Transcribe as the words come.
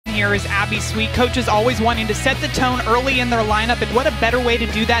here is Abby Sweet. Coaches always wanting to set the tone early in their lineup, and what a better way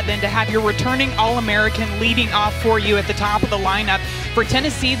to do that than to have your returning All-American leading off for you at the top of the lineup. For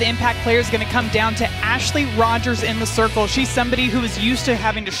Tennessee, the impact player is going to come down to Ashley Rogers in the circle. She's somebody who is used to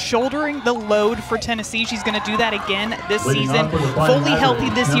having to shouldering the load for Tennessee. She's going to do that again this season. Fully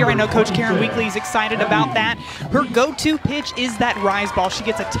healthy this year. I know Coach Karen Weekly is excited about that. Her go-to pitch is that rise ball. She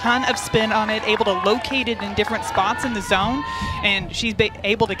gets a ton of spin on it, able to locate it in different spots in the zone, and she's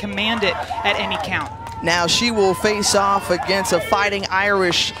able to command it at any count. Now she will face off against a Fighting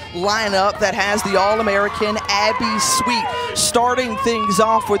Irish lineup that has the All-American Abby Sweet starting things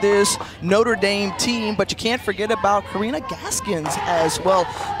off for this Notre Dame team, but you can't forget about Karina Gaskins as well,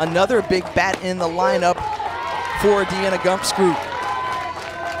 another big bat in the lineup for Deanna Gump's group.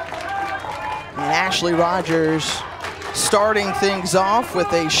 And Ashley Rogers starting things off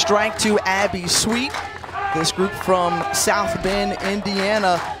with a strike to Abby Sweet. This group from South Bend,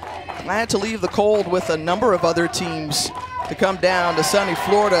 Indiana, glad to leave the cold with a number of other teams to come down to sunny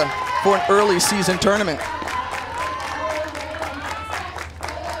Florida for an early season tournament.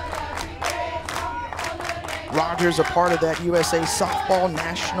 Rogers, a part of that USA Softball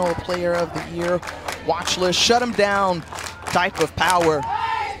National Player of the Year watch list. Shut him down type of power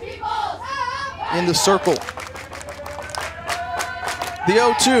in the circle. The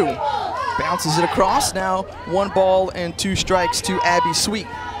 0-2 bounces it across. Now 1 ball and 2 strikes to Abby Sweet.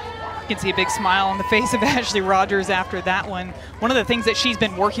 You can see a big smile on the face of Ashley Rogers after that one. One of the things that she's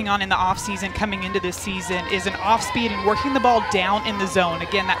been working on in the offseason coming into this season is an off speed and working the ball down in the zone.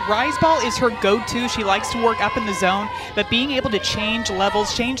 Again, that rise ball is her go-to. She likes to work up in the zone, but being able to change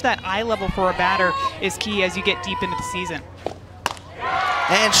levels, change that eye level for a batter is key as you get deep into the season.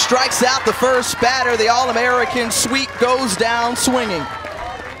 And strikes out the first batter. The All-American Sweet goes down swinging.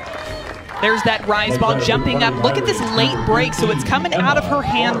 There's that rise ball jumping up. Look at this late break. So it's coming out of her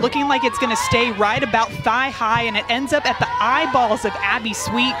hand, looking like it's going to stay right about thigh high, and it ends up at the eyeballs of Abby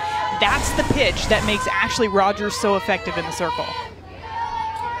Sweet. That's the pitch that makes Ashley Rogers so effective in the circle.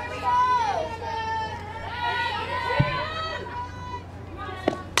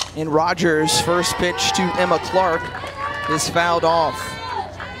 And Rogers' first pitch to Emma Clark is fouled off.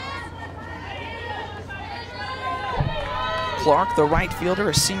 Clark, the right fielder,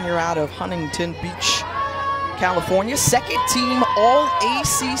 a senior out of Huntington Beach, California. Second team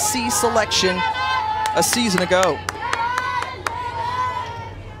All-ACC selection a season ago.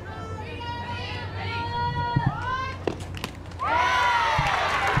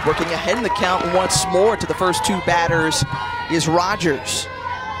 Working ahead in the count once more to the first 2 batters is Rogers.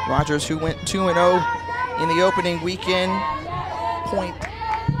 Rogers, who went 2-0 in the opening weekend,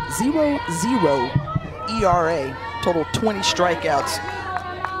 .00 ERA. Total 20 strikeouts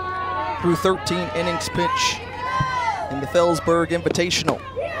through 13 innings pitch in the Felsberg Invitational.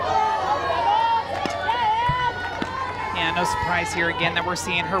 Yeah, no surprise here again that we're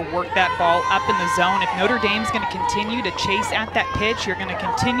seeing her work that ball up in the zone. If Notre Dame's going to continue to chase at that pitch, you're going to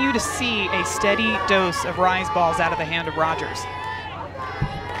continue to see a steady dose of rise balls out of the hand of Rogers.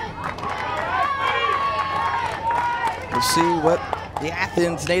 We'll see what the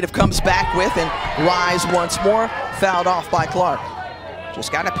Athens native comes back with, and rise once more, fouled off by Clark.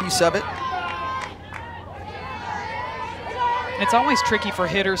 Just got a piece of it. It's always tricky for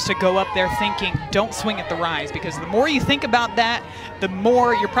hitters to go up there thinking, don't swing at the rise, because the more you think about that, the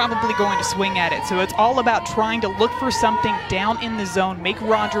more you're probably going to swing at it. So it's all about trying to look for something down in the zone, make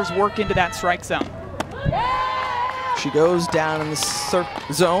Rogers work into that strike zone. She goes down in the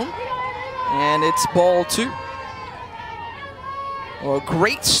zone, and it's ball 2. Well, a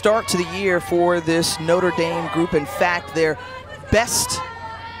great start to the year for this Notre Dame group. In fact, their best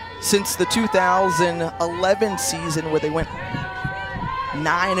since the 2011 season, where they went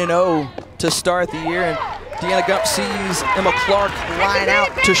 9-0 to start the year. And Deanna Gump sees Emma Clark line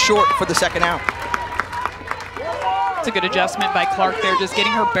out to short for the second out. It's a good adjustment by Clark there, just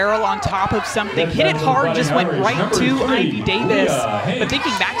getting her barrel on top of something. Hit it hard, just went right to Ivy Davis. But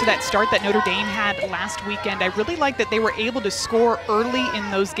thinking back to that start that Notre Dame had last weekend, I really like that they were able to score early in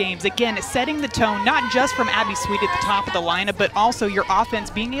those games. Again, setting the tone, not just from Abby Sweet at the top of the lineup, but also your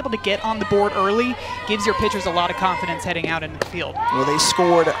offense being able to get on the board early gives your pitchers a lot of confidence heading out into the field. Well, they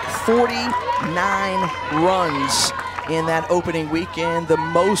scored 49 runs in that opening weekend, the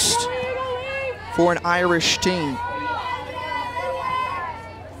most for an Irish team.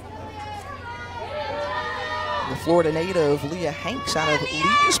 The Florida native, Leah Hanks, out of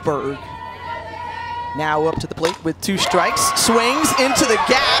Leesburg, now up to the plate with 2 strikes, swings into the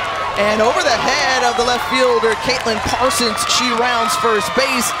gap, and over the head of the left fielder, Caitlin Parsons. She rounds first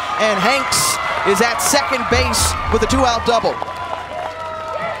base, and Hanks is at second base with a 2-out double.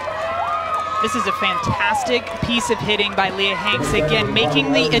 This is a fantastic piece of hitting by Leah Hanks. Again,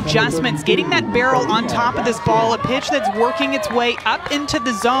 making the adjustments, getting that barrel on top of this ball, a pitch that's working its way up into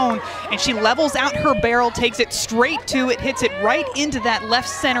the zone, and she levels out her barrel, takes it straight to it, hits it right into that left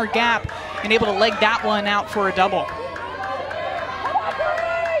center gap, and able to leg that one out for a double.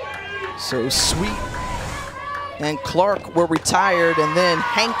 So Sweet and Clark were retired, and then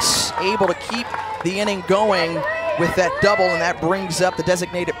Hanks able to keep the inning going with that double, and that brings up the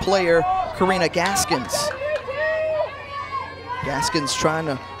designated player, Karina Gaskins. Gaskins trying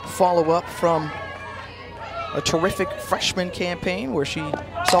to follow up from a terrific freshman campaign where she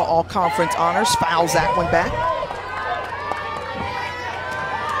saw all conference honors, fouls that one back.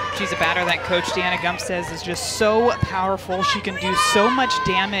 She's a batter that Coach Deanna Gump says is just so powerful. She can do so much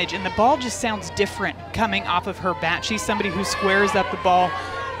damage, and the ball just sounds different coming off of her bat. She's somebody who squares up the ball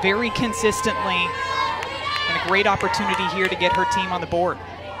very consistently, and a great opportunity here to get her team on the board.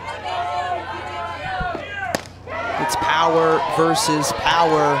 It's power versus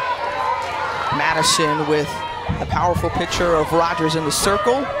power. Madison with the powerful pitcher of Rogers in the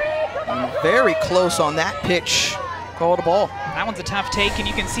circle. And very close on that pitch. Called a ball. That one's a tough take, and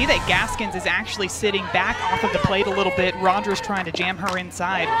you can see that Gaskins is actually sitting back off of the plate a little bit. Rogers trying to jam her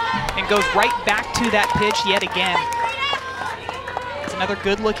inside and goes right back to that pitch yet again. It's another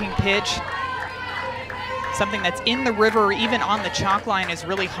good-looking pitch. Something that's in the river or even on the chalk line is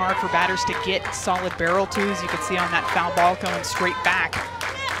really hard for batters to get solid barrel to, as you can see on that foul ball going straight back.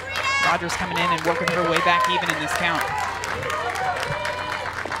 Rogers coming in and working her way back even in this count.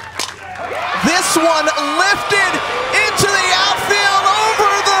 This one lifted into the outfield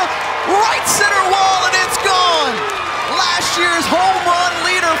over the right center wall, and it's gone. Last year's home run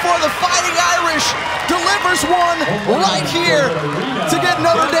leader for the Fighting Irish delivers one right here to get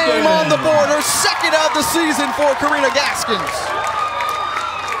Notre Dame on the board. Her second of the season for Karina Gaskins.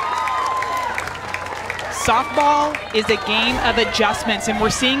 Softball is a game of adjustments, and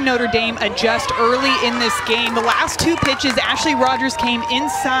we're seeing Notre Dame adjust early in this game. The last two pitches, Ashley Rogers came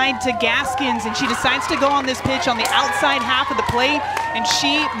inside to Gaskins, and she decides to go on this pitch on the outside half of the plate, and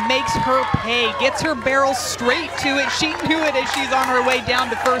she makes her pay, gets her barrel straight to it. She knew it as she's on her way down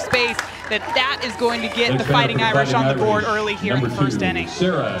to first base, that is going to get the Fighting Irish on the board early here in the first inning.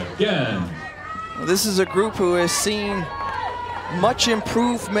 Sarah again. This is a group who has seen much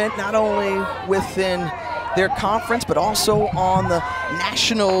improvement, not only within their conference, but also on the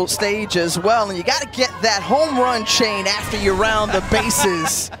national stage as well. And you got to get that home run chain after you round the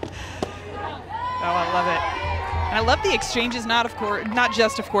bases. Oh, I love it. And I love the exchanges, not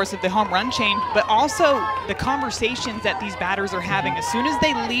just, of course, of the home run chain, but also the conversations that these batters are having. As soon as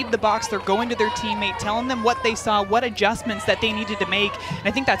they leave the box, they're going to their teammate, telling them what they saw, what adjustments that they needed to make. And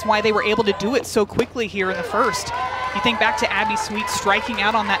I think that's why they were able to do it so quickly here in the first. You think back to Abby Sweet striking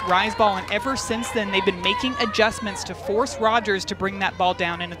out on that rise ball, and ever since then, they've been making adjustments to force Rogers to bring that ball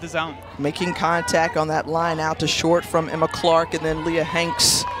down into the zone. Making contact on that line out to short from Emma Clark, and then Leah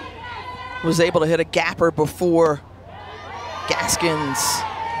Hanks was able to hit a gapper before Gaskins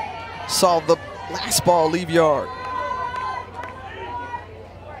saw the last ball leave yard.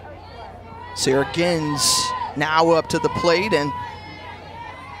 Sarah Gins now up to the plate, and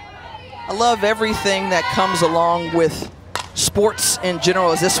I love everything that comes along with sports in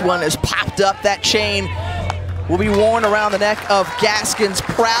general, as this one is popped up. That chain will be worn around the neck of Gaskins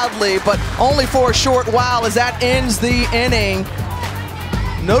proudly, but only for a short while, as that ends the inning.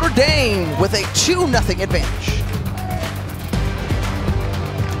 Notre Dame with a 2-0 advantage.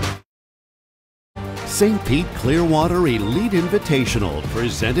 St. Pete Clearwater Elite Invitational,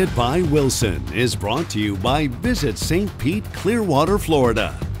 presented by Wilson, is brought to you by Visit St. Pete Clearwater,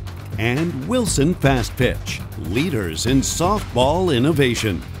 Florida, and Wilson Fast Pitch, leaders in softball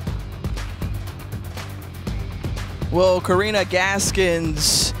innovation. Well, Karina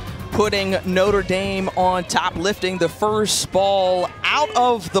Gaskins putting Notre Dame on top, lifting the first ball out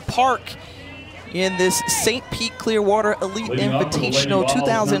of the park in this St. Pete Clearwater Elite Invitational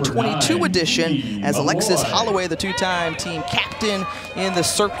 2022 edition, as Alexis Holloway, the two-time team captain, in the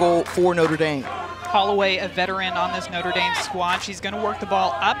circle for Notre Dame. Holloway, a veteran on this Notre Dame squad. She's going to work the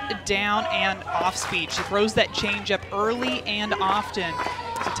ball up, down, and off speed. She throws that changeup early and often.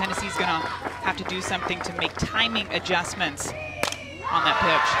 So Tennessee's going to have to do something to make timing adjustments on that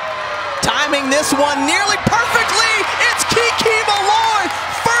pitch. Timing this one nearly perfectly. It's Kiki Malloy.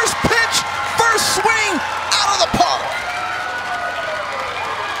 First pitch, first swing, out of the park.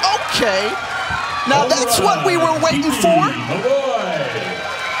 Okay. Now that's what we were waiting for.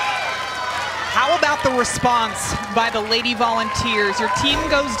 How about the response by the Lady Volunteers? Your team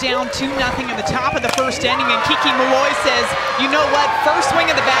goes down 2-0 in the top of the first inning, and Kiki Malloy says, you know what, first swing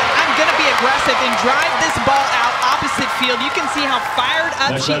of the bat, I'm going to be aggressive. and drive this ball out opposite field. You can see how fired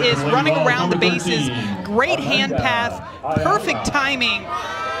up she is running around the bases. Great hand path, perfect timing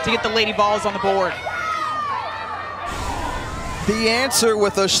to get the Lady Vols on the board. The answer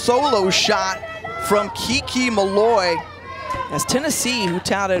with a solo shot from Kiki Malloy, as Tennessee, who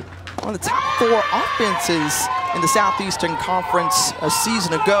touted one of the top 4 offenses in the Southeastern Conference a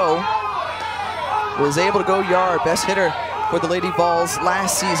season ago, was able to go yard. Best hitter for the Lady Vols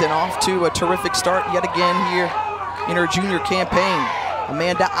last season, off to a terrific start yet again here in her junior campaign.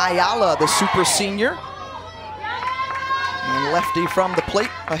 Amanda Ayala, the super senior, and lefty from the plate,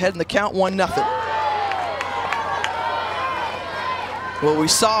 ahead in the count, 1-0. Well, we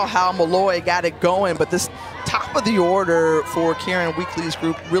saw how Malloy got it going, but this top of the order for Karen Weekly's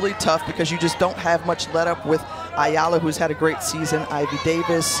group, really tough because you just don't have much let up with Ayala, who's had a great season. Ivy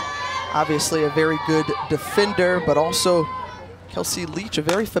Davis, obviously a very good defender, but also Kelsey Leach, a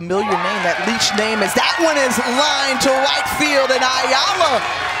very familiar name. That Leach name, as that one is lined to right field, and Ayala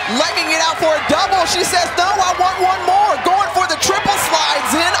legging it out for a double. She says, no, I want one more. Going for the triple,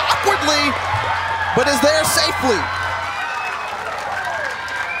 slides in awkwardly, but is there safely.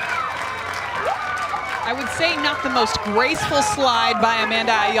 I would say not the most graceful slide by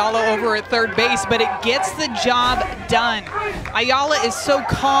Amanda Ayala over at third base, but it gets the job done. Ayala is so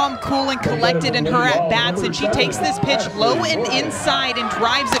calm, cool, and collected in her at-bats, and she takes this pitch low and inside and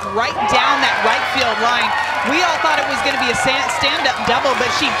drives it right down that right field line. We all thought it was going to be a stand-up double, but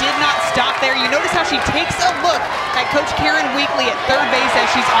she did not stop there. You notice how she takes a look at Coach Karen Weekly at third base as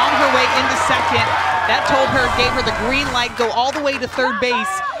she's on her way into second. That told her, gave her the green light, go all the way to third base,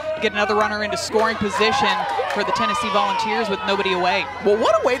 get another runner into scoring position for the Tennessee Volunteers with nobody away. Well,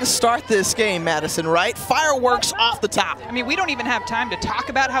 what a way to start this game, Madison, right? Fireworks off the top. I mean, we don't even have time to talk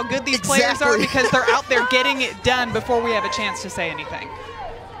about how good these players are because they're out there getting it done before we have a chance to say anything.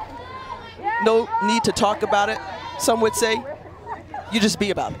 No need to talk about it, some would say. You just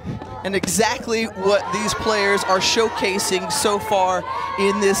be about it. And exactly what these players are showcasing so far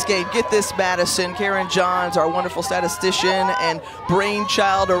in this game. Get this, Madison. Karen Johns, our wonderful statistician and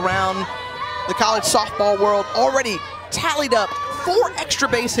brainchild around the college softball world, already tallied up 4 extra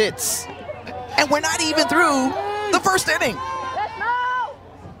base hits. And we're not even through the first inning.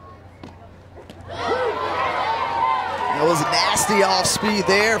 That was nasty off speed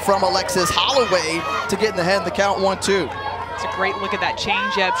there from Alexis Holloway to get in the head in the count, 1-2. It's a great look at that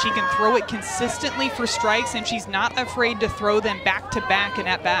changeup. She can throw it consistently for strikes, and she's not afraid to throw them back-to-back and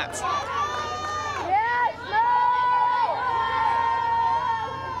at-bats.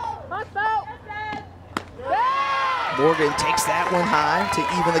 Morgan takes that one high to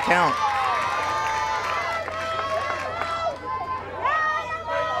even the count.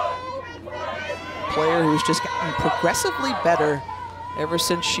 Player who's just gotten progressively better ever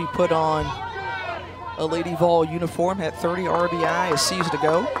since she put on a Lady Vol uniform, had 30 RBI a season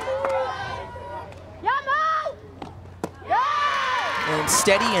ago. And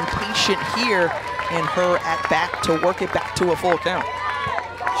steady and patient here in her at-bat to work it back to a full count.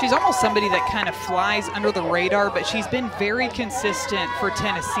 She's almost somebody that kind of flies under the radar, but she's been very consistent for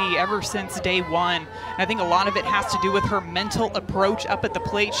Tennessee ever since day one. And I think a lot of it has to do with her mental approach up at the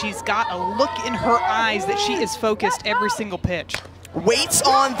plate. She's got a look in her eyes that she is focused every single pitch. Waits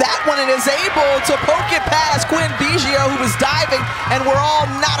on that one and is able to poke it past Quinn Biggio, who was diving, and we're all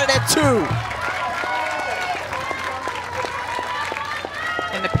knotted at 2.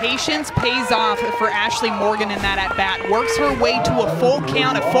 And the patience pays off for Ashley Morgan in that at-bat. Works her way to a full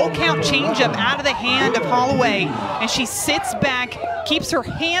count changeup out of the hand of Holloway, and she sits back, keeps her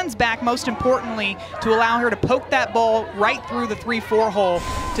hands back, most importantly, to allow her to poke that ball right through the 3-4 hole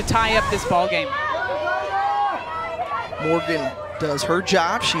to tie up this ball game. Morgan does her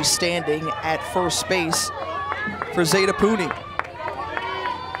job. She's standing at first base for Zeta Pooney.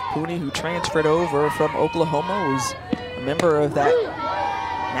 Pooney, who transferred over from Oklahoma, was a member of that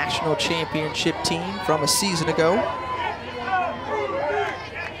national championship team from a season ago.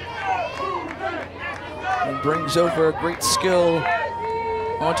 And brings over a great skill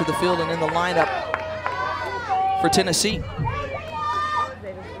onto the field and in the lineup for Tennessee.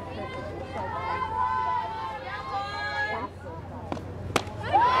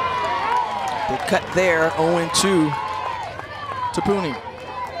 Big cut there, 0-2 to Pooney.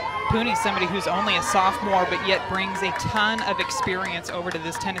 Pooney's somebody who's only a sophomore, but yet brings a ton of experience over to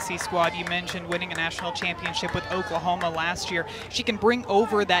this Tennessee squad. You mentioned winning a national championship with Oklahoma last year. She can bring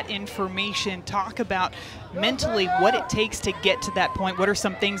over that information, talk about mentally what it takes to get to that point. What are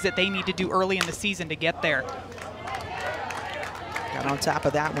some things that they need to do early in the season to get there? Got on top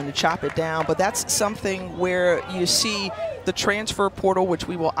of that one to chop it down, but that's something where you see the transfer portal, which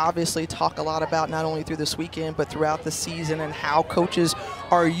we will obviously talk a lot about not only through this weekend but throughout the season, and how coaches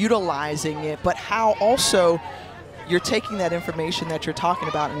are utilizing it, but how also you're taking that information that you're talking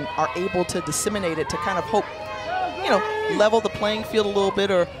about and are able to disseminate it to kind of hope, you know, level the playing field a little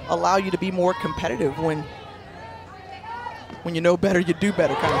bit or allow you to be more competitive when you know better, you do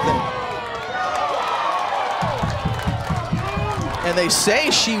better kind of thing. And they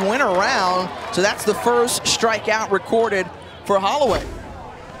say she went around, so that's the first strikeout recorded for Holloway.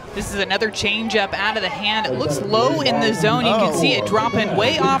 This is another changeup out of the hand. It looks low in the zone. You can see it dropping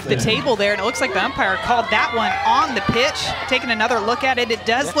way off the table there, and it looks like the umpire called that one on the pitch. Taking another look at it, it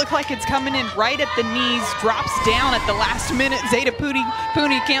does look like it's coming in right at the knees, drops down at the last minute. Zeta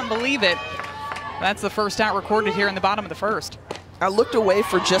Pooney can't believe it. That's the first out recorded here in the bottom of the first. I looked away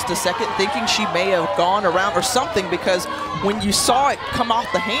for just a second thinking she may have gone around or something, because when you saw it come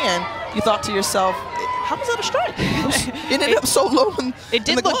off the hand, you thought to yourself, how was that a strike? It ended up so low in It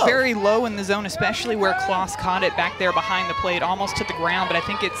did the look glove. very low in the zone, especially where Kloss caught it back there behind the plate, almost to the ground. But I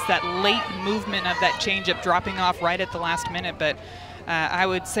think it's that late movement of that changeup dropping off right at the last minute. But I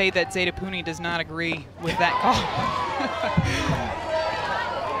would say that Zeta Pooney does not agree with that call.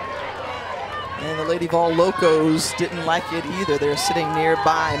 And the Lady Vol Locos didn't like it either. They're sitting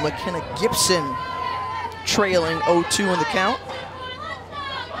nearby. McKenna Gibson trailing 0-2 in the count.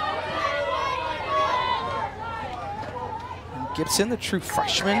 And Gibson, the true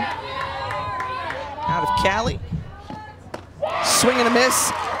freshman out of Cali. Swing and a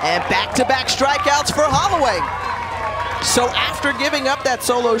miss, and back-to-back strikeouts for Holloway. So after giving up that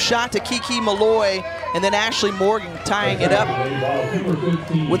solo shot to Kiki Malloy, and then Ashley Morgan tying it up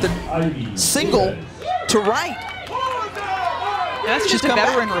with a single to right. That's just a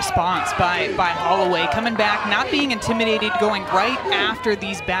veteran response by Holloway, coming back, not being intimidated, going right after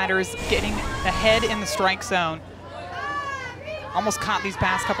these batters, getting ahead in the strike zone. Almost caught these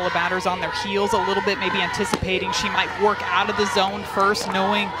past couple of batters on their heels a little bit, maybe anticipating she might work out of the zone first,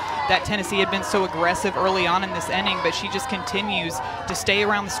 knowing that Tennessee had been so aggressive early on in this inning, but she just continues to stay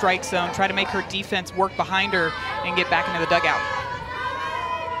around the strike zone, try to make her defense work behind her and get back into the dugout.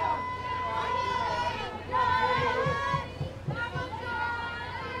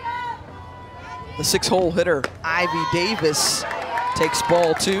 The 6-hole hitter, Ivy Davis, takes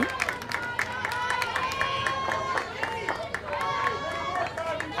ball 2.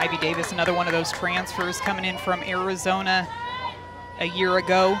 Ivy Davis, another one of those transfers coming in from Arizona a year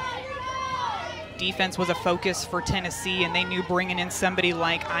ago. Defense was a focus for Tennessee, and they knew bringing in somebody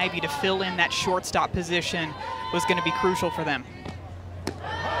like Ivy to fill in that shortstop position was going to be crucial for them.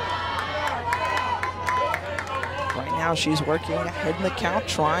 Right now she's working ahead in the count,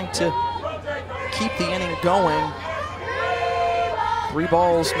 trying to keep the inning going. 3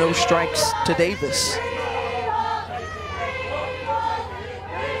 balls, no strikes to Davis.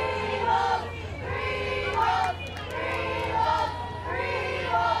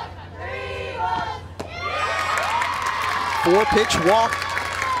 Four-pitch walk.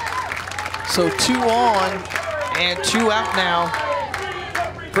 So 2 on and 2 out now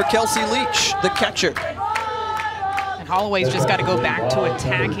for Kelsey Leach, the catcher. And Holloway's just got to go back to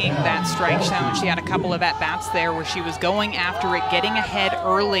attacking that strike zone. She had a couple of at-bats there where she was going after it, getting ahead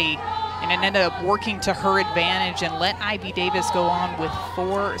early, and it ended up working to her advantage and let Ivy Davis go on with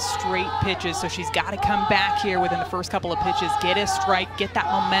 4 straight pitches. So she's got to come back here within the first couple of pitches, get a strike, get that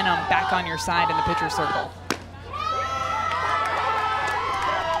momentum back on your side in the pitcher's circle.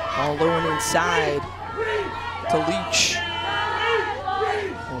 All low and inside to Leach.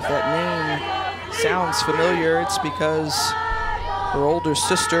 If that name sounds familiar, it's because her older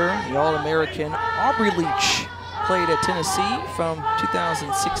sister, the All-American Aubrey Leach, played at Tennessee from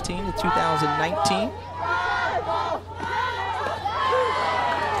 2016 to 2019.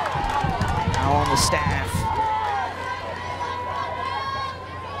 Now on the staff.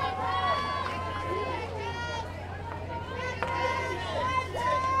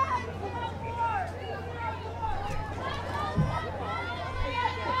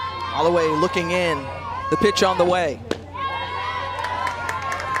 Holloway looking in, the pitch on the way.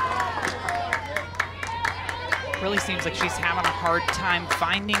 Really seems like she's having a hard time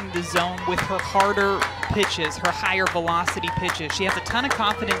finding the zone with her harder pitches, her higher velocity pitches. She has a ton of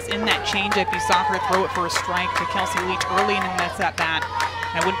confidence in that changeup. You saw her throw it for a strike to Kelsey Leach early in the at bat.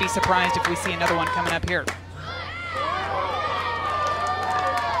 I wouldn't be surprised if we see another one coming up here.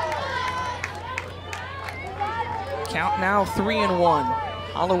 Count now 3-1.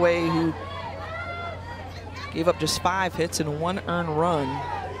 Holloway, who gave up just 5 hits and 1 earned run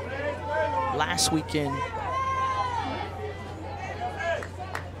last weekend,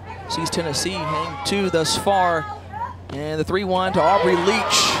 sees Tennessee hang 2 thus far And the 3-1 to Aubrey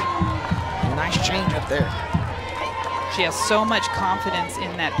Leach. Nice change up there. She has so much confidence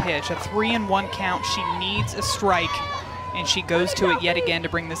in that pitch. A 3-1 count, she needs a strike, and she goes to it yet again to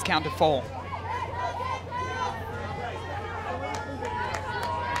bring this count to full.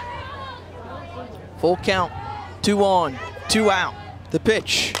 Full count, 2 on, 2 out. The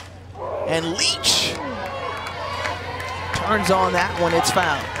pitch, and Leach turns on that one, it's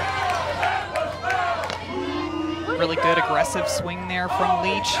fouled. Really good aggressive swing there from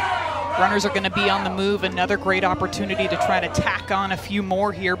Leach. Runners are going to be on the move. Another great opportunity to try to tack on a few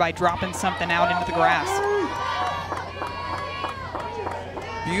more here by dropping something out into the grass.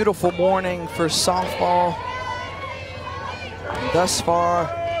 Beautiful morning for softball. Thus far,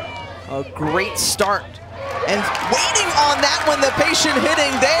 a great start. And waiting on that one, the patient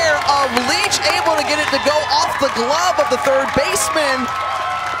hitting there of Leach, able to get it to go off the glove of the third baseman.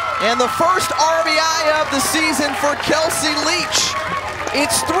 And the first RBI of the season for Kelsey Leach.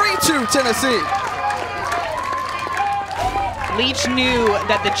 It's 3-2 Tennessee. Leach knew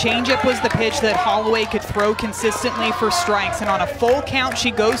that the changeup was the pitch that Holloway could throw consistently for strikes, and on a full count she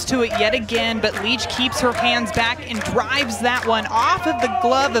goes to it yet again, but Leach keeps her hands back and drives that one off of the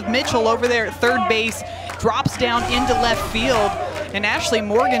glove of Mitchell over there at third base, drops down into left field, and Ashley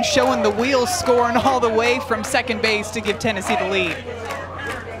Morgan showing the wheels, scoring all the way from second base to give Tennessee the lead.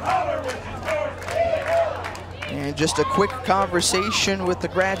 And just a quick conversation with the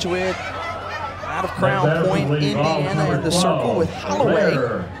graduate out of Crown Point, Indiana, in the circle with Holloway.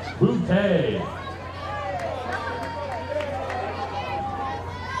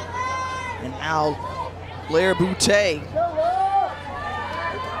 And now Blair Boutte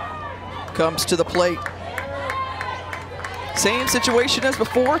comes to the plate. Same situation as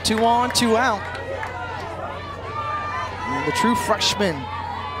before, 2 on, 2 out. And the true freshman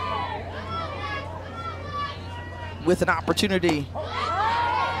with an opportunity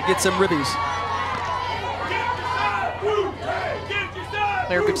to get some ribbies.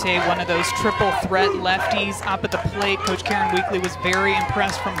 Blair Boutte, one of those triple threat lefties up at the plate. Coach Karen Weekly was very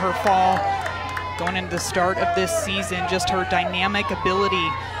impressed from her fall going into the start of this season, just her dynamic ability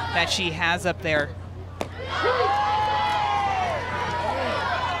that she has up there.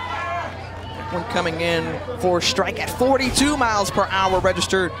 One coming in for a strike at 42 miles per hour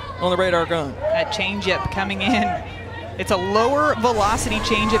registered on the radar gun. That changeup coming in. It's a lower velocity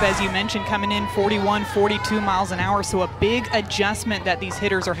changeup, as you mentioned, coming in 41, 42 miles an hour, so a big adjustment that these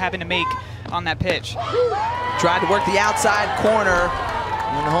hitters are having to make on that pitch. Tried to work the outside corner,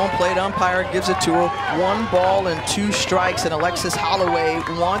 and the home plate umpire gives it to her. 1 ball and 2 strikes, and Alexis Holloway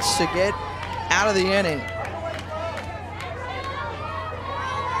wants to get out of the inning.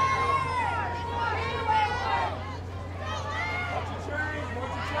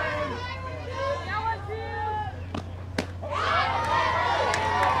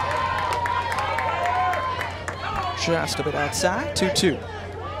 Just a bit outside, 2-2.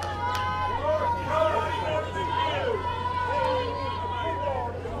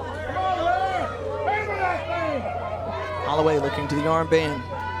 Holloway looking to the armband.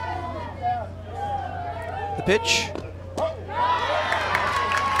 The pitch.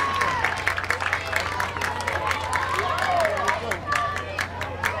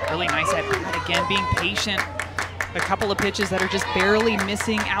 Really nice at bat again, being patient. A couple of pitches that are just barely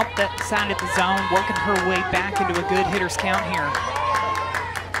missing out that side of the zone, working her way back into a good hitter's count here.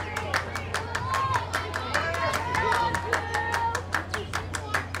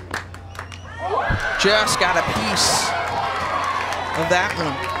 Just got a piece of that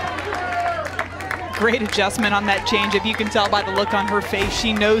one. Great adjustment on that changeup. You can tell by the look on her face.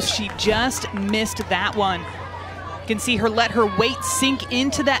 She knows she just missed that one. You can see her let her weight sink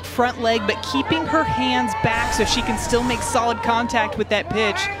into that front leg, but keeping her hands back so she can still make solid contact with that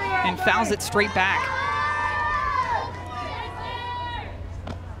pitch, and fouls it straight back.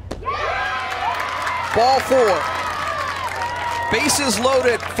 Ball 4. Bases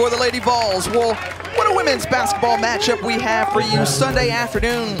loaded for the Lady Vols. Well, what a women's basketball matchup we have for you Sunday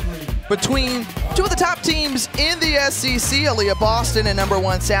afternoon between 2 of the top teams in the SEC, Aaliyah Boston and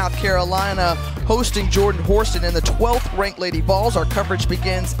 #1 South Carolina, hosting Jordan Horston and the 12th ranked Lady Vols. Our coverage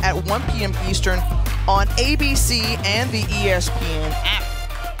begins at 1 p.m. Eastern on ABC and the ESPN app.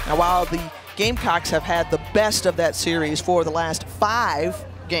 Now, while the Gamecocks have had the best of that series for the last 5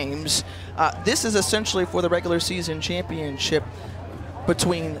 games, this is essentially for the regular season championship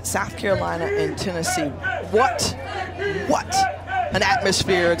between South Carolina and Tennessee. What an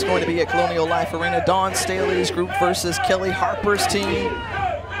atmosphere it's going to be at Colonial Life Arena. Dawn Staley's group versus Kelly Harper's team.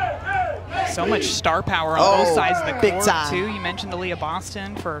 So much star power on both sides of the big court, time. too. You mentioned Aaliyah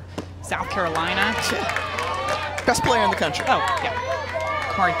Boston for South Carolina. Best player in the country. Oh, yeah.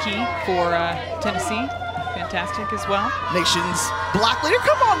 Marquis for Tennessee. Fantastic as well. Nation's block leader.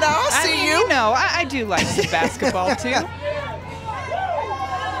 Come on now, I see you. You know, I do like some basketball too.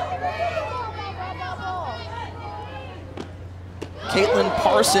 Caitlin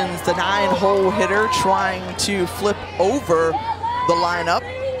Parsons, the 9-hole hitter, trying to flip over the lineup.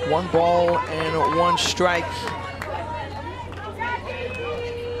 1 ball and 1 strike.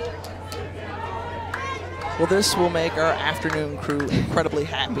 Well, this will make our afternoon crew incredibly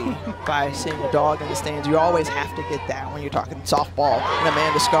happy by seeing a dog in the stands. You always have to get that when you're talking softball, and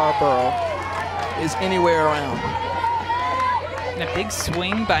Amanda Scarborough is anywhere around. And a big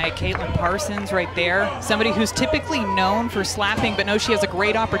swing by Caitlin Parsons right there. Somebody who's typically known for slapping, but knows she has a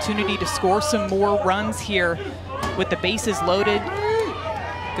great opportunity to score some more runs here with the bases loaded.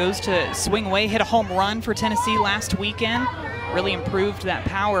 Goes to swing away, hit a home run for Tennessee last weekend. Really improved that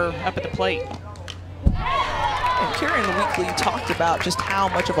power up at the plate. And Carrie in the Weekly talked about just how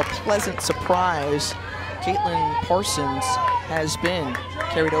much of a pleasant surprise Caitlin Parsons has been.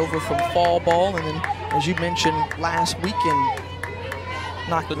 Carried over from fall ball, and then, as you mentioned, last weekend,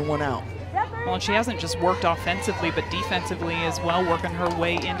 knocked one out. Well, and she hasn't just worked offensively, but defensively as well, working her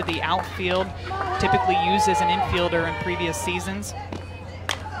way into the outfield. Typically used as an infielder in previous seasons.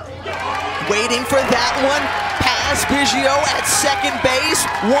 Waiting for that one. Pass Biggio at second base.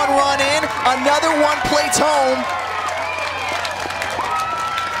 1 run in, another one plates home.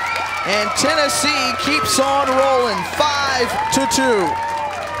 And Tennessee keeps on rolling, 5-2.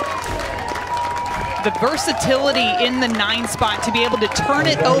 The versatility in the 9 spot to be able to turn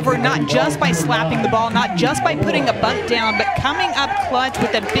it over, not just by slapping the ball, not just by putting a bunt down, but coming up clutch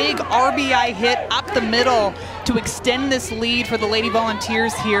with a big RBI hit up the middle to extend this lead for the Lady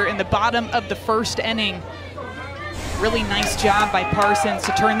Volunteers here in the bottom of the 1st inning. Really nice job by Parsons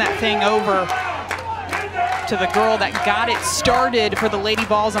to turn that thing over to the girl that got it started for the Lady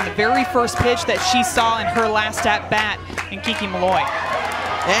Vols on the very first pitch that she saw in her last at-bat in Kiki Malloy.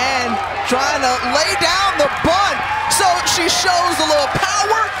 And trying to lay down the bunt. So she shows a little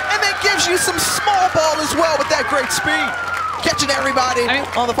power and then gives you some small ball as well with that great speed. Catching everybody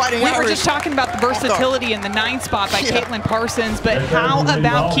on the Fighting Irish. We were just talking about the versatility in the 9 spot by Caitlin Parsons, but how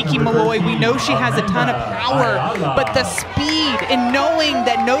about Kiki Malloy? We know she has a ton of power, but the speed in knowing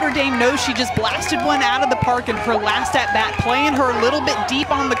that Notre Dame knows she just blasted one out of the park in her last at-bat, playing her a little bit deep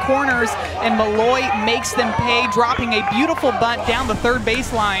on the corners, and Malloy makes them pay, dropping a beautiful bunt down the 3rd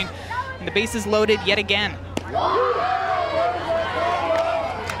baseline, and the bases loaded yet again.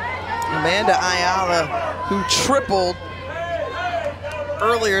 Amanda Ayala, who tripled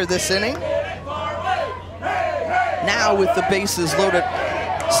earlier this inning. Now with the bases loaded.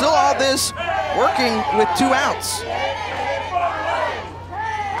 Still all this working with 2 outs.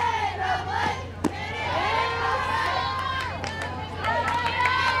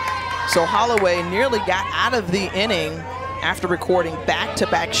 So Holloway nearly got out of the inning after recording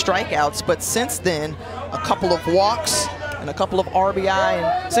back-to-back strikeouts, but since then, a couple of walks and a couple of RBI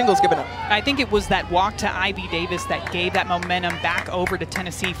and singles given up. I think it was that walk to Ivy Davis that gave that momentum back over to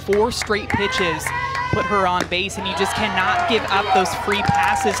Tennessee. 4 straight pitches put her on base, and you just cannot give up those free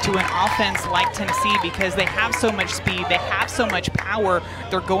passes to an offense like Tennessee because they have so much speed, they have so much power,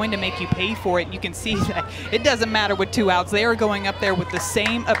 they're going to make you pay for it. You can see that it doesn't matter with 2 outs. They are going up there with the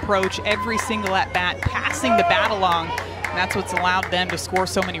same approach every single at-bat, passing the bat along, and that's what's allowed them to score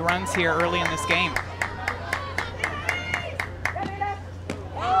so many runs here early in this game.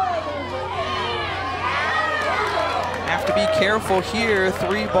 Have to be careful here.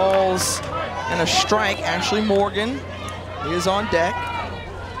 3 balls and a strike. Ashley Morgan is on deck.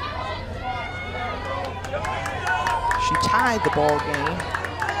 She tied the ball game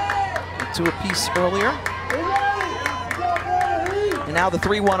to a piece earlier. And now the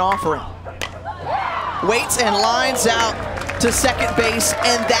 3-1 offering. Waits and lines out to second base,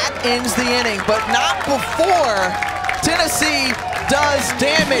 and that ends the inning, but not before Tennessee does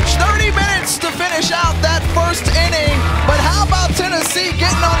damage. 30 minutes to finish out that 1st inning, but how about Tennessee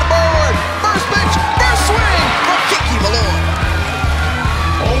getting on the board? First pitch, first swing from Kiki Malloy.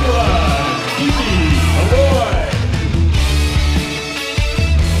 Home run, Kiki Malloy.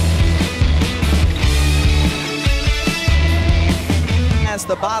 As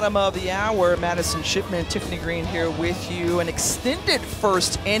the bottom of the hour, Madison Shipman, Tiffany Green here with you. An extended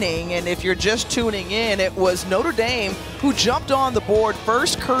 1st inning, and if you're just tuning in, it was Notre Dame who jumped on the board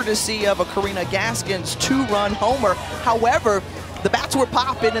first, courtesy of a Karina Gaskins 2-run homer. However, the bats were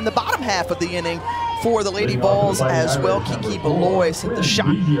popping in the bottom half of the inning for the Lady Vols as well. Kiki Malloy sent the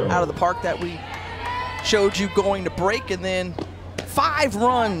shot out of the park that we showed you going to break, and then 5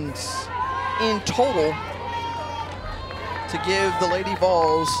 runs in total to give the Lady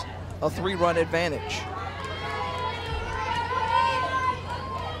Vols a 3-run advantage.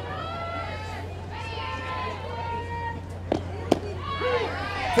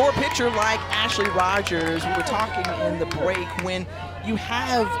 For a pitcher like Ashley Rogers, we were talking in the break, when you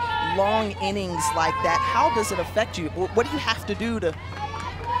have long innings like that, how does it affect you? What do you have to do to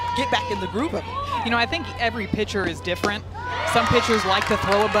get back in the groove of it? You know, I think every pitcher is different. Some pitchers like to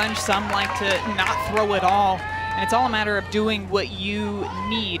throw a bunch, some like to not throw at all. And it's all a matter of doing what you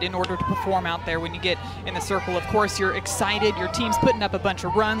need in order to perform out there when you get in the circle. Of course, you're excited, your team's putting up a bunch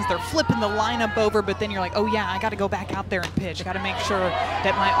of runs, they're flipping the lineup over, but then you're like, oh yeah, I gotta go back out there and pitch. I gotta make sure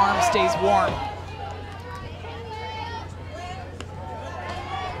that my arm stays warm.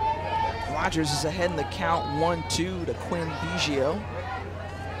 Rogers is ahead in the count 1-2 to Quinn Biggio.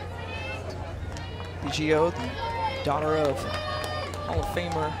 Biggio, the daughter of Hall of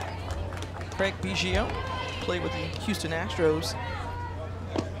Famer Craig Biggio, played with the Houston Astros.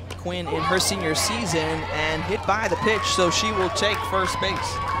 Quinn in her senior season and hit by the pitch, so she will take first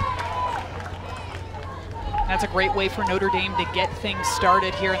base. That's a great way for Notre Dame to get things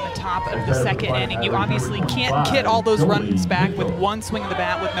started here in the top of the second inning. You obviously can't get all those runs back with one swing of the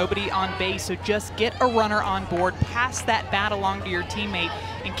bat with nobody on base, so just get a runner on board, pass that bat along to your teammate,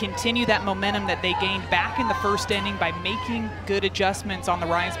 and continue that momentum that they gained back in the first inning by making good adjustments on the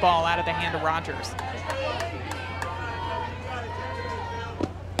rise ball out of the hand of Rogers.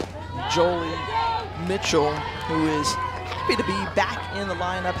 Jolie Mitchell, who is happy to be back in the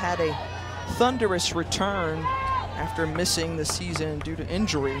lineup, had a thunderous return after missing the season due to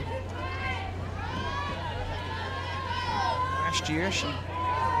injury. Last year, she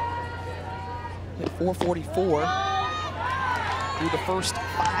hit .444 through the first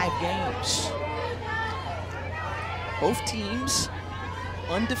 5 games. Both teams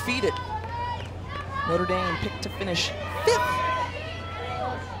undefeated. Notre Dame picked to finish 5th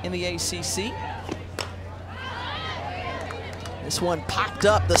in the ACC. This one popped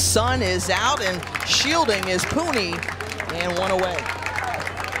up, the sun is out, and shielding is Pooney, and one away.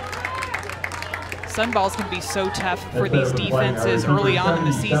 Sun balls can be so tough for these defenses early on in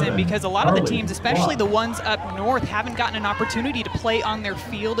the season because a lot of the teams, especially the ones up north, haven't gotten an opportunity to play on their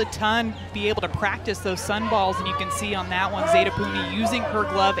field a ton, be able to practice those sun balls, and you can see on that one, Zeta Pooney using her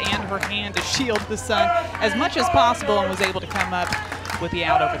glove and her hand to shield the sun as much as possible and was able to come up with the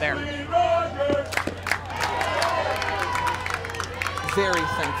out over there. Very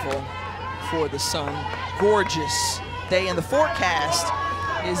thankful for the sun. Gorgeous day, and the forecast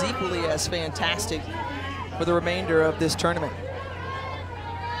is equally as fantastic for the remainder of this tournament.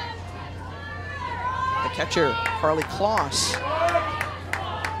 The catcher, Carly Kloss,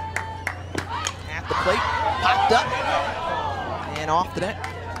 at the plate, popped up, and off the net.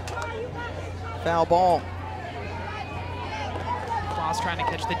 Foul ball. Kloss trying to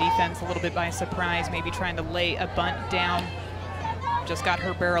catch the defense a little bit by surprise, maybe trying to lay a bunt down. Just got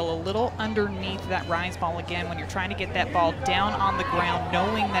her barrel a little underneath that rise ball again. When you're trying to get that ball down on the ground,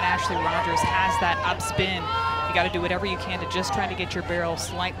 knowing that Ashley Rogers has that upspin, you got to do whatever you can to just try to get your barrel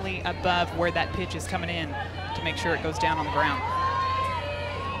slightly above where that pitch is coming in to make sure it goes down on the ground.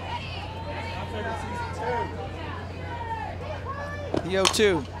 The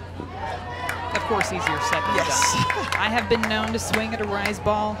 0-2. Of course, easier said than done. I have been known to swing at a rise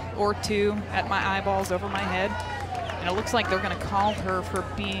ball or two at my eyeballs over my head. And it looks like they're going to call her for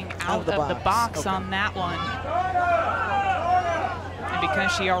being out of the box on that one. And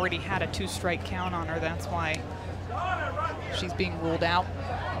because she already had a 2-strike count on her, that's why she's being ruled out.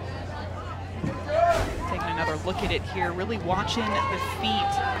 Taking another look at it here, really watching the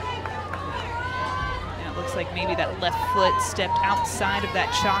feet. And it looks like maybe that left foot stepped outside of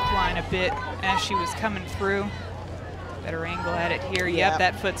that chalk line a bit as she was coming through. Better angle at it here. Yep,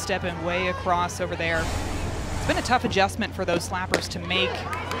 that foot stepping way across over there. It's been a tough adjustment for those slappers to make,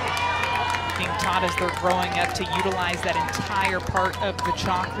 being taught as they're growing up to utilize that entire part of the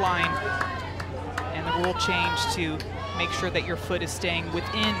chalk line. And the rule change to make sure that your foot is staying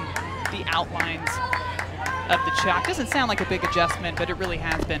within the outlines of the chalk. Doesn't sound like a big adjustment, but it really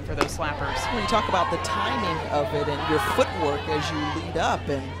has been for those slappers. When you talk about the timing of it and your footwork as you lead up,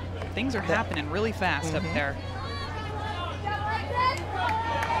 and things are happening really fast up there.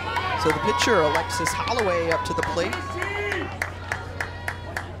 So the pitcher, Alexis Holloway, up to the plate.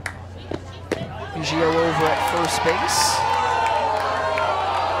 Biggio over at first base.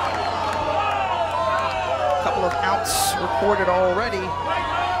 A couple of outs recorded already.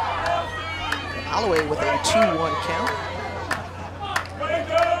 Holloway with a 2-1 count.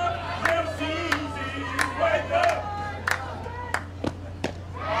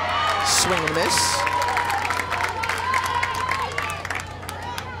 Swing and a miss.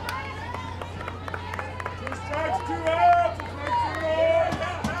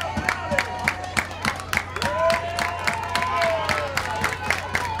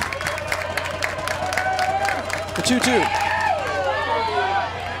 2-2.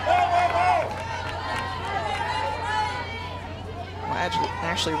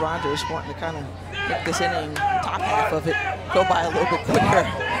 Ashley Rogers wanting to kind of make this inning, top half of it, go by a little bit quicker.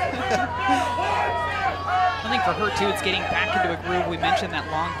 I think for her too, it's getting back into a groove. We mentioned that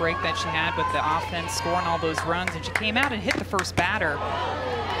long break that she had with the offense, scoring all those runs, and she came out and hit the first batter.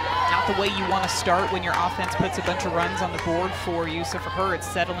 Not the way you want to start when your offense puts a bunch of runs on the board for you. So for her, it's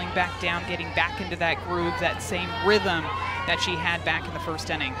settling back down, getting back into that groove, that same rhythm that she had back in the first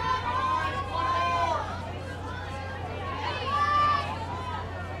inning.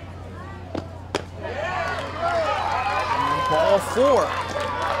 Ball 4.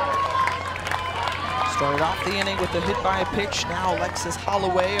 Started off the inning with a hit by a pitch. Now Alexis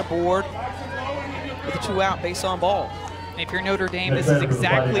Holloway aboard with a 2-out base on ball. If you're Notre Dame, this is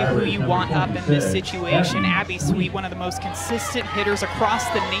exactly who you want up in this situation. Abby Sweet, one of the most consistent hitters across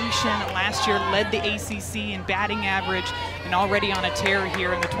the nation. Last year led the ACC in batting average and already on a tear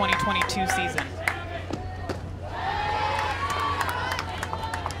here in the 2022 season.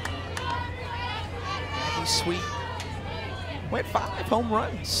 Abby Sweet went 5 home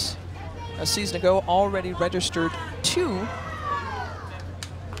runs a season ago, already registered 2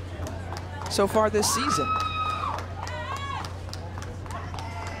 so far this season.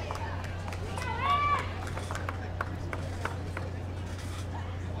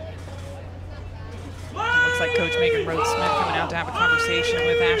 Looks like Coach Megan Rhodes Smith coming out to have a conversation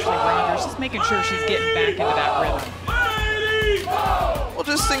with Ashley Rogers, just making sure she's getting back into that rhythm. Well,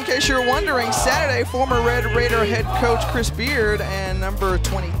 just in case you're wondering, Saturday, former Red Raider head coach Chris Beard and number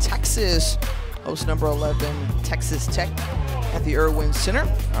 20 Texas host number 11 Texas Tech at the Irwin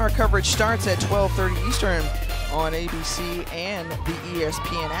Center. Our coverage starts at 12:30 Eastern on ABC and the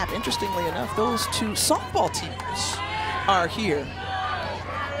ESPN app. Interestingly enough, those 2 softball teams are here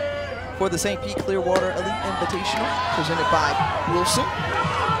for the St. Pete Clearwater Elite Invitational presented by Wilson.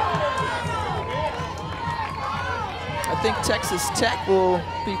 I think Texas Tech will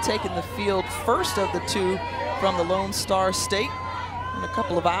be taking the field first of the 2 from the Lone Star State in a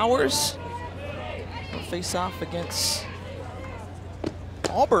couple of hours. They'll face off against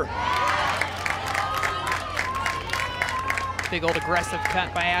Auburn. Big old aggressive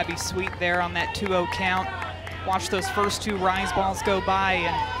cut by Abby Sweet there on that 2-0 count. Watch those first 2 rise balls go by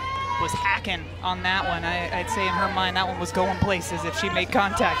and was hacking on that one. I'd say in her mind that one was going places if she made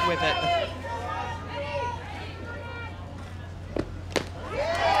contact with it.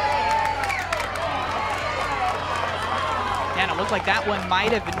 And it looked like that one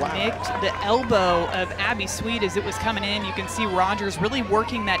might have nicked the elbow of Abby Sweet as it was coming in. You can see Rogers really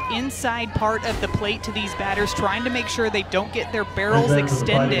working that inside part of the plate to these batters, trying to make sure they don't get their barrels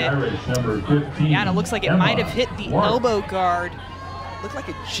extended. Yeah, and it looks like it might have hit the elbow guard. Looked like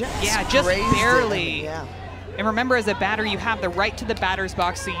it just barely. Yeah. And remember, as a batter, you have the right to the batter's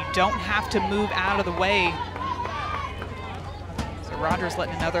box, so you don't have to move out of the way. So Rogers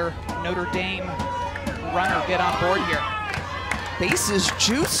letting another Notre Dame runner get on board here. Bases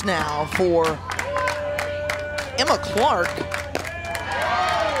juice now for Emma Clark.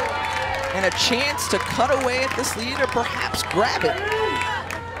 And a chance to cut away at this lead or perhaps grab it.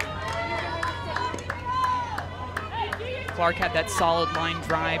 Clark had that solid line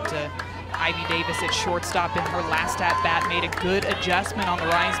drive to Ivy Davis at shortstop in her last at-bat, made a good adjustment on the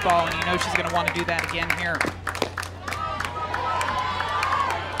rise ball, and you know she's going to want to do that again here.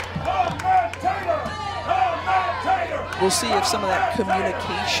 We'll see if some of that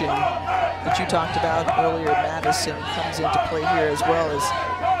communication that you talked about earlier, Madison, comes into play here, as well as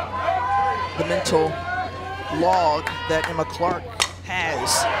the mental log that Emma Clark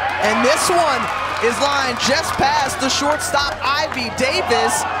has. And this one is lined just past the shortstop, Ivy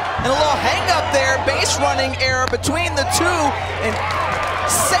Davis. And a little hang up there, base running error between the 2, and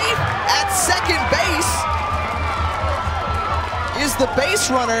safe at second base is the base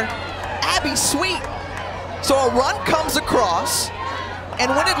runner, Abby Sweet. So a run comes across, and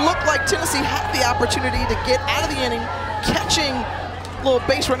when it looked like Tennessee had the opportunity to get out of the inning, catching a little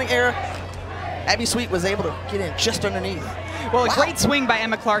base running error, Abby Sweet was able to get in just underneath. Well, a great swing by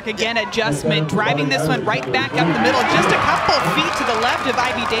Emma Clark. Again, adjustment, driving this one right back up the middle, just a couple feet to the left of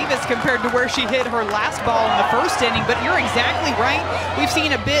Ivy Davis compared to where she hit her last ball in the first inning. But you're exactly right. We've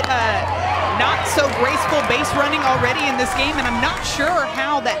seen a bit not so graceful base running already in this game, and I'm not sure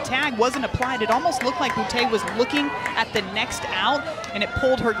how that tag wasn't applied. It almost looked like Boutte was looking at the next out, and it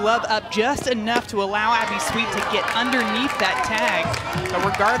pulled her glove up just enough to allow Abby Sweet to get underneath that tag. But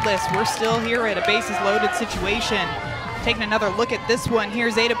regardless, we're still here at a bases loaded situation. Taking another look at this one,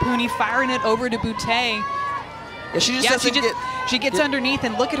 here's Ada Pooney firing it over to Boutte. Yeah, she gets underneath,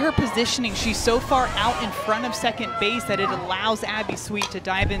 and look at her positioning. She's so far out in front of second base that it allows Abby Sweet to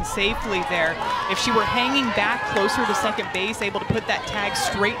dive in safely there. If she were hanging back closer to second base, able to put that tag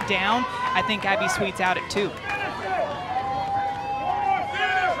straight down, I think Abby Sweet's out at 2.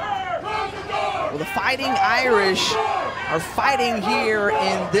 Well, the Fighting Irish are fighting here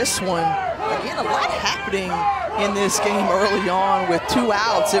in this one. Again, a lot happening in this game early on with 2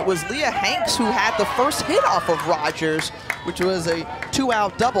 outs. It was Leah Hanks who had the first hit off of Rogers, which was a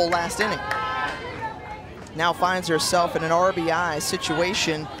 2-out double last inning. Now finds herself in an RBI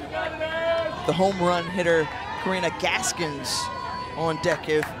situation. The home run hitter, Karina Gaskins, on deck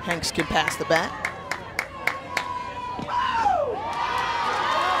if Hanks can pass the bat.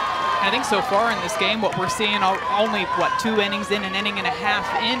 I think so far in this game, what we're seeing only, 2 innings in, an inning and a half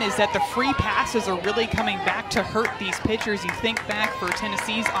in, is that the free passes are really coming back to hurt these pitchers. You think back for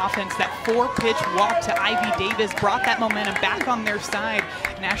Tennessee's offense, that 4-pitch walk to Ivy Davis brought that momentum back on their side.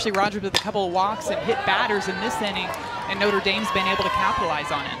 And Ashley Rogers with a couple of walks and hit batters in this inning, and Notre Dame's been able to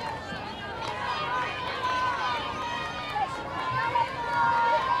capitalize on it.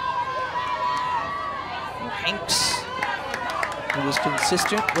 Hanks, who was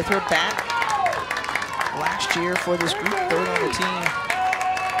consistent with her bat last year for this group, 3rd on the team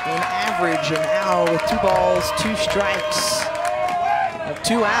in average, and now with 2 balls, 2 strikes, and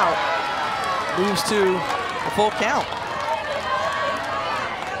 2 out, moves to a full count.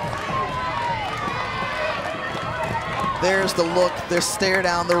 There's the look, the stare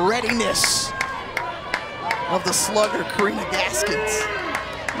down, the readiness of the slugger, Karina Gaskins.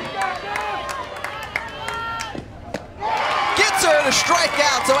 Her to strike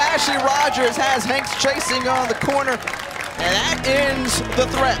out, so Ashley Rogers has Hanks chasing on the corner, and that ends the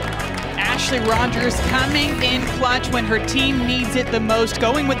threat. Ashley Rogers coming in clutch when her team needs it the most,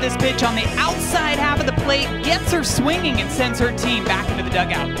 going with this pitch on the outside half of the plate, gets her swinging and sends her team back into the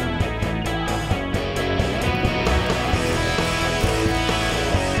dugout.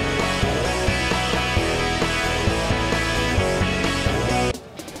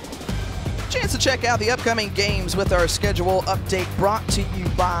 To check out the upcoming games with our schedule update brought to you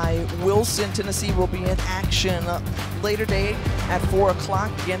by Wilson. Tennessee will be in action later today at 4 o'clock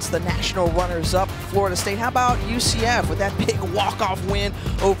against the national runners-up Florida State. How about UCF with that big walk-off win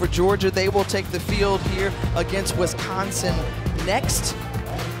over Georgia? They will take the field here against Wisconsin next.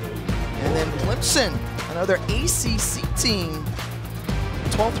 And then Clemson, another ACC team,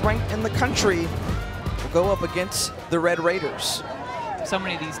 12th ranked in the country, will go up against the Red Raiders. So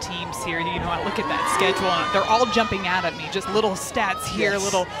many of these teams here, you know, I look at that schedule and they're all jumping out at me. Just little stats here, yes.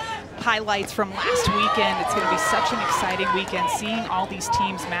 Little highlights from last weekend. It's going to be such an exciting weekend seeing all these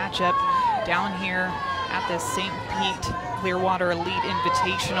teams match up down here at the St. Pete Clearwater Elite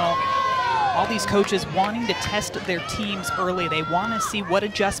Invitational. All these coaches wanting to test their teams early. They want to see what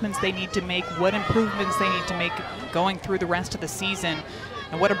adjustments they need to make, what improvements they need to make going through the rest of the season.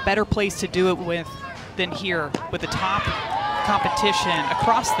 And what a better place to do it with than here with the top competition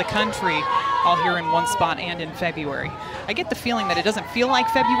across the country, all here in one spot and in February. I get the feeling that it doesn't feel like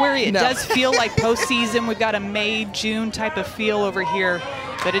February. It does feel like postseason. We've got a May, June type of feel over here,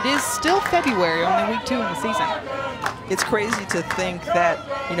 but it is still February, only week 2 in the season. It's crazy to think that,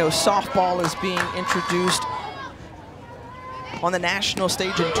 you know, softball is being introduced on the national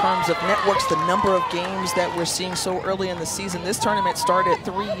stage in terms of networks, the number of games that we're seeing so early in the season. This tournament started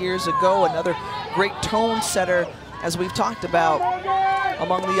 3 years ago, another great tone setter, as we've talked about,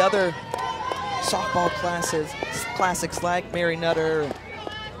 among the other softball classics like Mary Notre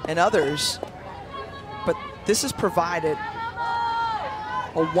and others. But this has provided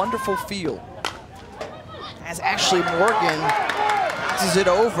a wonderful feel as Ashley Morgan bounces it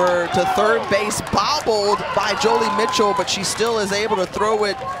over to third base, bobbled by Jolie Mitchell, but she still is able to throw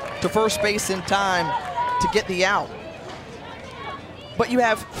it to first base in time to get the out. But you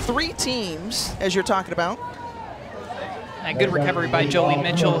have 3 teams, as you're talking about. A good recovery by Jolie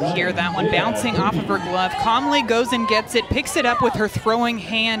Mitchell here. That one bouncing off of her glove. Calmly goes and gets it, picks it up with her throwing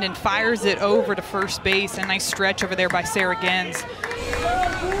hand and fires it over to first base. A nice stretch over there by Sarah Gens.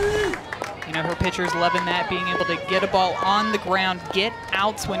 You know, her pitcher's loving that, being able to get a ball on the ground, get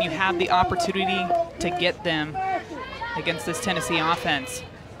outs when you have the opportunity to get them against this Tennessee offense.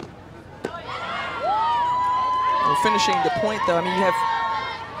 Well, finishing the point, though, I mean, you have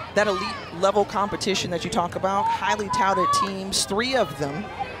that elite level competition that you talk about, highly touted teams. 3 of them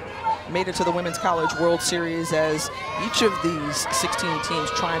made it to the Women's College World Series, as each of these 16 teams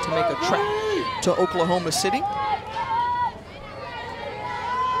trying to make a trek to Oklahoma City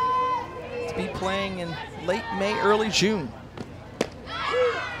to be playing in late May, early June.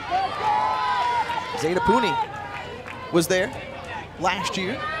 Zeta Pooney was there last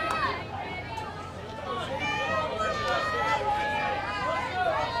year.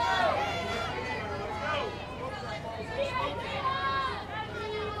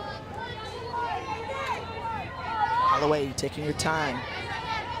 Holloway taking your time.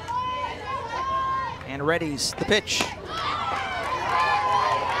 And readies the pitch.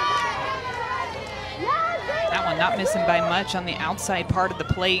 That one not missing by much on the outside part of the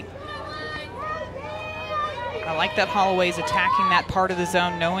plate. I like that Holloway's attacking that part of the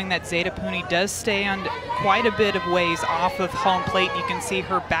zone, knowing that Zeta-Puni does stay on quite a bit of ways off of home plate. You can see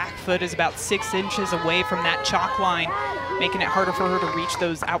her back foot is about 6 inches away from that chalk line, making it harder for her to reach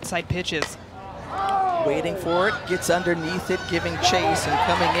those outside pitches. Waiting for it, gets underneath it, giving chase, and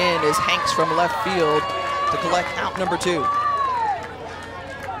coming in is Hanks from left field to collect out number 2.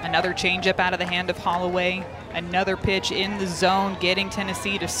 Another changeup out of the hand of Holloway. Another pitch in the zone, getting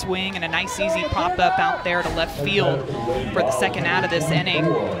Tennessee to swing, and a nice easy pop-up out there to left field for the second out of this inning.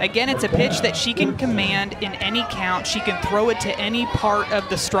 Again, it's a pitch that she can command in any count. She can throw it to any part of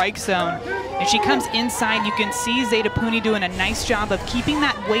the strike zone. If she comes inside, you can see Zeta-Puni doing a nice job of keeping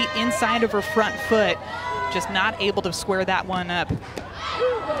that weight inside of her front foot, just not able to square that one up.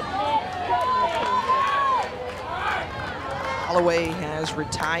 Holloway has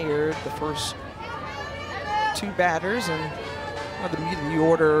retired the first 2 batters and the meat of the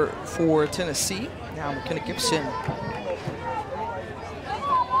order for Tennessee. Now McKenna Gibson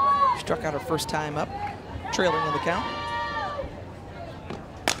struck out her first time up, trailing in the count.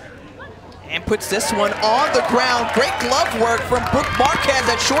 And puts this one on the ground. Great glove work from Brooke Marquez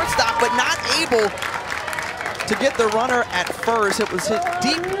at shortstop, but not able to get the runner at first. It was hit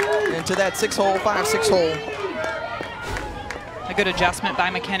deep into that 6-hole, 5-6 hole. A good adjustment by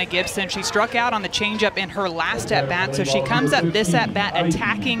McKenna Gibson. She struck out on the changeup in her last at-bat, so she comes up this at-bat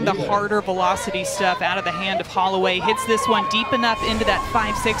attacking the harder velocity stuff out of the hand of Holloway. Hits this one deep enough into that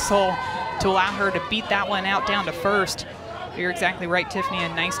 5-6 hole to allow her to beat that one out down to first. You're exactly right, Tiffany. A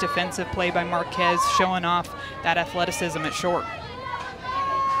nice defensive play by Marquez, showing off that athleticism at short.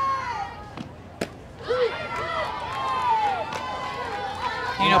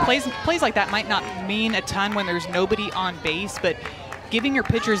 You know, plays like that might not mean a ton when there's nobody on base, but giving your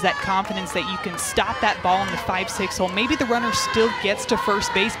pitchers that confidence that you can stop that ball in the 5-6 hole. Maybe the runner still gets to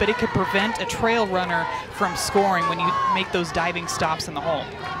first base, but it could prevent a trail runner from scoring when you make those diving stops in the hole.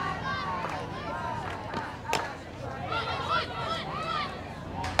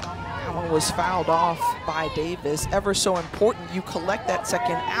 That one was fouled off by Davis. Ever so important, you collect that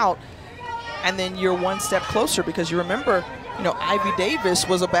second out, and then you're one step closer, because you remember, you know, Ivy Davis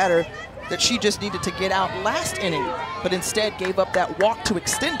was a batter that she just needed to get out last inning, but instead gave up that walk to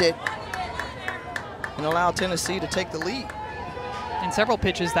extend it and allow Tennessee to take the lead. And several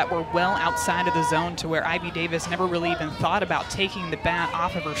pitches that were well outside of the zone to where Ivy Davis never really even thought about taking the bat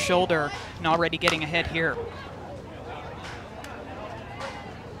off of her shoulder and already getting ahead here.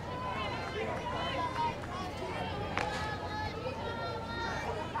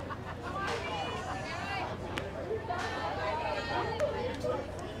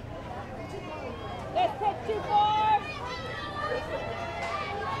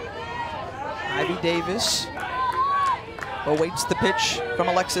 Ivy Davis awaits the pitch from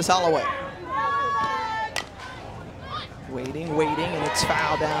Alexis Holloway. Waiting, and it's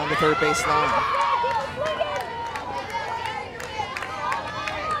foul down the third base line.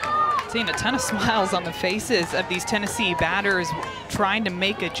 Seeing a ton of smiles on the faces of these Tennessee batters trying to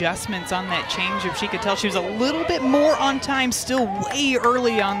make adjustments on that changeup. She could tell she was a little bit more on time, still way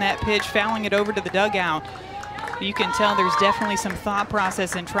early on that pitch, fouling it over to the dugout. You can tell there's definitely some thought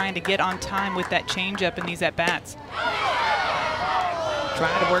process in trying to get on time with that changeup in these at-bats.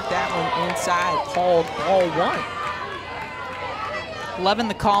 Trying to work that one inside, called ball 1. Loving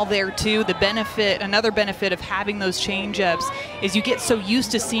the call there too. The benefit, another benefit of having those changeups is you get so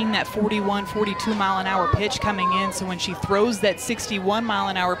used to seeing that 41, 42 mile an hour pitch coming in. So when she throws that 61 mile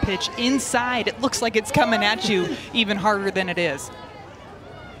an hour pitch inside, it looks like it's coming at you even harder than it is.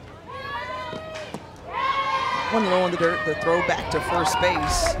 One low in the dirt, the throw back to first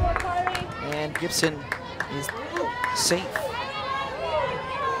base. And Gibson is safe.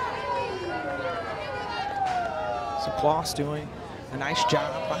 So Kloss doing a nice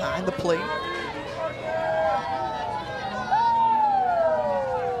job behind the plate.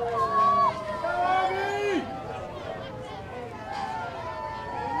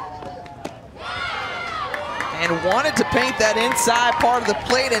 And wanted to paint that inside part of the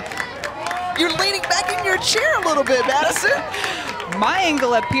plate, and you're leaning back in your chair a little bit, Madison. my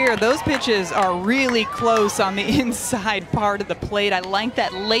angle up here, those pitches are really close on the inside part of the plate. I like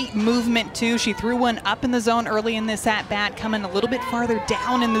that late movement too. She threw one up in the zone early in this at-bat, coming a little bit farther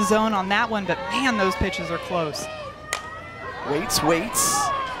down in the zone on that one, but man, those pitches are close. Waits,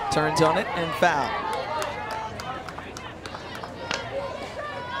 turns on it and foul.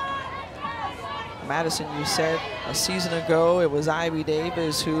 Madison, you said a season ago it was Ivy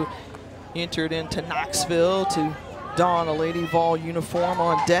Davis who entered into Knoxville to don a Lady Vol uniform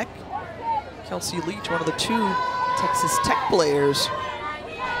on deck. Kelsey Leach, one of the 2 Texas Tech players,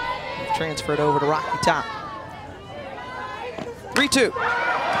 transferred over to Rocky Top. 3-2.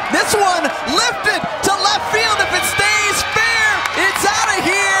 This one lifted to left field. If it stays fair, it's out of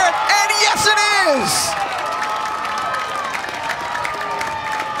here, and yes it is!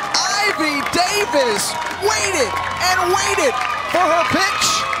 Ivy Davis waited and waited for her pitch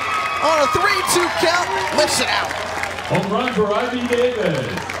on a 3-2 count, lifts it out. Home run for Ivy Davis.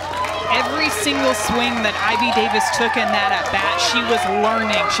 Every single swing that Ivy Davis took in that at-bat, she was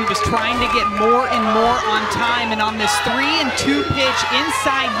learning. She was trying to get more and more on time, and on this 3-2 pitch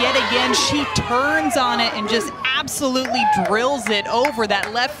inside yet again, she turns on it and just absolutely drills it over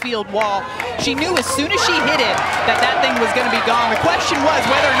that left field wall. She knew as soon as she hit it that that thing was going to be gone. The question was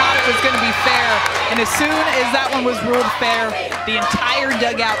whether or not it was going to be fair, and as soon as that one was ruled fair, the entire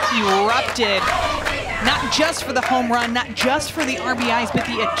dugout erupted. Not just for the home run, not just for the RBIs, but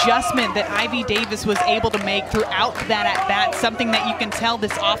the adjustment that Ivy Davis was able to make throughout that at-bat, something that you can tell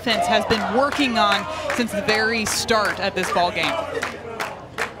this offense has been working on since the very start of this ball game.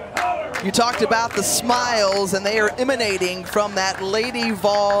 You talked about the smiles, and they are emanating from that Lady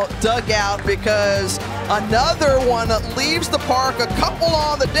Vol dugout because another one leaves the park, a couple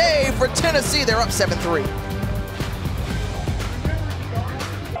on the day for Tennessee. They're up 7-3.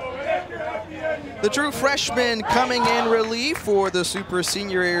 The true freshman coming in relief for the super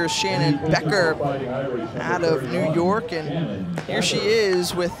senior Shannon Becker out of New York, and here she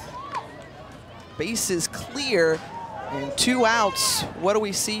is with bases clear and 2 outs. What do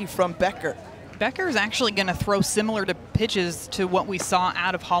we see from Becker? Becker is actually going to throw similar to pitches to what we saw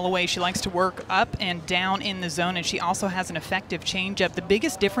out of Holloway. She likes to work up and down in the zone, and she also has an effective changeup. The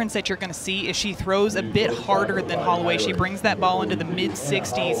biggest difference that you're going to see is she throws a bit harder than Holloway. She brings that ball into the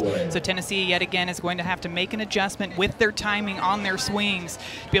mid-60s. So Tennessee, yet again, is going to have to make an adjustment with their timing on their swings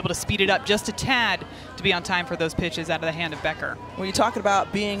to be able to speed it up just a tad to be on time for those pitches out of the hand of Becker. When you talk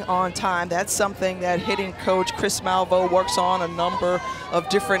about being on time, that's something that hitting coach Chris Malvo works on, a number of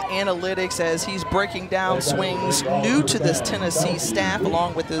different analytics as he's breaking down swings. New to this Tennessee staff,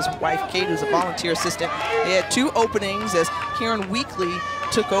 along with his wife Kate, who's a volunteer assistant. They had 2 openings as Karen Weekly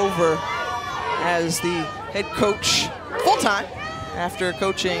took over as the head coach full-time after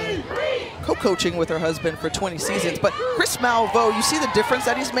co-coaching with her husband for 20 seasons. But Chris Malvo, you see the difference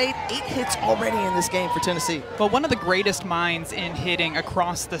that he's made? 8 hits already in this game for Tennessee. Well, one of the greatest minds in hitting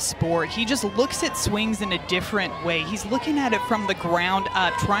across the sport. He just looks at swings in a different way. He's looking at it from the ground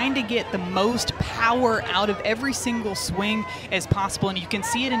up, trying to get the most power out of every single swing as possible. And you can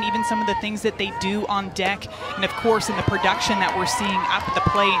see it in even some of the things that they do on deck, and of course in the production that we're seeing up at the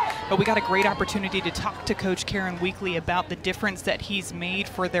plate. But we got a great opportunity to talk to Coach Karen Weekly about the difference that he's made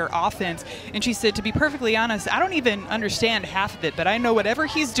for their offense. And she said, to be perfectly honest, I don't even understand half of it, but I know whatever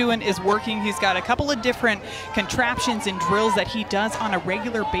he's doing is working. He's got a couple of different contraptions and drills that he does on a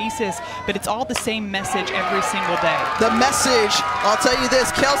regular basis, but it's all the same message every single day. The message, I'll tell you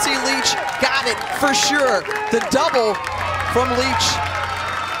this, Kelsey Leach got it for sure. The double from Leach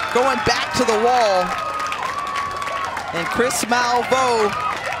going back to the wall. And Chris Malvo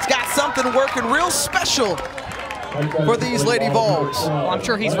has got something working real special for these Lady Vols. Well, I'm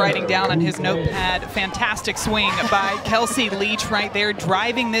sure he's writing down on his notepad, fantastic swing by Kelsey Leach right there,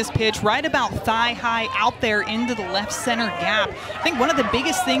 driving this pitch right about thigh high out there into the left center gap. I think one of the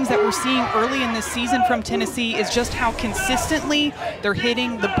biggest things that we're seeing early in this season from Tennessee is just how consistently they're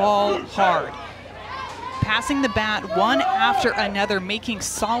hitting the ball hard. Passing the bat one after another, making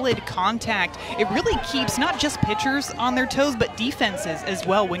solid contact. It really keeps not just pitchers on their toes, but defenses as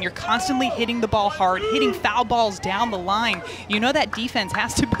well. When you're constantly hitting the ball hard, hitting foul balls down the line, you know that defense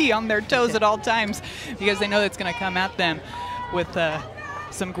has to be on their toes at all times because they know it's going to come at them with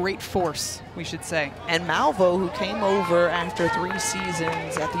some great force, we should say. And Malvo, who came over after 3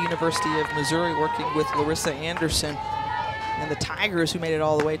 seasons at the University of Missouri working with Larissa Anderson and the Tigers, who made it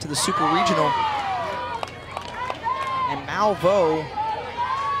all the way to the Super Regional. And Malvo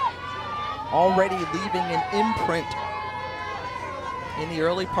already leaving an imprint in the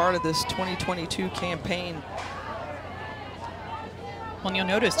early part of this 2022 campaign. Well, you'll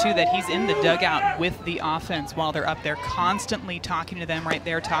notice, too, that he's in the dugout with the offense while they're up there, constantly talking to them right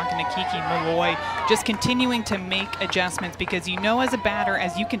there, talking to Kiki Malloy, just continuing to make adjustments, because you know as a batter,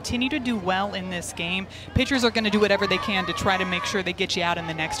 as you continue to do well in this game, pitchers are going to do whatever they can to try to make sure they get you out in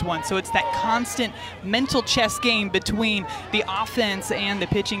the next one. So it's that constant mental chess game between the offense and the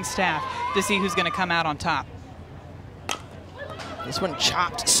pitching staff to see who's going to come out on top. This one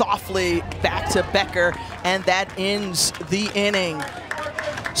chopped softly back to Becker, and that ends the inning.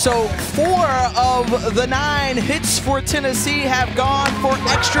 So 4 of the 9 hits for Tennessee have gone for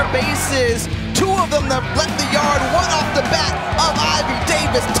extra bases. 2 of them that left the yard, 1 off the bat of Ivy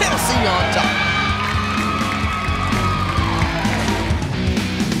Davis. Tennessee on top.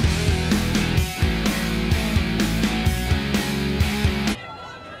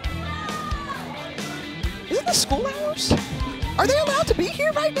 Isn't this school hours? Are they allowed to be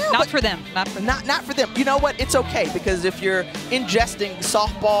here right now? Not for them. Not for them. You know what? It's okay, because if you're ingesting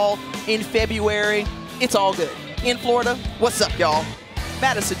softball in February, it's all good. In Florida, what's up, y'all?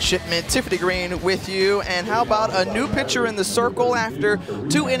 Madison Shipman, Tiffany Green with you. And how about a new pitcher in the circle after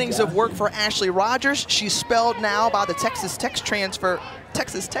 2 innings of work for Ashley Rogers? She's spelled now by the Texas Tech transfer,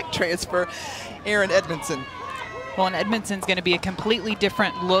 Erin Edmondson. Well, and Edmondson's going to be a completely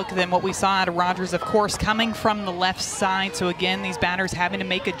different look than what we saw out of Rogers, of course, coming from the left side. So again, these batters having to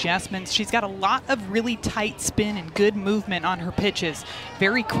make adjustments. She's got a lot of really tight spin and good movement on her pitches.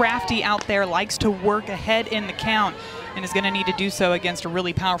 Very crafty out there, likes to work ahead in the count, and is going to need to do so against a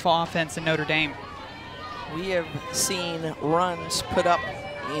really powerful offense in Notre Dame. We have seen runs put up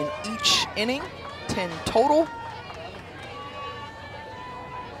in each inning, 10 total.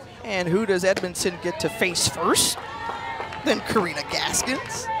 And who does Edmondson get to face first? Then Karina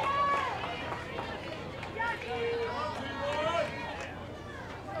Gaskins.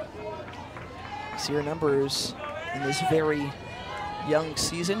 See her numbers in this very young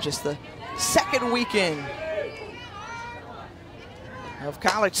season, just the 2nd weekend of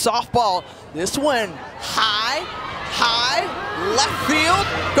college softball. This one high, left field,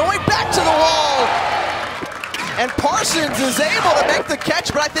 going back to the wall. And Parsons is able to make the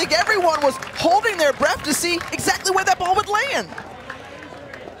catch, but I think everyone was holding their breath to see exactly where that ball would land.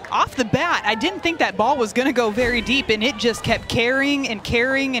 Off the bat, I didn't think that ball was going to go very deep, and it just kept carrying and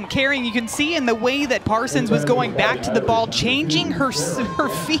carrying and carrying. You can see in the way that Parsons was going back to the ball, changing her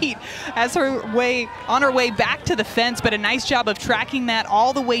feet as on her way back to the fence, but a nice job of tracking that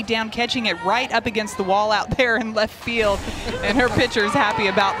all the way down, catching it right up against the wall out there in left field. And her pitcher's happy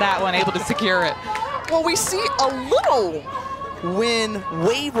about that one, able to secure it. Well, we see a little wind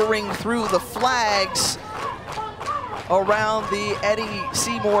wavering through the flags around the Eddie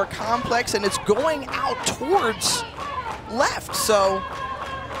Seymour complex, and it's going out towards left. So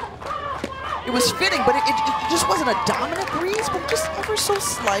it was fitting, but it just wasn't a dominant breeze, but just ever so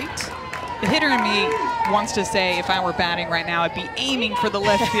slight. The hitter in me wants to say, if I were batting right now, I'd be aiming for the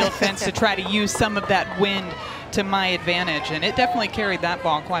left field fence to try to use some of that wind to my advantage, and it definitely carried that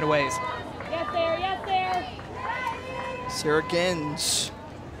ball quite a ways. Sarah Gins,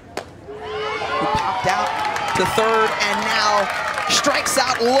 who popped out to 3rd and now strikes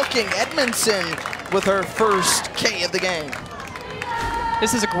out looking. Edmondson with her first K of the game.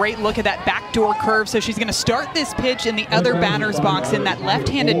 This is a great look at that backdoor curve. So she's going to start this pitch in the other batter's box, in that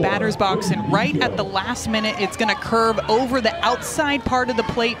left-handed batter's box, and right at the last minute, it's going to curve over the outside part of the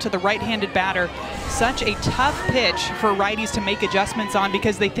plate to the right-handed batter. Such a tough pitch for righties to make adjustments on,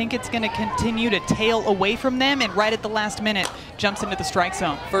 because they think it's going to continue to tail away from them, and right at the last minute, jumps into the strike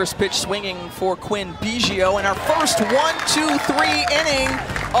zone. First pitch swinging for Quinn Biggio, and our first 1-2-3 inning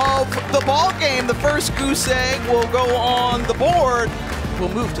of the ball game. The first goose egg will go on the board. We'll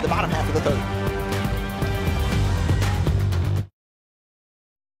move to the bottom half of the 3rd.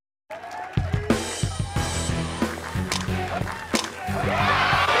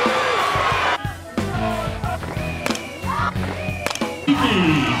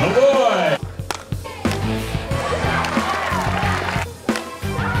 Malloy.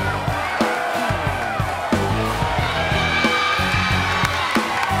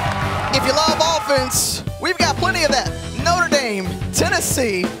 If you love offense, we've got plenty of that. Notre Dame,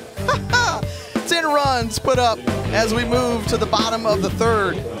 Tennessee, 10 runs put up as we move to the bottom of the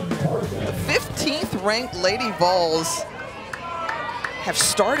 3rd. The 15th ranked Lady Vols have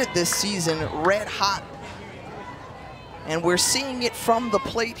started this season red hot, and we're seeing it from the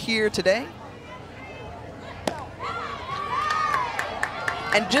plate here today.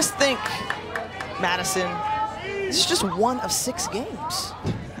 And just think, Madison, this is just 1 of 6 games.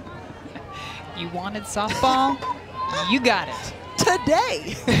 You wanted softball, you got it.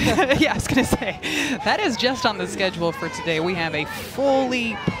 today. Yeah, I was going to say, that is just on the schedule for today. We have a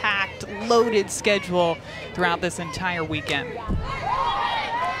fully packed, loaded schedule throughout this entire weekend.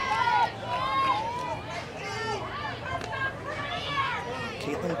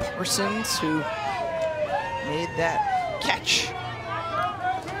 Caitlin Parsons, who made that catch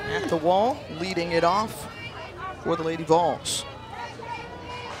at the wall, leading it off for the Lady Vols.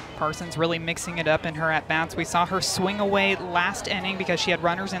 Parsons really mixing it up in her at-bats. We saw her swing away last inning because she had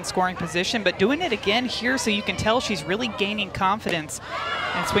runners in scoring position, but doing it again here, so you can tell she's really gaining confidence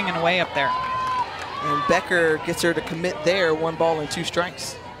and swinging away up there. And Becker gets her to commit there, 1 ball and 2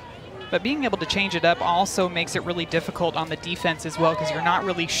 strikes. But being able to change it up also makes it really difficult on the defense as well, because you're not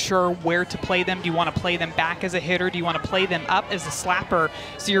really sure where to play them. Do you want to play them back as a hitter? Do you want to play them up as a slapper?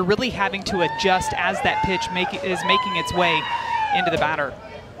 So you're really having to adjust as that pitch is making its way into the batter.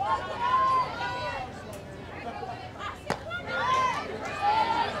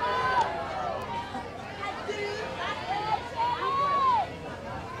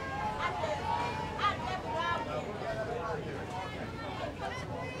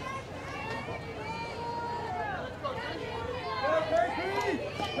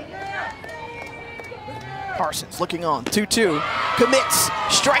 Parsons looking on, 2-2, commits,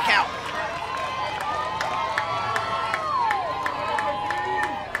 strikeout.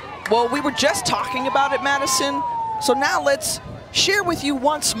 Well, we were just talking about it, Madison, so now let's share with you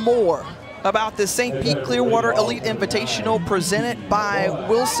once more about the St. Pete Clearwater Elite Invitational presented by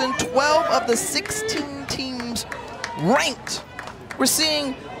Wilson. 12 of the 16 teams ranked. We're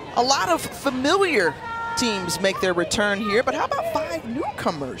seeing a lot of familiar teams make their return here, but how about 5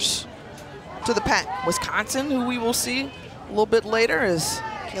 newcomers to the pack? Wisconsin, who we will see a little bit later, is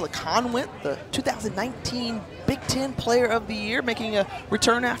Kayla Conwent, the 2019 Big Ten Player of the Year, making a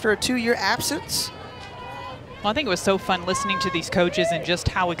return after a 2-year absence. Well, I think it was so fun listening to these coaches and just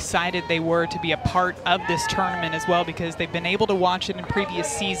how excited they were to be a part of this tournament as well, because they've been able to watch it in previous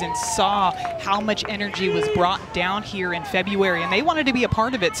seasons, saw how much energy was brought down here in February, and they wanted to be a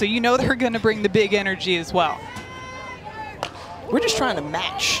part of it, so you know they're going to bring the big energy as well. We're just trying to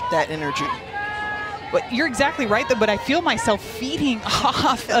match that energy. But you're exactly right, though, but I feel myself feeding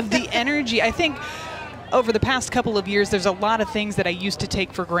off of the energy. I think over the past couple of years, there's a lot of things that I used to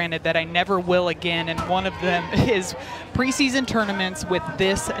take for granted that I never will again, and one of them is preseason tournaments with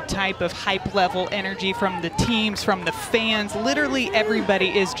this type of hype level energy from the teams, from the fans. Literally everybody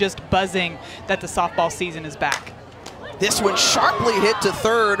is just buzzing that the softball season is back. This one sharply hit to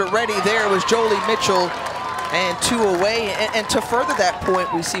third. Already there was Jolie Mitchell, and 2 away. And to further that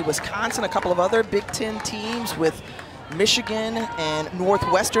point, we see Wisconsin, a couple of other Big Ten teams with Michigan and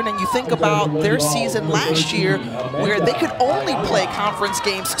Northwestern, and you think about their season last year where they could only play conference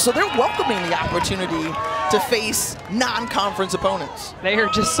games, so they're welcoming the opportunity to face non-conference opponents. They are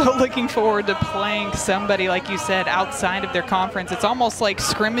just so looking forward to playing somebody, like you said, outside of their conference. It's almost like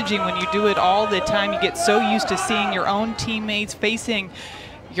scrimmaging when you do it all the time. You get so used to seeing your own teammates facing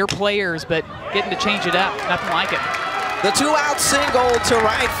your players, but getting to change it up, nothing like it. The 2-out single to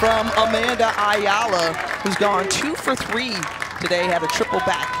right from Amanda Ayala, who's gone 2 for 3 today, had a triple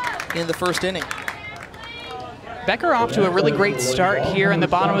back in the first inning. Becker off to a really great start here in the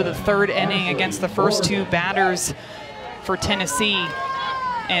bottom of the 3rd inning against the first 2 batters for Tennessee.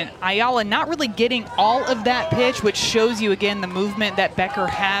 And Ayala not really getting all of that pitch, which shows you again the movement that Becker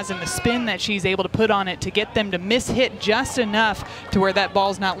has and the spin that she's able to put on it to get them to miss hit just enough to where that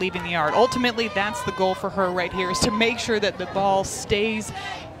ball's not leaving the yard. Ultimately, that's the goal for her right here, is to make sure that the ball stays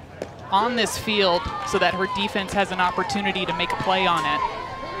on this field so that her defense has an opportunity to make a play on it.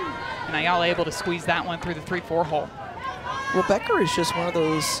 And Ayala able to squeeze that one through the 3-4 hole. Well, Becker is just one of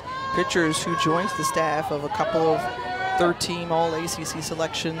those pitchers who joins the staff of a couple of 3rd-team All-ACC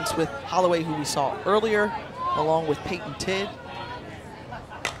selections with Holloway, who we saw earlier, along with Peyton Tidd.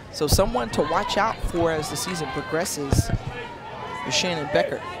 So someone to watch out for as the season progresses is Shannon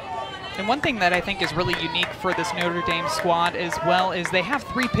Becker. And one thing that I think is really unique for this Notre Dame squad as well is they have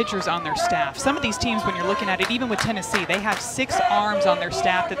 3 pitchers on their staff. Some of these teams, when you're looking at it, even with Tennessee, they have 6 arms on their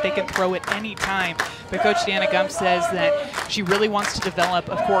staff that they can throw at any time. But Coach Deanna Gump says that she really wants to develop,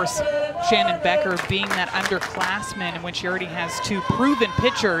 of course, Shannon Becker being that underclassman, in which she already has 2 proven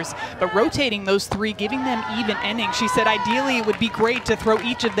pitchers, but rotating those 3, giving them even innings. She said ideally it would be great to throw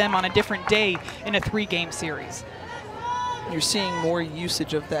each of them on a different day in a 3-game series. You're seeing more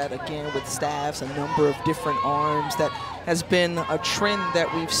usage of that again with staffs, a number of different arms. That has been a trend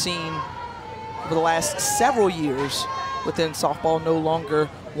that we've seen over the last several years within softball, no longer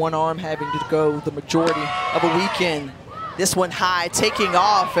one arm having to go the majority of a weekend. This one high, taking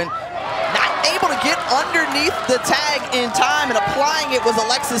off, and not able to get underneath the tag in time, and applying it was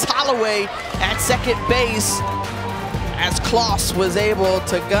Alexis Holloway at second base, as Kloss was able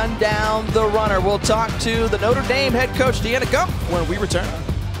to gun down the runner. We'll talk to the Notre Dame head coach, Deanna Gumpf, when we return.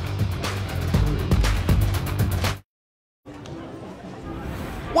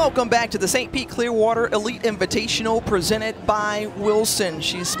 Welcome back to the St. Pete Clearwater Elite Invitational presented by Wilson.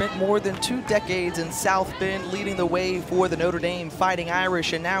 She's spent more than 2 decades in South Bend leading the way for the Notre Dame Fighting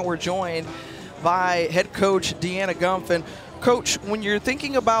Irish, and now we're joined by head coach Deanna Gumpf. And Coach, when you're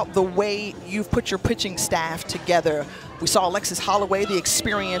thinking about the way you've put your pitching staff together, we saw Alexis Holloway, the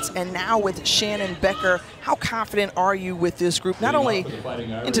experience, and now with Shannon Becker, how confident are you with this group, not only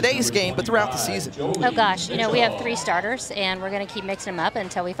in today's game, but throughout the season? Oh gosh, you know, we have 3 starters, and we're going to keep mixing them up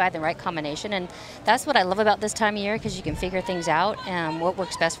until we find the right combination. And that's what I love about this time of year, because you can figure things out and what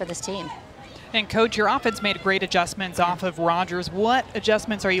works best for this team. And Coach, your offense made great adjustments off of Rogers. What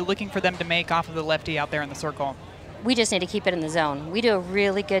adjustments are you looking for them to make off of the lefty out there in the circle? We just need to keep it in the zone. We do a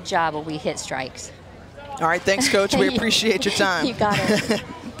really good job when we hit strikes. All right, thanks, Coach. We appreciate your time. You got it.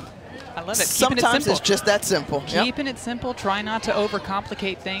 I love it. Sometimes it's just that simple. Keeping it simple, try not to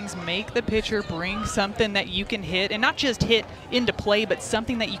overcomplicate things, make the pitcher bring something that you can hit, and not just hit into play, but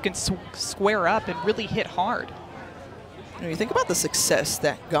something that you can square up and really hit hard. You know, you think about the success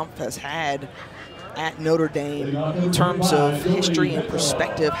that Gumpf has had at Notre Dame in terms of history and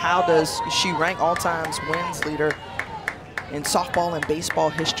perspective. How does she rank all-time wins leader in softball and baseball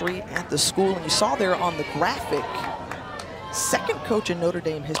history at the school? And you saw there on the graphic, second coach in Notre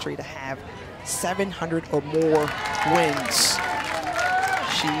Dame history to have 700 or more wins.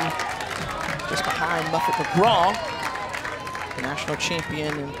 She just behind Muffet McGraw, the national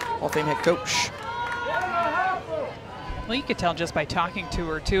champion and Hall of Fame head coach. Well, you could tell just by talking to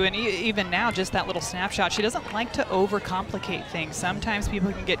her, too, and even now, just that little snapshot, she doesn't like to overcomplicate things. Sometimes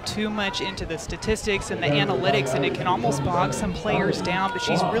people can get too much into the statistics and the analytics, and it can almost bog some players down, but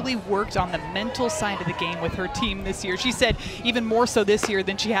she's really worked on the mental side of the game with her team this year. She said even more so this year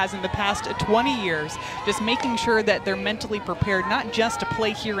than she has in the past 20 years, just making sure that they're mentally prepared, not just to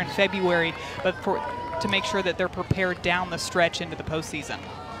play here in February, but to make sure that they're prepared down the stretch into the postseason.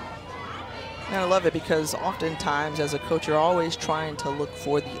 And I love it because oftentimes as a coach, you're always trying to look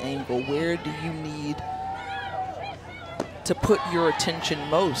for the angle. Where do you need to put your attention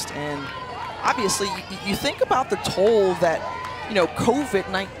most? And obviously, you think about the toll that, you know,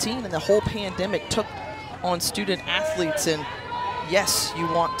 COVID-19 and the whole pandemic took on student athletes. And yes, you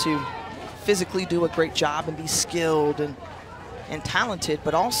want to physically do a great job and be skilled and talented,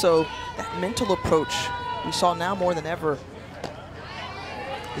 but also that mental approach we saw now more than ever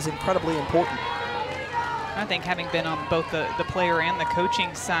is incredibly important. I think having been on both the player and the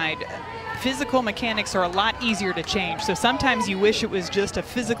coaching side, physical mechanics are a lot easier to change. So sometimes you wish it was just a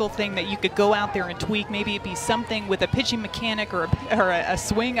physical thing that you could go out there and tweak. Maybe it'd be something with a pitching mechanic or a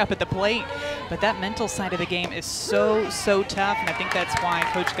swing up at the plate. But that mental side of the game is so tough, and I think that's why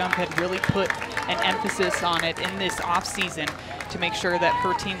Coach Gumpf had really put an emphasis on it in this offseason to make sure that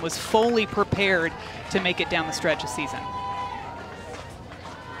her team was fully prepared to make it down the stretch of season.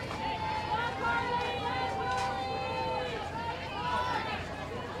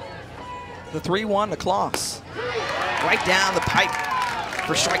 The 3-1 to Kloss. Right down the pipe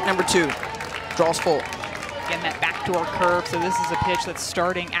for strike number 2. Draws full. Again, that backdoor curve. So this is a pitch that's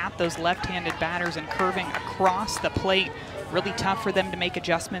starting at those left-handed batters and curving across the plate. Really tough for them to make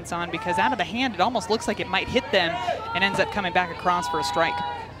adjustments on because out of the hand, it almost looks like it might hit them and ends up coming back across for a strike.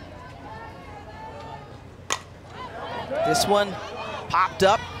 This one popped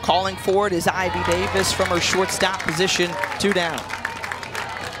up. Calling for it is Ivy Davis from her shortstop position. 2 down.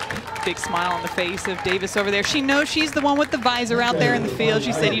 Big smile on the face of Davis over there. She knows she's the one with the visor out there in the field.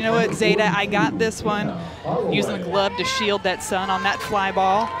 She said, you know what, Zeta, I got this one. Using the glove to shield that sun on that fly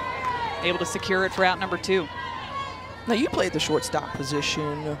ball. Able to secure it for out number 2. Now, you played the shortstop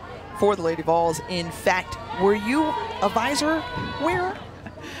position for the Lady Vols. In fact, were you a visor wearer?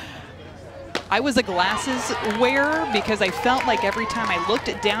 I was a glasses wearer because I felt like every time I looked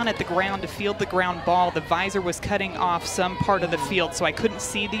down at the ground to field the ground ball, the visor was cutting off some part of the field, so I couldn't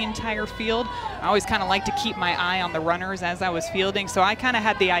see the entire field. I always kind of like to keep my eye on the runners as I was fielding, so I kind of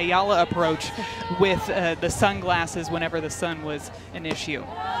had the Ayala approach with the sunglasses whenever the sun was an issue.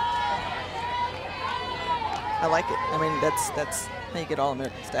 I like it. I mean, that's how you get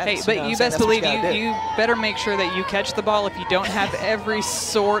All-American status. Hey, but you best believe you better make sure that you catch the ball if you don't have every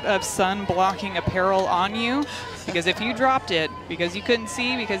sort of sun-blocking apparel on you. Because if you dropped it because you couldn't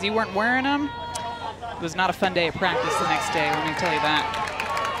see, because you weren't wearing them, it was not a fun day of practice the next day, let me tell you that.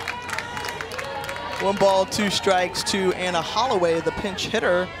 1 ball, 2 strikes to Anna Holloway, the pinch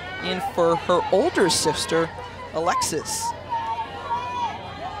hitter in for her older sister, Alexis.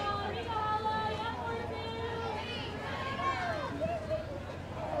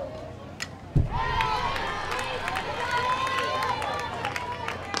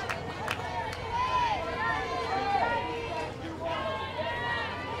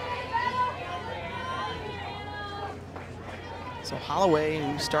 So Holloway,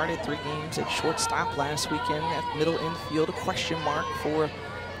 who started 3 games at shortstop last weekend at middle infield, a question mark for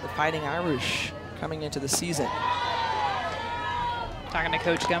the Fighting Irish coming into the season. Talking to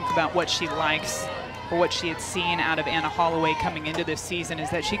Coach Gumpf about what she likes or what she had seen out of Anna Holloway coming into this season is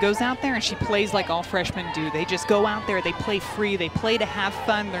that she goes out there and she plays like all freshmen do. They just go out there, they play free, they play to have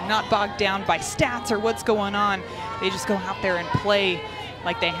fun. They're not bogged down by stats or what's going on. They just go out there and play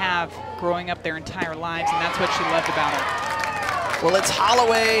like they have growing up their entire lives, and that's what she loved about her. Well, it's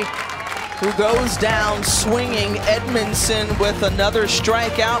Holloway who goes down swinging. Edmondson with another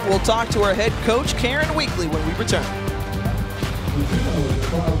strikeout. We'll talk to our head coach, Karen Weekly, when we return.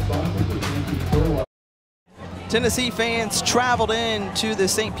 Tennessee fans traveled in to the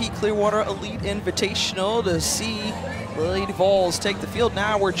St. Pete Clearwater Elite Invitational to see the Lady Vols take the field.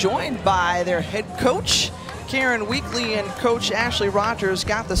 Now we're joined by their head coach, Karen Weekly, and Coach Ashley Rogers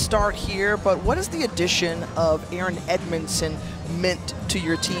got the start here, but what is the addition of Erin Edmondson meant to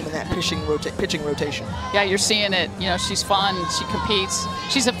your team in that pitching rotation? Yeah, you're seeing it. You know, she's fun, she competes,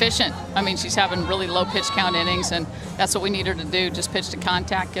 she's efficient. I mean, she's having really low pitch count innings, and that's what we need her to do, just pitch to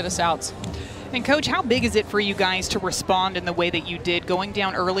contact, get us outs. And Coach, how big is it for you guys to respond in the way that you did, going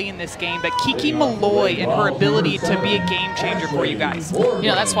down early in this game, but Kiki Malloy and her ability to be a game changer for you guys? You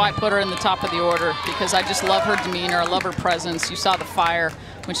know, that's why I put her in the top of the order, because I just love her demeanor, I love her presence. You saw the fire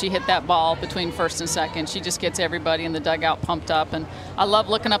when she hit that ball between first and second. She just gets everybody in the dugout pumped up, and I love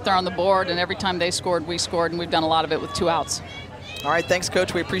looking up there on the board, and every time they scored, we scored, and we've done a lot of it with 2 outs. All right, thanks,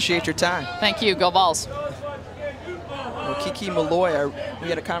 Coach. We appreciate your time. Thank you. Go Vols. Well, Kiki Malloy, we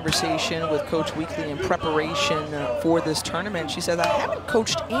had a conversation with Coach Weekly in preparation for this tournament. She said, I haven't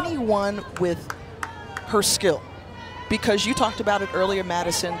coached anyone with her skill, because you talked about it earlier,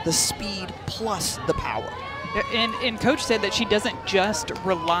 Madison, the speed plus the power. And Coach said that she doesn't just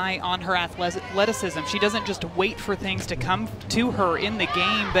rely on her athleticism. She doesn't just wait for things to come to her in the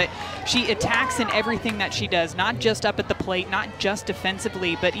game, but she attacks in everything that she does, not just up at the plate, not just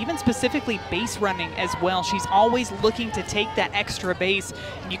defensively, but even specifically base running as well. She's always looking to take that extra base,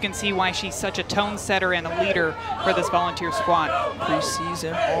 and you can see why she's such a tone setter and a leader for this volunteer squad.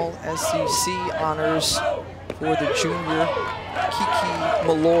 Preseason All-SEC honors for the junior Kiki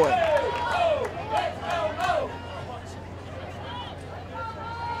Malloy.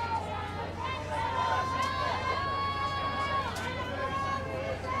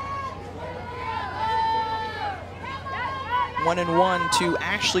 One and one to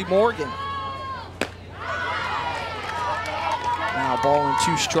Ashley Morgan. Now ball and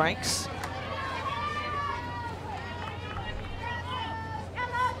 2 strikes.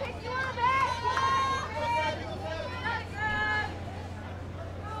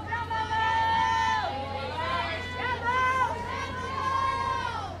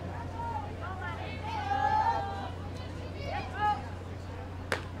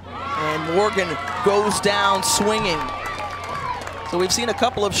 And Morgan goes down swinging. So we've seen a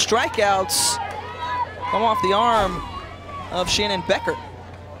couple of strikeouts come off the arm of Shannon Becker.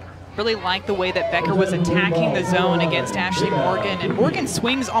 Really like the way that Becker was attacking the zone against Ashley Morgan. And Morgan's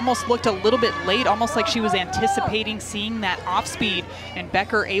swings almost looked a little bit late, almost like she was anticipating seeing that off speed. And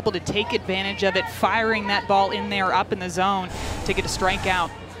Becker able to take advantage of it, firing that ball in there up in the zone to get a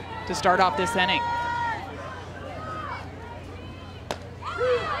strikeout to start off this inning.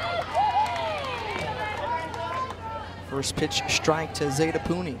 First pitch strike to Zeta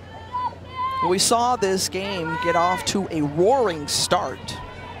Pooney. We saw this game get off to a roaring start.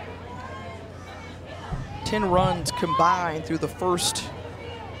 10 runs combined through the first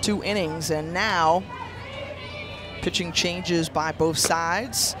 2 innings, and now pitching changes by both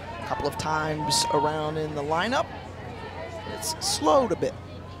sides. A couple of times around in the lineup. It's slowed a bit.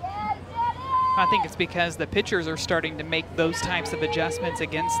 I think it's because the pitchers are starting to make those types of adjustments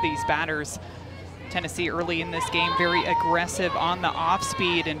against these batters. Tennessee early in this game very aggressive on the off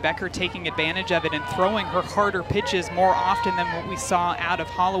speed, and Becker taking advantage of it and throwing her harder pitches more often than what we saw out of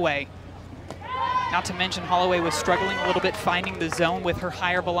Holloway. Not to mention Holloway was struggling a little bit finding the zone with her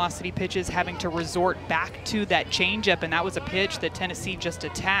higher velocity pitches, having to resort back to that changeup, and that was a pitch that Tennessee just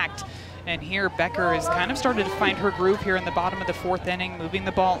attacked. And here Becker has kind of started to find her groove here in the bottom of the 4th inning, moving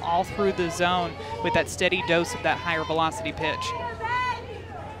the ball all through the zone with that steady dose of that higher velocity pitch.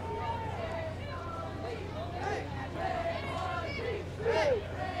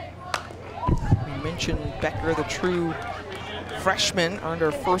 mentioned Becker, the true freshman, earned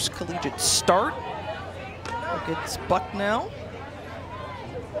her first collegiate start against Bucknell.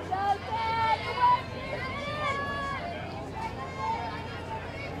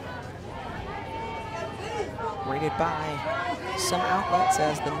 Rated by some outlets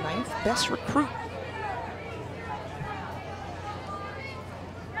as the 9th best recruit.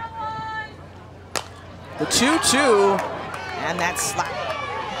 The 2-2, and that slap.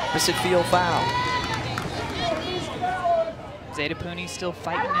 Opposite field foul. Zeta Pooney still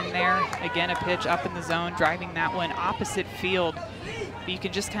fighting in there. Again, a pitch up in the zone, driving that one opposite field. But you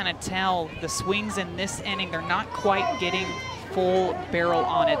can just kind of tell the swings in this inning, they're not quite getting full barrel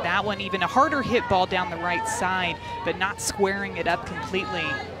on it. That one, even a harder hit ball down the right side, but not squaring it up completely.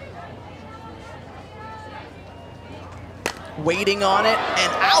 Waiting on it,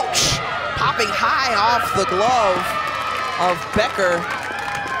 and ouch! Popping high off the glove of Becker.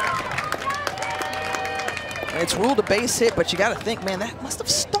 It's ruled a base hit, but you got to think, man, that must have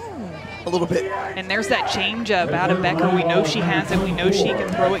stung a little bit. And there's that changeup out of Becker. We know she has it. We know she can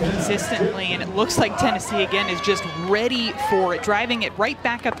throw it consistently, and it looks like Tennessee, again, is just ready for it, driving it right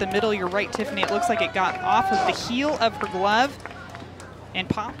back up the middle. You're right, Tiffany. It looks like it got off of the heel of her glove and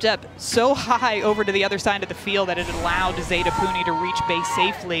popped up so high over to the other side of the field that it allowed Zeta Pooney to reach base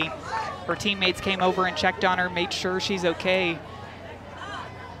safely. Her teammates came over and checked on her, made sure she's okay.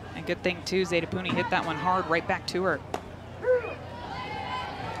 And good thing, too, Zeta Pooney hit that one hard right back to her.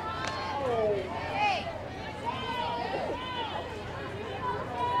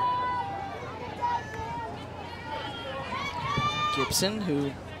 Gibson,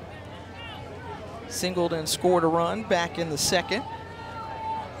 who singled and scored a run back in the second.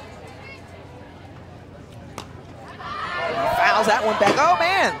 Fouls that one back. Oh,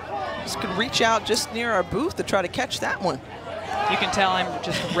 man. Just could reach out just near our booth to try to catch that one. You can tell I'm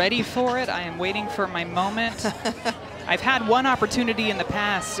just ready for it. I am waiting for my moment. I've had one opportunity in the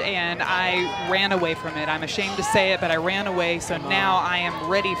past, and I ran away from it. I'm ashamed to say it, but I ran away, so now I am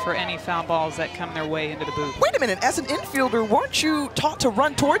ready for any foul balls that come their way into the booth. Wait a minute. As an infielder, weren't you taught to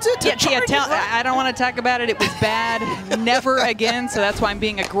run towards it? I don't want to talk about it. It was bad. Never again, so that's why I'm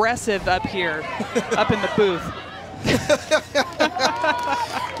being aggressive up here, up in the booth.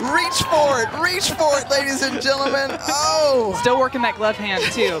 Reach for it, ladies and gentlemen. Oh! Still working that glove hand,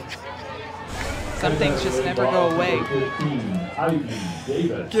 too. Some things just never go away.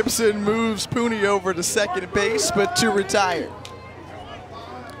 Gibson moves Pooney over to second base, but to retire.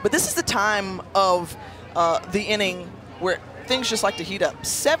 But this is the time of the inning where things just like to heat up.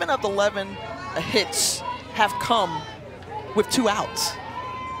 7 of the 11 hits have come with 2 outs.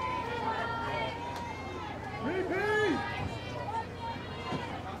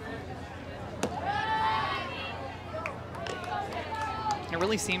 It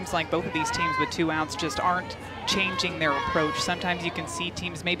really seems like both of these teams with 2 outs just aren't changing their approach. Sometimes you can see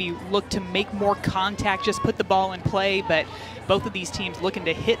teams maybe look to make more contact, just put the ball in play, but both of these teams looking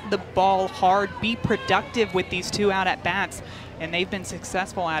to hit the ball hard, be productive with these 2 out at bats, and they've been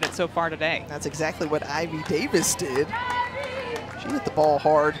successful at it so far today. That's exactly what Ivy Davis did. She hit the ball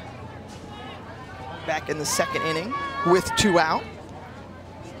hard back in the second inning with 2 out.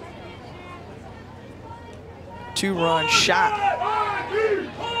 2-run shot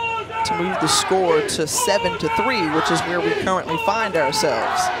to move the score to 7-3, which is where we currently find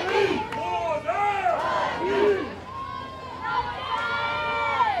ourselves.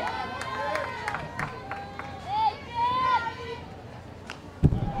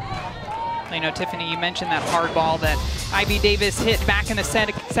 You know, Tiffany, you mentioned that hard ball that Ivy Davis hit back in the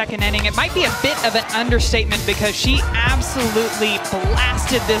second inning. It might be a bit of an understatement because she absolutely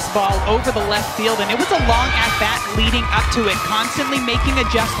blasted this ball over the left field, and it was a long at-bat leading up to it, constantly making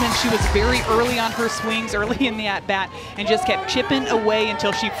adjustments. She was very early on her swings, early in the at-bat, and just kept chipping away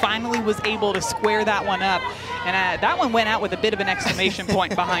until she finally was able to square that one up. And that one went out with a bit of an exclamation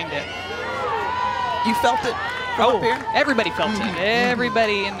point behind it. You felt it? Oh, everybody felt it.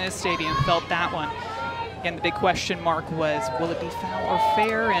 Everybody in this stadium felt that one. Again, the big question mark was, will it be foul or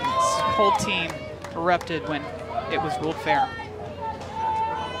fair? And this whole team erupted when it was ruled fair.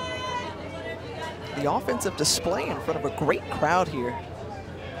 The offensive display in front of a great crowd here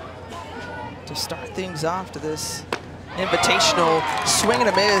to start things off to this invitational swing and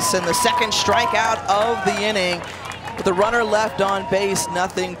a miss, and the second strikeout of the inning. With the runner left on base,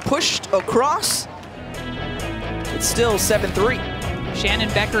 nothing pushed across. It's still 7-3. Shannon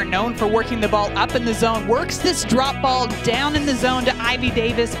Becker, known for working the ball up in the zone, works this drop ball down in the zone to Ivy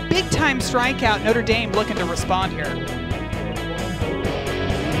Davis. Big time strikeout. Notre Dame looking to respond here.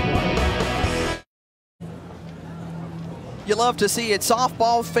 You love to see it.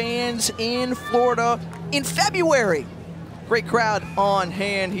 Softball fans in Florida in February. Great crowd on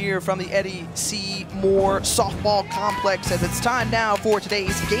hand here from the Eddie C. Moore Softball Complex as it's time now for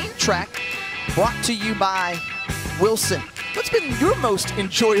today's Game Track, brought to you by Wilson. What's been your most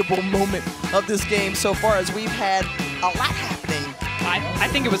enjoyable moment of this game so far, as we've had a lot happening? I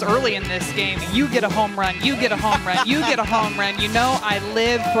think it was early in this game. You get a home run, you get a home run, you get a home run. You know I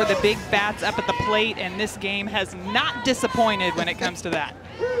live for the big bats up at the plate, and this game has not disappointed when it comes to that.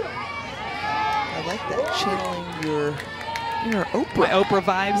 I like that, channeling your Oprah. My Oprah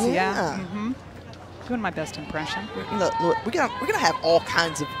vibes, yeah. Doing my best impression. Look, we're gonna have all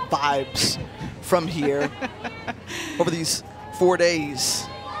kinds of vibes from here over these 4 days.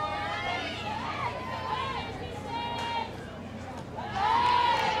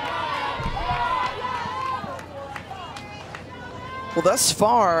 Well, thus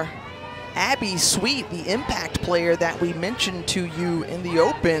far, Abby Sweet, the impact player that we mentioned to you in the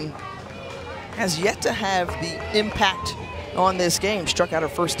open, has yet to have the impact on this game. Struck out her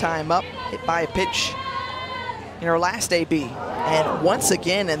first time up, hit by a pitch in her last AB. And once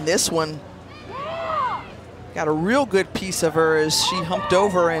again in this one, got a real good piece of her as she humped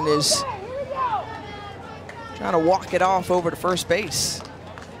over and is trying to walk it off over to first base.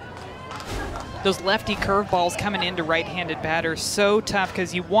 Those lefty curveballs coming into right-handed batters, so tough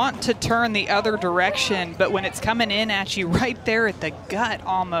because you want to turn the other direction, but when it's coming in at you right there at the gut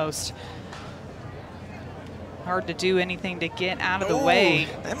almost, hard to do anything to get out of the way.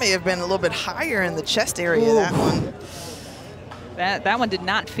 That may have been a little bit higher in the chest area, that one. That one did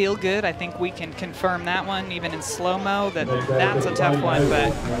not feel good. I think we can confirm that one, even in slow-mo, that's a tough one.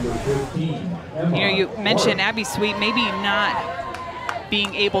 But, you know, you mentioned Abby Sweet maybe not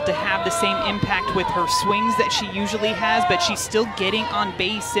being able to have the same impact with her swings that she usually has, but she's still getting on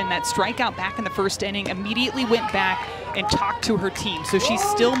base. In that strikeout back in the first inning, immediately went back and talked to her team. So she's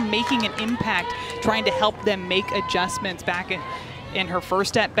still making an impact, trying to help them make adjustments back in her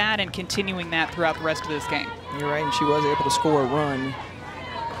first at-bat and continuing that throughout the rest of this game. You're right, and she was able to score a run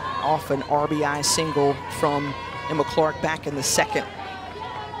off an RBI single from Emma Clark back in the second.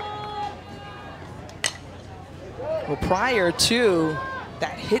 Well, prior to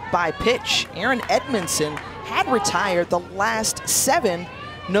that hit by pitch, Erin Edmondson had retired the last 7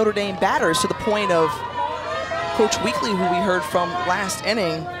 Notre Dame batters, to the point of Coach Weekly, who we heard from last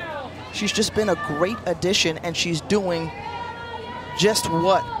inning. She's just been a great addition, and she's doing just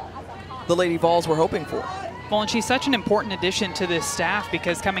what the Lady Vols were hoping for. Well, and she's such an important addition to this staff,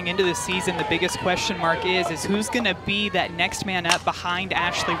 because coming into this season, the biggest question mark is who's going to be that next man up behind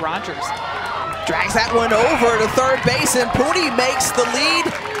Ashley Rogers. Drags that one over to third base, and Pooney makes the lead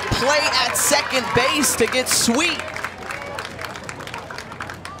play at second base to get Sweet.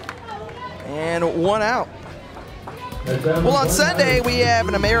 And 1 out. Well, on Sunday, we have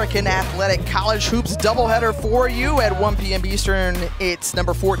an American Athletic College Hoops doubleheader for you at 1 p.m. Eastern. It's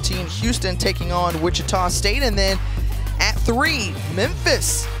number 14, Houston, taking on Wichita State. And then at 3,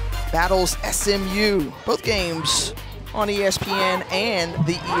 Memphis battles SMU. Both games on ESPN and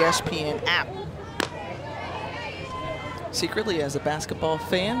the ESPN app. Secretly, as a basketball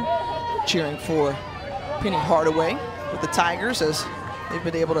fan, cheering for Penny Hardaway with the Tigers, as they've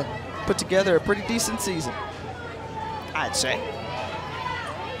been able to put together a pretty decent season, I'd say.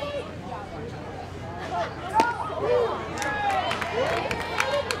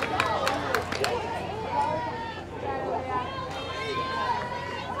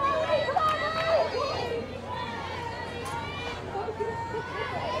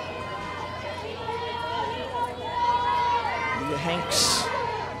 Leah Hanks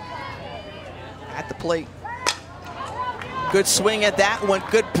at the plate. Good swing at that one.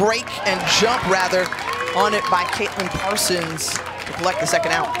 Good break and jump, rather, on it by Caitlin Parsons to collect the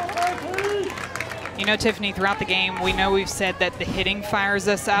second out. You know, Tiffany, throughout the game, we know we've said that the hitting fires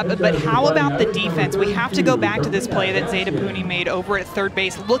us up, but how about the defense? We have to go back to this play that Zeta Pooney made over at third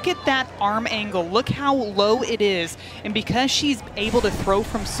base. Look at that arm angle. Look how low it is. And because she's able to throw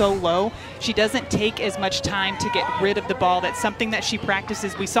from so low, she doesn't take as much time to get rid of the ball. That's something that she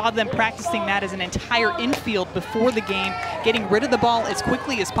practices. We saw them practicing that as an entire infield before the game, getting rid of the ball as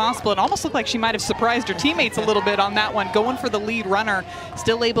quickly as possible. It almost looked like she might have surprised her teammates a little bit on that one, going for the lead runner,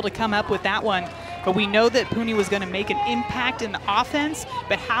 still able to come up with that one. But we know that Pooney was going to make an impact in the offense,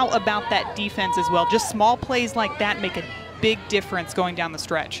 but how about that defense as well? Just small plays like that make a big difference going down the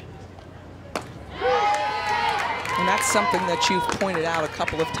stretch. And that's something that you've pointed out a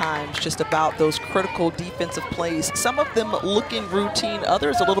couple of times, just about those critical defensive plays. Some of them looking routine,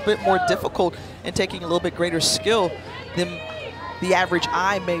 others a little bit more difficult and taking a little bit greater skill than the average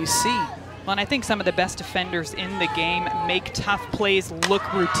eye may see. Well, and I think some of the best defenders in the game make tough plays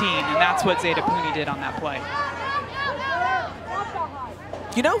look routine, and that's what Zeta Pooney did on that play.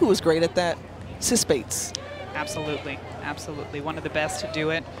 You know who was great at that? Sis Bates. Absolutely, absolutely. One of the best to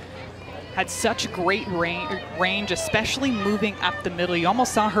do it. Had such great range, especially moving up the middle. You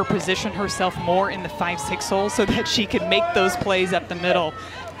almost saw her position herself more in the 5-6 hole so that she could make those plays up the middle.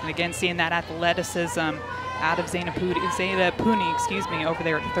 And again, seeing that athleticism out of Zeta Pooney, excuse me, over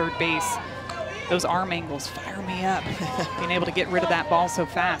there at third base. Those arm angles fire me up, being able to get rid of that ball so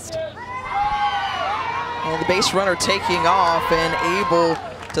fast. Well, the base runner taking off and able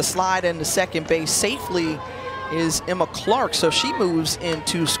to slide into second base safely is Emma Clark, so she moves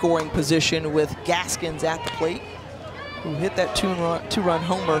into scoring position with Gaskins at the plate, who hit that two-run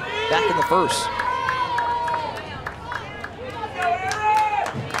homer back in the first.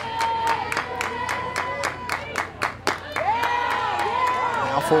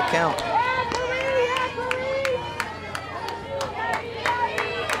 Now full count.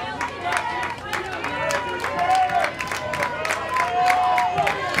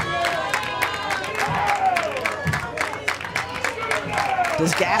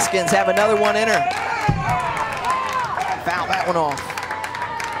 Does Gaskins have another one in her? Foul that one off.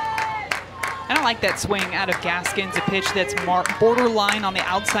 I don't like that swing out of Gaskins, a pitch that's borderline on the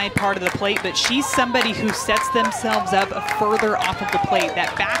outside part of the plate, but she's somebody who sets themselves up further off of the plate.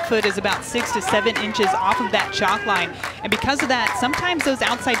 That back foot is about 6 to 7 inches off of that chalk line, and because of that, sometimes those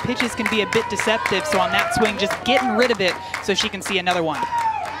outside pitches can be a bit deceptive, so on that swing, just getting rid of it so she can see another one.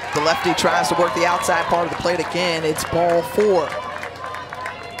 The lefty tries to work the outside part of the plate again. It's ball 4.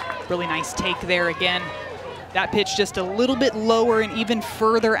 Really nice take there again. That pitch just a little bit lower and even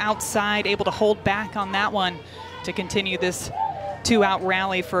further outside, able to hold back on that one to continue this 2-out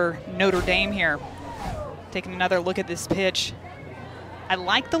rally for Notre Dame here. Taking another look at this pitch. I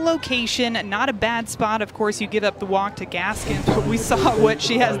like the location, not a bad spot. Of course, you give up the walk to Gaskins, but we saw what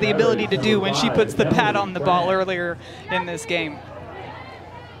she has the ability to do when she puts the pad on the ball earlier in this game.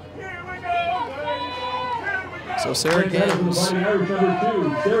 So Sarah Gaines,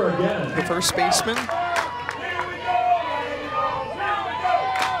 the first baseman,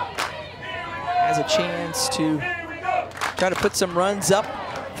 has a chance to try to put some runs up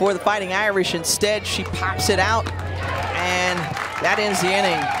for the Fighting Irish. Instead, she pops it out, and that ends the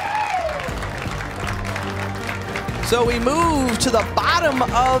inning. So we move to the bottom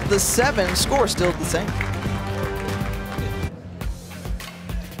of the 7. Score still the same.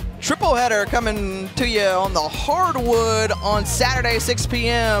 Triple header coming to you on the hardwood on Saturday, 6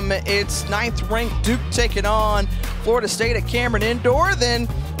 p.m. It's 9th-ranked Duke taking on Florida State at Cameron Indoor. Then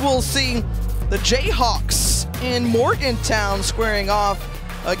we'll see the Jayhawks in Morgantown squaring off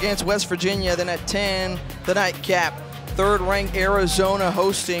against West Virginia. Then at 10, the nightcap, 3rd-ranked Arizona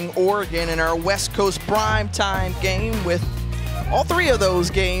hosting Oregon in our West Coast primetime game, with all 3 of those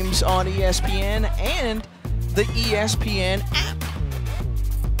games on ESPN and the ESPN app.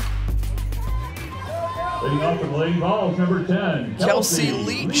 Leading off with the Lady Vols, number 10, Kelsey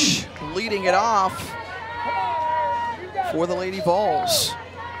Leach leading it off for the Lady Vols.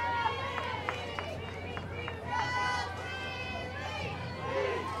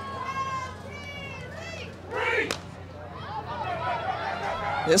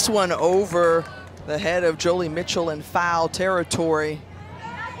 This one over the head of Jolie Mitchell in foul territory.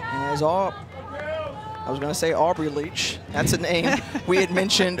 And as I was going to say Aubrey Leach. That's a name we had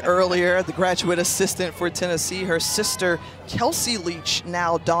mentioned earlier, the graduate assistant for Tennessee. Her sister, Kelsey Leach,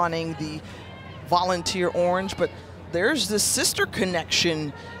 now donning the volunteer orange. But there's this sister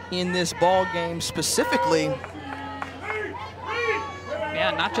connection in this ball game specifically.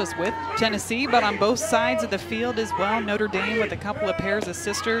 Yeah, not just with Tennessee, but on both sides of the field as well. Notre Dame with a couple of pairs of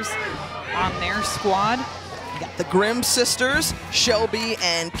sisters on their squad. Got the Grimm sisters, Shelby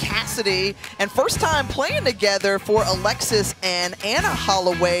and Cassidy, and first time playing together for Alexis and Anna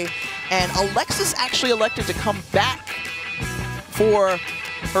Holloway. And Alexis actually elected to come back for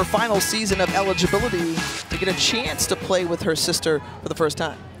her final season of eligibility to get a chance to play with her sister for the first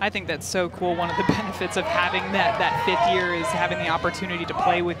time. I think that's so cool. One of the benefits of having that 5th year is having the opportunity to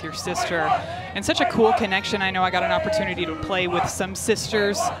play with your sister. And such a cool connection. I know I got an opportunity to play with some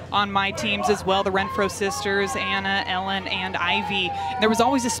sisters on my teams as well, the Renfro sisters, Anna, Ellen, and Ivy. And there was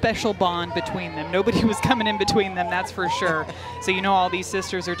always a special bond between them. Nobody was coming in between them, that's for sure. So you know all these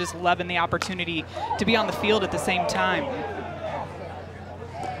sisters are just loving the opportunity to be on the field at the same time.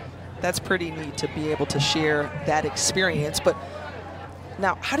 That's pretty neat to be able to share that experience. But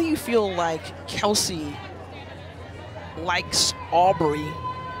now, how do you feel like Kelsey likes Aubrey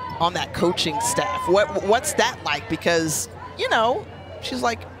on that coaching staff? What's that like? Because, you know, she's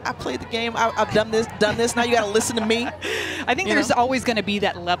like I played the game. I've done this. Now you got to listen to me. I think there's always going to be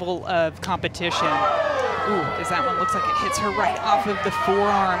that level of competition. Ooh, because that one looks like it hits her right off of the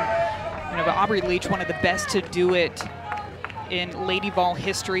forearm. You know, but Aubrey Leach, one of the best to do it in Lady Vol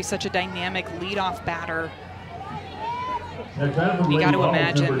history, such a dynamic leadoff batter. You got to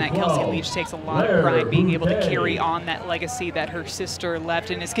imagine that Kelsey Leach takes a lot of pride being able to carry on that legacy that her sister left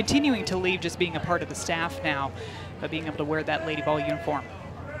and is continuing to leave, just being a part of the staff now, but being able to wear that Lady Vol uniform.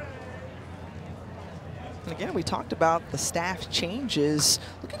 And again, we talked about the staff changes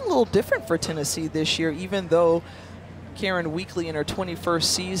looking a little different for Tennessee this year, even though Karen Weekly in her 21st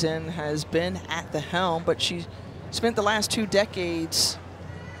season has been at the helm, but she spent the last 2 decades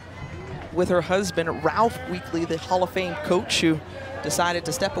with her husband, Ralph Weekly, the Hall of Fame coach who decided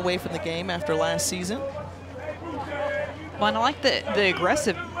to step away from the game after last season. Well, and I like the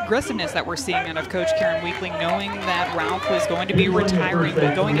aggressiveness that we're seeing out of Coach Karen Weekly, knowing that Ralph was going to be retiring,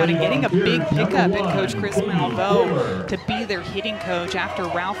 but going out and getting a big pickup in Coach Chris Malveaux to be their hitting coach after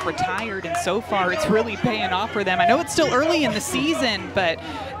Ralph retired. And so far, it's really paying off for them. I know it's still early in the season, but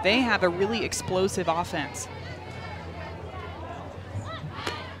they have a really explosive offense.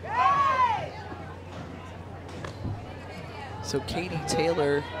 So Katie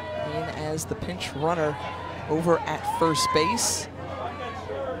Taylor in as the pinch runner over at first base.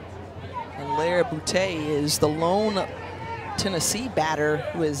 And Lara Boutte is the lone Tennessee batter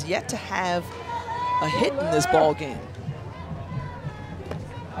who has yet to have a hit in this ball game.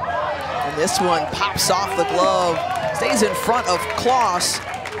 And this one pops off the glove, stays in front of Kloss,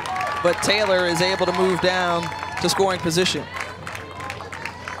 but Taylor is able to move down to scoring position.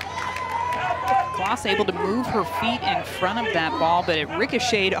 Kloss able to move her feet in front of that ball, but it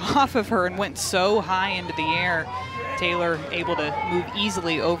ricocheted off of her and went so high into the air. Taylor able to move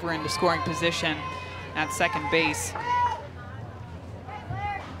easily over into scoring position at second base.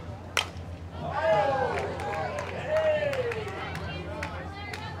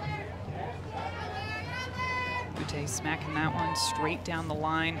 Boutte smacking that one straight down the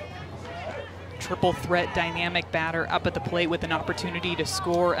line. Triple threat dynamic batter up at the plate with an opportunity to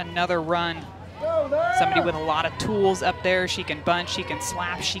score another run. Somebody with a lot of tools up there. She can bunt, she can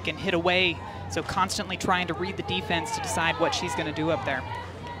slap, she can hit away. So constantly trying to read the defense to decide what she's going to do up there.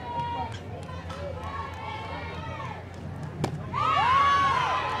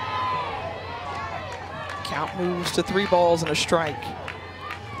 Count moves to 3 balls and a strike.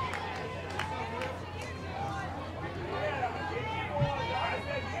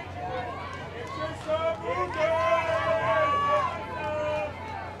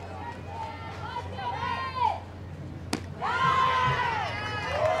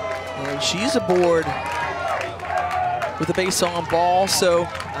 She's aboard with a base on ball, so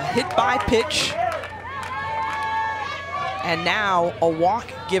a hit by pitch. And now a walk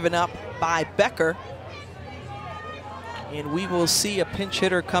given up by Becker. And we will see a pinch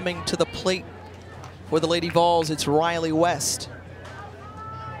hitter coming to the plate for the Lady Vols. It's Riley West.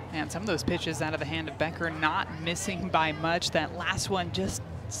 Man, some of those pitches out of the hand of Becker not missing by much. That last one just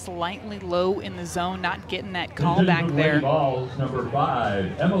slightly low in the zone, not getting that call back there. Balls, number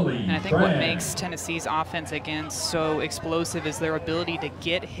 5, Emily and I think what makes Tennessee's offense again so explosive is their ability to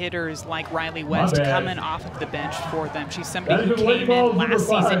get hitters like Riley West coming off of the bench for them. She's somebody who came in last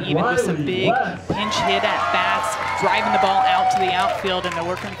season even with some big pinch hit at bats, driving the ball out to the outfield, and they're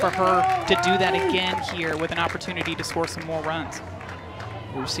looking for her to do that again here with an opportunity to score some more runs.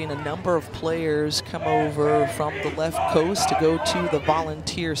 We've seen a number of players come over from the left coast to go to the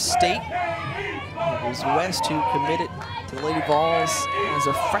Volunteer State. It was West who committed to the Lady Vols as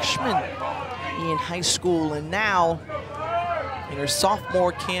a freshman in high school, and now in her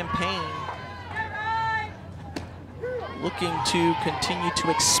sophomore campaign, looking to continue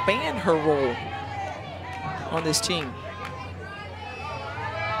to expand her role on this team.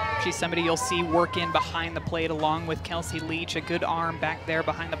 She's somebody you'll see work in behind the plate along with Kelsey Leach, a good arm back there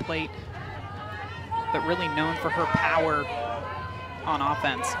behind the plate, but really known for her power on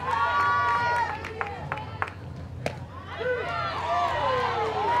offense.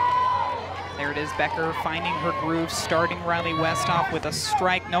 There it is, Becker finding her groove, starting Riley West off with a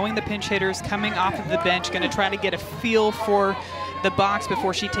strike, knowing the pinch hitters coming off of the bench, going to try to get a feel for the box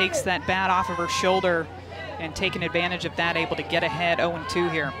before she takes that bat off of her shoulder, and taking advantage of that, able to get ahead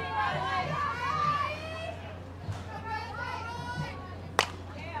 0-2 here.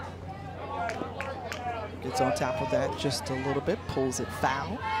 Gets on top of that just a little bit, pulls it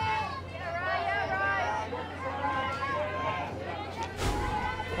foul.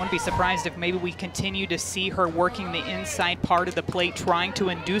 Wouldn't be surprised if maybe we continue to see her working the inside part of the plate, trying to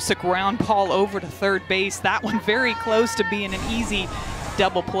induce a ground ball over to third base. That one very close to being an easy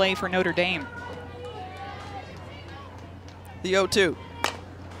double play for Notre Dame. The 0-2.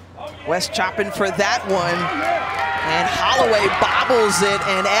 West chopping for that one. And Holloway bobbles it,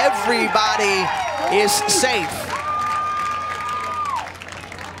 and everybody is safe.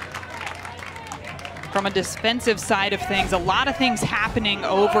 From a defensive side of things, a lot of things happening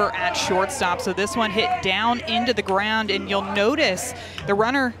over at shortstop. So this one hit down into the ground, and you'll notice the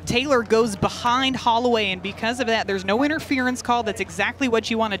runner, Taylor, goes behind Holloway, and because of that, there's no interference call. That's exactly what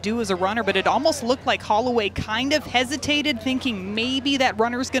you want to do as a runner, but it almost looked like Holloway kind of hesitated, thinking maybe that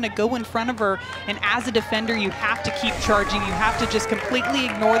runner's going to go in front of her, and as a defender, you have to keep charging. You have to just completely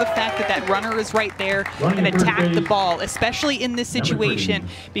ignore the fact that that runner is right there and attack the ball, especially in this situation,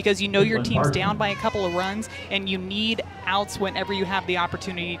 because you know your team's down by a couple of runs, and you need outs whenever you have the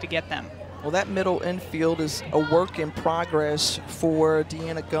opportunity to get them. Well, that middle infield is a work in progress for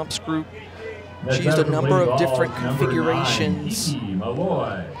Deanna Gump's group. She used a number of different configurations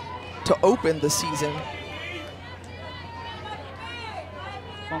to open the season.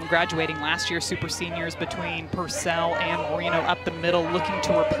 Well, graduating last year, super seniors between Purcell and Moreno up the middle, looking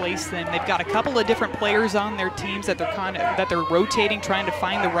to replace them. They've got a couple of different players on their teams that they're rotating, trying to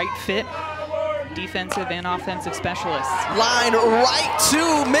find the right fit. Defensive and offensive specialists. Line right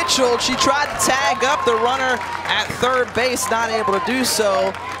to Mitchell. She tried to tag up the runner at third base, not able to do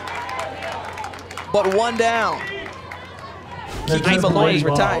so. But one down. Kiki Malloy is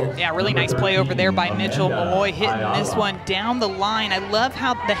retired. Yeah, really nice play over there by Mitchell. Malloy hitting this one down the line. I love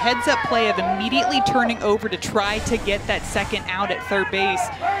how the heads-up play of immediately turning over to try to get that second out at third base.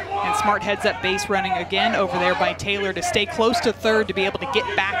 And smart heads-up base running again over there by Taylor to stay close to third to be able to get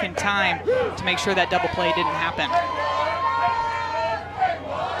back in time to make sure that double play didn't happen.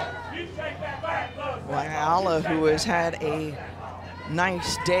 Ayala, who has had a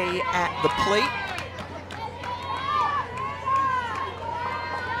nice day at the plate.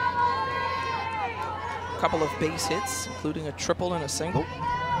 Couple of base hits, including a triple and a single.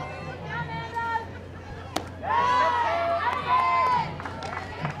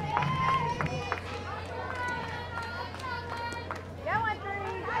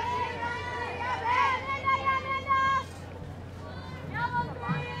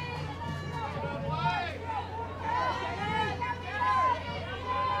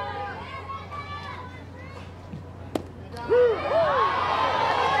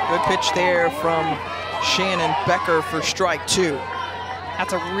 Good pitch there from Shannon Becker for strike two.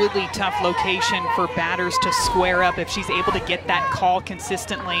 That's a really tough location for batters to square up if she's able to get that call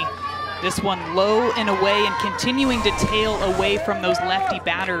consistently. This one low and away and continuing to tail away from those lefty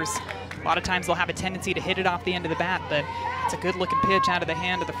batters. A lot of times they'll have a tendency to hit it off the end of the bat, but it's a good looking pitch out of the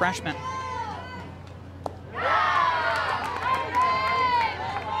hand of the freshman.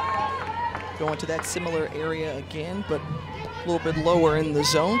 Going to that similar area again, but a little bit lower in the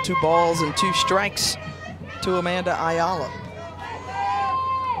zone. 2 balls and 2 strikes to Amanda Ayala.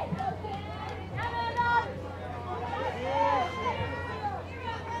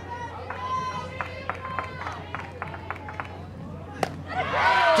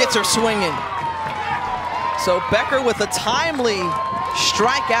 Gets her swinging. So Becker with a timely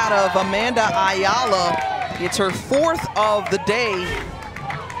strikeout of Amanda Ayala. It's her 4th of the day,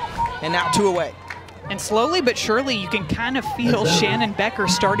 and now 2 away. And slowly but surely, you can kind of feel Shannon Becker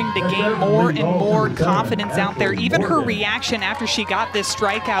starting to gain more and more confidence out there. Even her reaction after she got this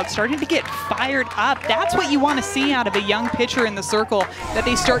strikeout, starting to get fired up. That's what you want to see out of a young pitcher in the circle, that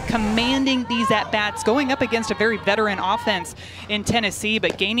they start commanding these at-bats, going up against a very veteran offense in Tennessee,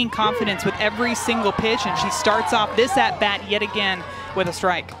 but gaining confidence with every single pitch, and she starts off this at-bat yet again with a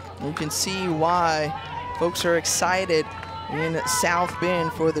strike. You can see why folks are excited in South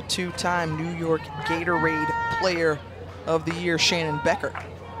Bend for the 2-time New York Gatorade Player of the Year, Shannon Becker.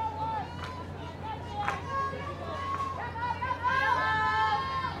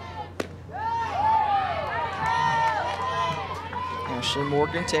 Ashley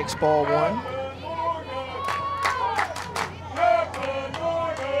Morgan takes ball 1.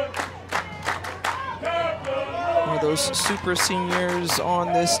 One of those super seniors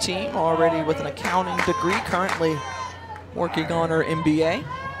on this team, already with an accounting degree, currently working on her MBA.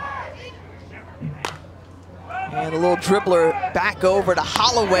 And a little dribbler back over to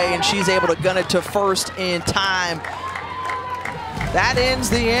Holloway, and she's able to gun it to first in time. That ends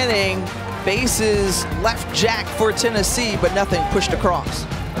the inning. Bases left jack for Tennessee, but nothing pushed across.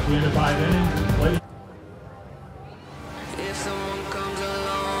 At the end of 5 innings, play. If someone comes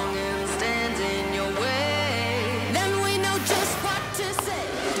along and stands in your way, then we know just what to say.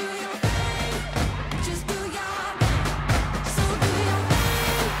 Do your thing, just do your thing. So do your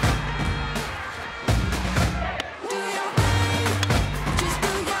thing. Do your thing, just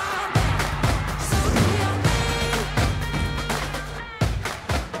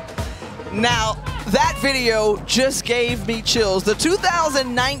Now, that video just gave me chills. The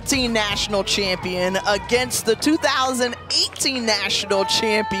 2019 national champion against the 2018 national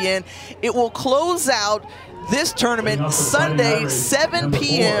champion. It will close out this tournament Sunday, 7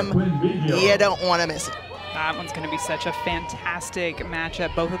 p.m. You don't want to miss it. That one's going to be such a fantastic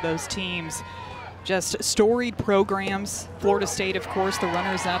matchup. Both of those teams, just storied programs. Florida State, of course, the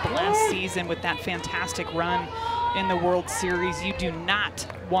runners-up last season with that fantastic run in the World Series. You do not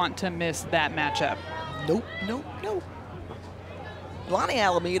want to miss that matchup. Nope, nope, nope. Lonnie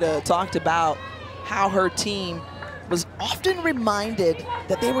Alameda talked about how her team was often reminded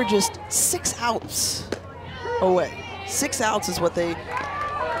that they were just 6 outs away. 6 outs is what they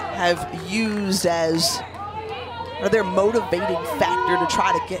have used as their motivating factor to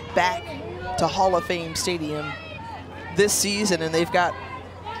try to get back to Hall of Fame Stadium this season, and they've got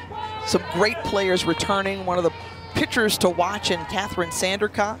some great players returning. One of the pitchers to watch in Catherine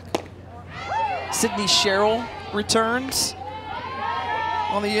Sandercock. Sydney Sherrill returns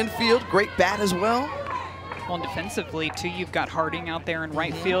on the infield. Great bat as well. Well, and defensively, too, you've got Harding out there in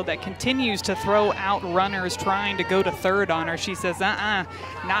right field that continues to throw out runners trying to go to third on her. She says,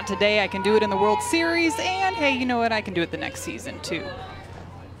 not today. I can do it in the World Series, and hey, you know what? I can do it the next season, too.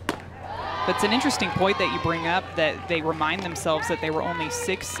 But it's an interesting point that you bring up, that they remind themselves that they were only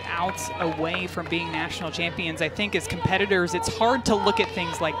 6 outs away from being national champions. I think as competitors, it's hard to look at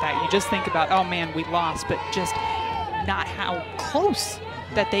things like that. You just think about, oh man, we lost, but just not how close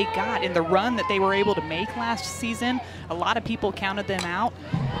that they got in the run that they were able to make last season. A lot of people counted them out,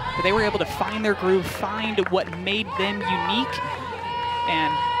 but they were able to find their groove, find what made them unique,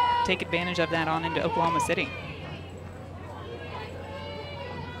 and take advantage of that on into Oklahoma City.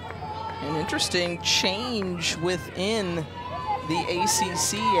 An interesting change within the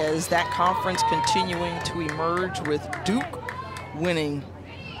ACC as that conference continuing to emerge with Duke winning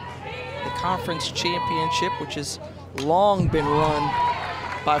the conference championship, which has long been run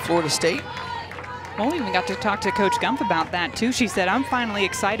by Florida State. Well, we even got to talk to Coach Gumpf about that, too. She said, I'm finally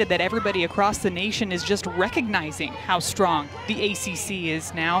excited that everybody across the nation is just recognizing how strong the ACC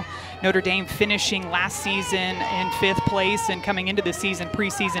is now. Notre Dame finishing last season in 5th place and coming into the season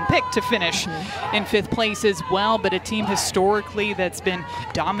preseason picked to finish in 5th place as well, but a team historically that's been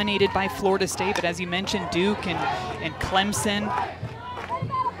dominated by Florida State. But as you mentioned, Duke and Clemson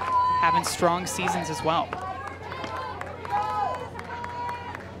having strong seasons as well.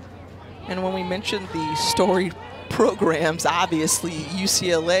 And when we mentioned the storied programs, obviously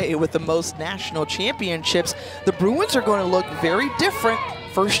UCLA with the most national championships, the Bruins are going to look very different.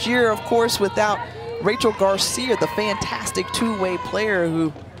 First year, of course, without Rachel Garcia, the fantastic two-way player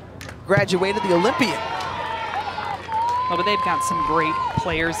who graduated the Olympian. Well, but they've got some great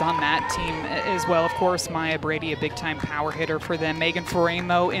players on that team as well. Of course, Maya Brady, a big-time power hitter for them. Megan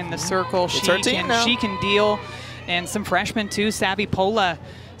Faremo in the circle. She can deal. And some freshmen, too. Savvy Pola,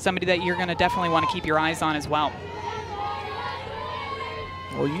 somebody that you're going to definitely want to keep your eyes on as well.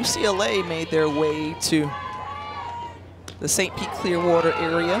 Well, UCLA made their way to the St. Pete Clearwater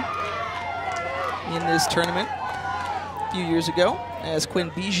area in this tournament a few years ago as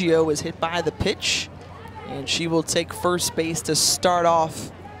Quinn Biggio was hit by the pitch, and she will take first base to start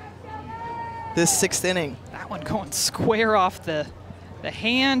off this 6th inning. That one going square off the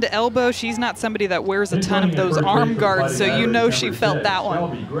hand, elbow. She's not somebody that wears a ton of those arm guards, so you know she felt that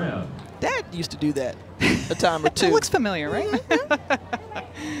one. Dad used to do that a time or two. It looks familiar, right?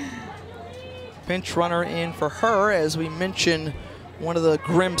 Pinch runner in for her, as we mentioned, one of the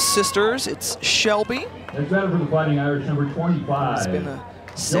Grimm sisters. It's Shelby. That's better for the Fighting Irish, number 25. It's been a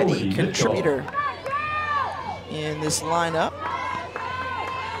steady contributor in this lineup.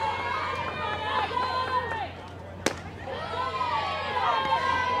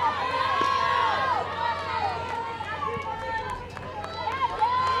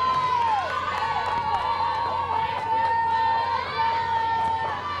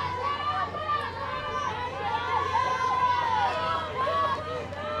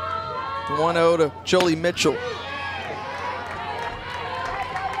 The 1-0 to Jolie Mitchell.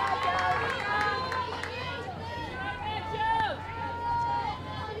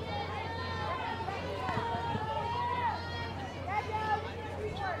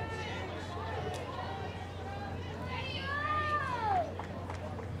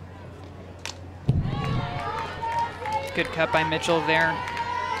 Good cut by Mitchell there.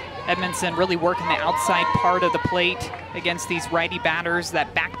 Edmondson really working the outside part of the plate against these righty batters.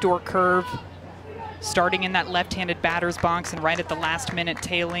 That backdoor curve starting in that left-handed batter's box and right at the last minute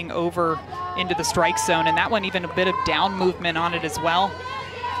tailing over into the strike zone. And that one even a bit of down movement on it as well.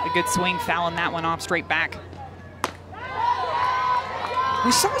 A good swing, fouling that one off straight back.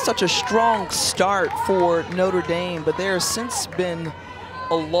 We saw such a strong start for Notre Dame, but there has since been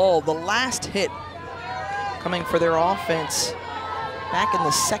a lull. The last hit coming for their offense back in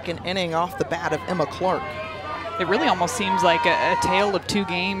the second inning off the bat of Emma Clark. It really almost seems like a tale of two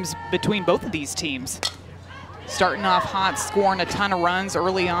games between both of these teams. Starting off hot, scoring a ton of runs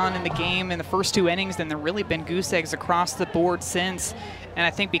early on in the game in the first 2 innings, then there really been goose eggs across the board since. And I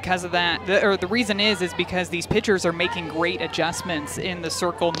think because of that, the reason is because these pitchers are making great adjustments in the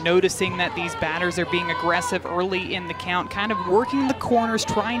circle, noticing that these batters are being aggressive early in the count, kind of working the corners,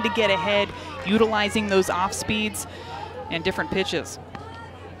 trying to get ahead, utilizing those off speeds and different pitches.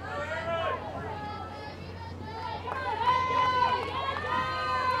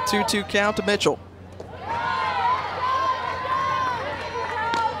 Two-two count to Mitchell.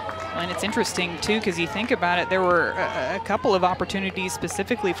 And it's interesting, too, because you think about it, there were a couple of opportunities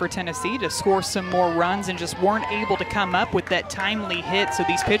specifically for Tennessee to score some more runs and just weren't able to come up with that timely hit. So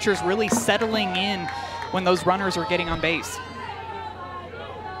these pitchers really settling in when those runners are getting on base.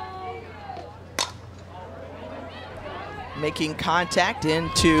 Making contact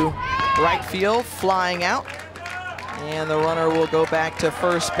into right field, flying out. And the runner will go back to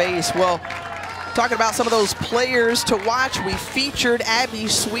first base. Well, talking about some of those players to watch, we featured Abby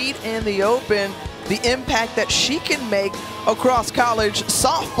Sweet in the open, the impact that she can make across college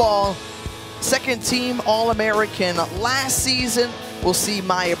softball. Second team All-American last season. We'll see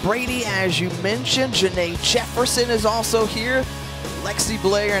Maya Brady, as you mentioned. Janae Jefferson is also here. Lexi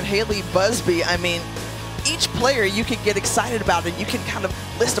Blair and Haley Busby. I mean, each player you can get excited about, and you can kind of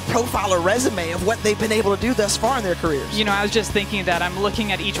list a profile or resume of what they've been able to do thus far in their careers. You know, I was just thinking that I'm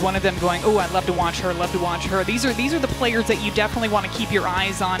looking at each one of them going, oh, I'd love to watch her, love to watch her. These are the players that you definitely want to keep your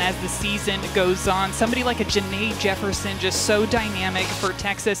eyes on as the season goes on. Somebody like a Janae Jefferson, just so dynamic for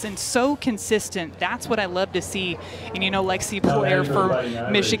Texas and so consistent. That's what I love to see. And you know, Lexi Blair for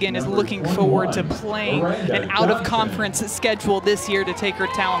Michigan is looking forward to playing an out-of-conference schedule this year to take her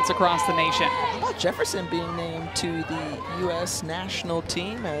talents across the nation. How about Jefferson being named to the U.S. national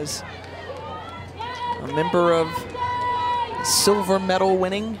team as a member of silver medal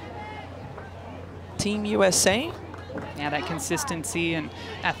winning Team USA? Yeah, that consistency and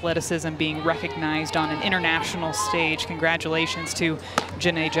athleticism being recognized on an international stage. Congratulations to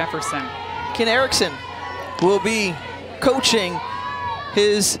Janae Jefferson. Ken Erickson will be coaching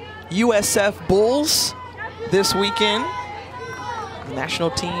his USF Bulls this weekend. National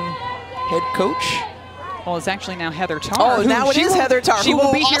team head coach. Well, it's actually now Heather Tarr. Oh, now it is Heather Tarr. She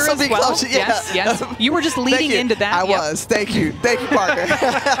will be here as well. Close. Yeah. Yes, yes. You were just leading into that. I was. Thank you. Thank you, Parker.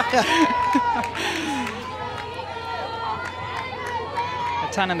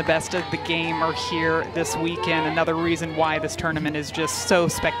 A ton of the best of the game are here this weekend. Another reason why this tournament is just so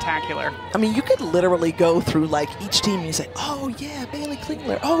spectacular. I mean, you could literally go through like each team and you say, oh yeah, Bailey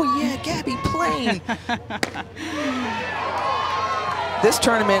Klingler. Oh yeah, Gabby Plain. This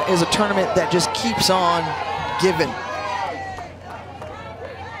tournament is a tournament that just keeps on giving.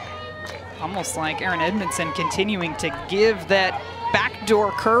 Almost like Aaron Edmondson continuing to give that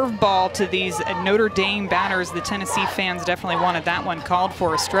backdoor curveball to these Notre Dame batters. The Tennessee fans definitely wanted that one called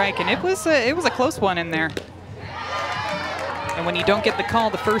for a strike, and it was a close one in there. And when you don't get the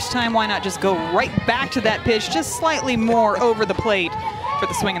call the first time, why not just go right back to that pitch, just slightly more over the plate for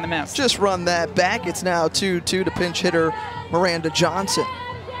the swing and the miss. Just run that back. It's now 2-2 to pinch hitter Miranda Johnson.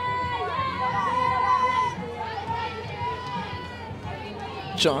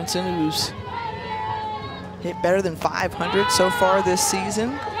 Johnson, who's hit better than 500 so far this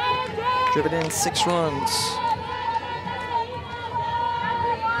season, driven in 6 runs.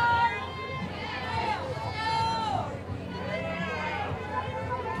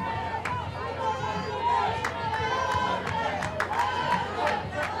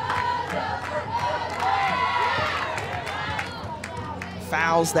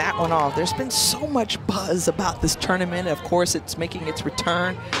 Fouls that one off. There's been so much buzz about this tournament. Of course, it's making its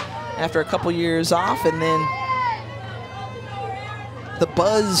return after a couple years off, and then the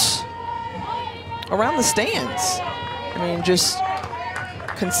buzz around the stands. I mean, just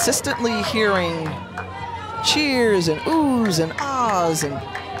consistently hearing cheers and oohs and ahs and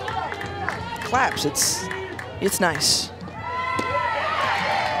claps. It's nice.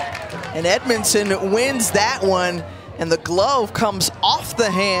 And Edmondson wins that one, and the glove comes off the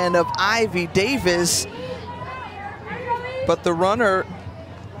hand of Ivy Davis, but the runner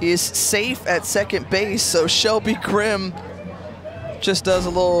is safe at second base, so Shelby Grimm just does a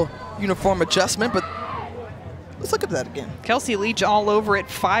little uniform adjustment, but let's look at that again. Kelsey Leach all over it,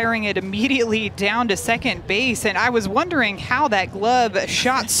 firing it immediately down to second base, and I was wondering how that glove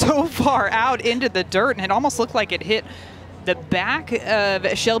shot so far out into the dirt, and it almost looked like it hit the back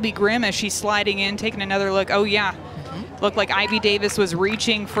of Shelby Grimm as she's sliding in, taking another look. Oh, yeah. Looked like Ivy Davis was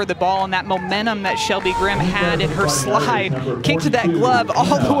reaching for the ball, and that momentum that Shelby Grimm had in her slide kicked that glove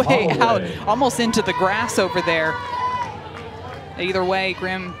all the way out, almost into the grass over there. Either way,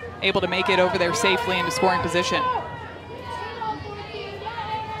 Grimm able to make it over there safely into scoring position.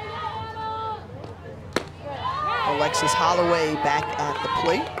 Alexis Holloway back at the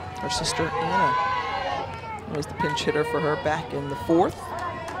plate. Her sister Anna was the pinch hitter for her back in the 4th.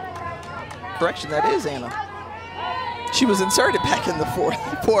 Correction, that is Anna. She was inserted back in the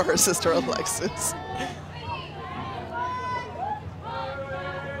 4th for her sister Alexis.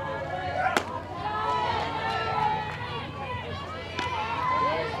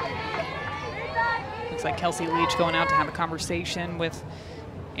 Looks like Kelsey Leach going out to have a conversation with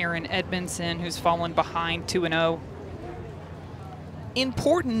Aaron Edmondson, who's fallen behind 2-0.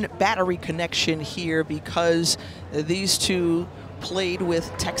 Important battery connection here because these two played with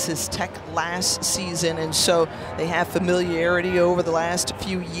Texas Tech last season, and so they have familiarity over the last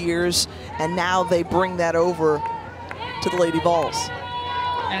few years, and now they bring that over to the Lady Vols.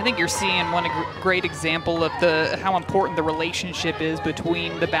 And I think you're seeing one great example of how important the relationship is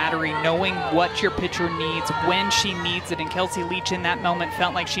between the battery, knowing what your pitcher needs, when she needs it. And Kelsey Leach in that moment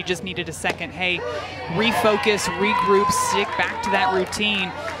felt like she just needed a second. Hey, refocus, regroup, stick back to that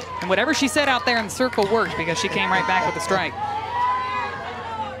routine. And whatever she said out there in the circle worked because she came right back with a strike.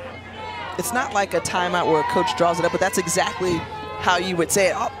 It's not like a timeout where a coach draws it up, but that's exactly how you would say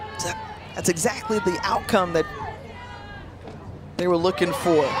it. Oh, that's exactly the outcome that they were looking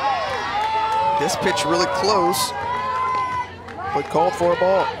for. This pitch really close, but called for a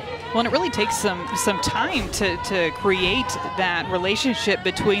ball. Well, and it really takes some time to create that relationship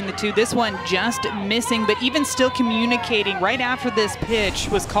between the two. This one just missing, but even still communicating. Right after this pitch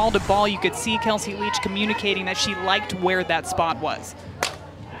was called a ball, you could see Kelsey Leach communicating that she liked where that spot was.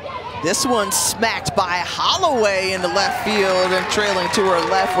 This one smacked by Holloway into left field, and trailing to her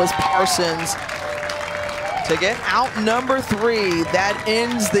left was Parsons to get out number 3. That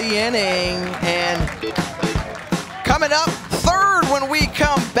ends the inning, and coming up third when we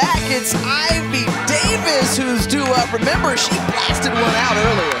come back, it's Ivy Davis who's due up. Remember, she blasted one out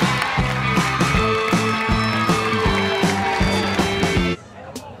earlier.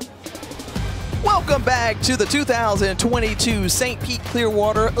 Welcome back to the 2022 St. Pete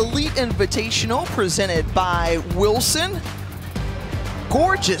Clearwater Elite Invitational presented by Wilson.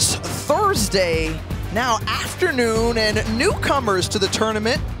 Gorgeous Thursday, now afternoon, and newcomers to the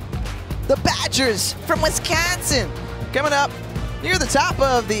tournament, the Badgers from Wisconsin, coming up near the top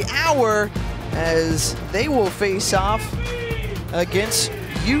of the hour as they will face off against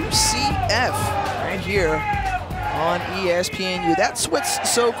UCF right here on ESPNU. That's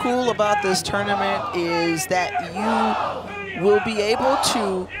what's so cool about this tournament, is that you will be able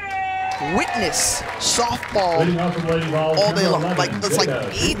to witness softball all day long. Like, it's like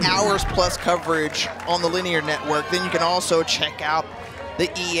 8 hours plus coverage on the linear network. Then you can also check out the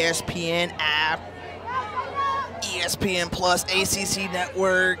ESPN app, ESPN Plus, ACC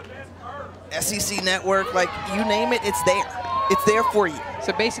Network, SEC Network, like you name it, it's there. It's there for you.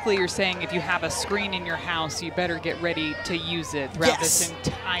 So basically you're saying if you have a screen in your house, you better get ready to use it throughout this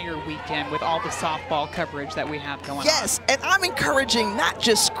entire weekend with all the softball coverage that we have going on. Yes, and I'm encouraging not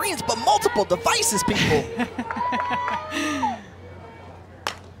just screens, but multiple devices, people.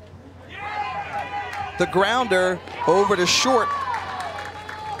 The grounder over to short.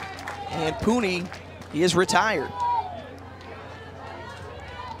 And Pooney, he is retired.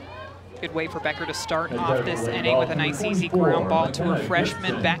 Good way for Becker to start off this inning with a nice easy ground ball to her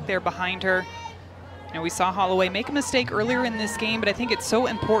freshman back there behind her. You know, we saw Holloway make a mistake earlier in this game, but I think it's so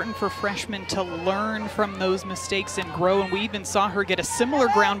important for freshmen to learn from those mistakes and grow. And we even saw her get a similar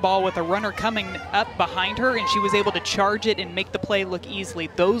ground ball with a runner coming up behind her, and she was able to charge it and make the play look easily.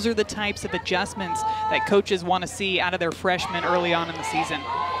 Those are the types of adjustments that coaches want to see out of their freshmen early on in the season.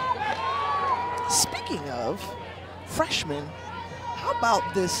 Speaking of freshmen, how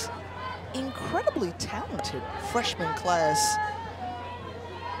about this incredibly talented freshman class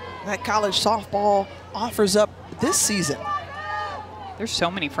that college softball offers up this season? There's so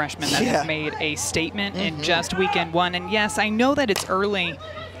many freshmen that have made a statement in just weekend one. And yes, I know that it's early.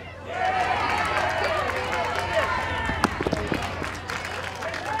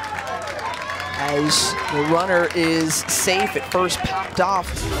 As the runner is safe, at first popped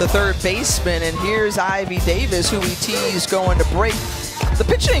off the third baseman, and here's Ivy Davis, who we teased going to break. The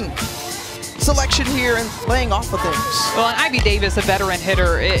pitching selection here and laying off of things. Well, and Ivy Davis, a veteran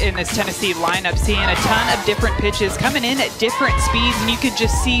hitter in this Tennessee lineup, seeing a ton of different pitches coming in at different speeds, and you could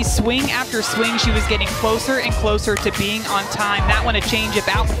just see swing after swing. She was getting closer and closer to being on time. That one a changeup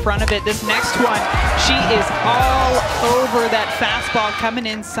out in front of it. This next one, she is all over that fastball coming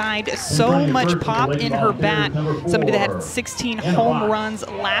inside. So much pop in her bat. Somebody that had 16 home runs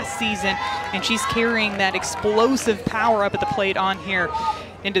last season, and she's carrying that explosive power up at the plate on here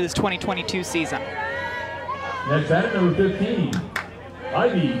into this 2022 season. Next batter, number 15,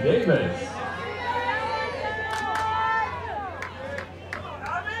 Ivy Davis.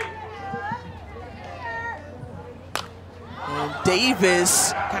 And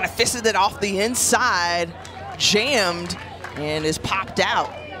Davis kind of fisted it off the inside, jammed, and is popped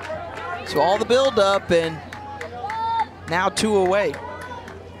out. So all the buildup, and now 2 away.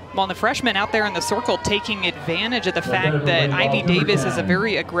 Well, the freshman out there in the circle taking advantage of the fact that Ivy Davis is a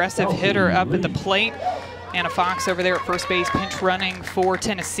very aggressive hitter up at the plate. Anna Fox over there at first base, pinch running for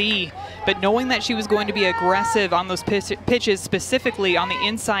Tennessee. But knowing that she was going to be aggressive on those pitches, specifically on the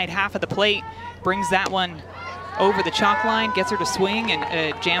inside half of the plate, brings that one over the chalk line, gets her to swing, and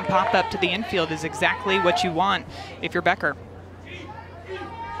a jam pop up to the infield is exactly what you want if you're Becker.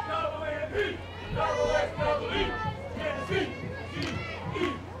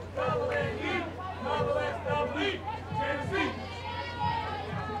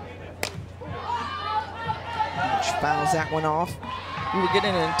 Fouls that one off. We were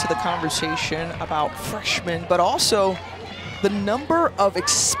getting into the conversation about freshmen, but also the number of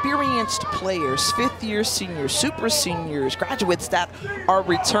experienced players, fifth-year seniors, super seniors, graduates that are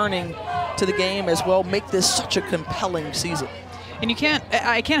returning to the game as well make this such a compelling season. And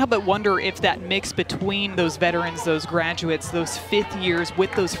I can't help but wonder if that mix between those veterans, those graduates, those fifth years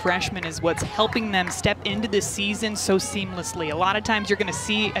with those freshmen is what's helping them step into this season so seamlessly. A lot of times you're going to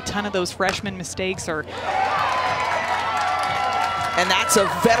see a ton of those freshman mistakes or... And that's a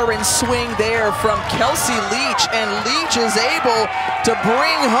veteran swing there from Kelsey Leach, and Leach is able to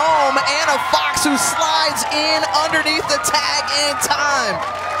bring home Anna Fox, who slides in underneath the tag in time.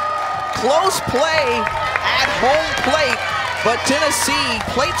 Close play at home plate, but Tennessee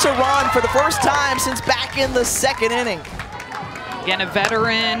plates a run for the first time since back in the 2nd inning. Again, a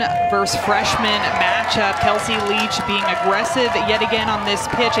veteran versus freshman matchup. Kelsey Leach being aggressive yet again on this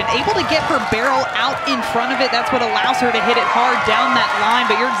pitch and able to get her barrel out in front of it. That's what allows her to hit it hard down that line.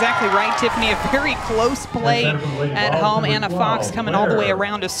 But you're exactly right, Tiffany. A very close play at home. Anna Fox coming all the way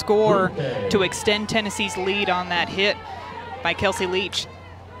around to score to extend Tennessee's lead on that hit by Kelsey Leach.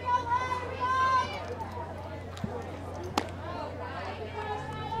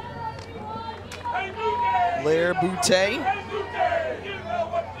 Blair Boutte.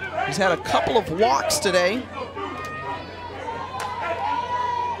 He's had a couple of walks today.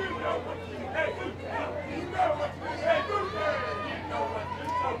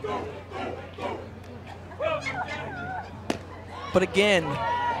 But again,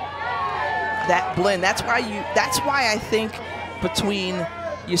 that blend, that's why I think between,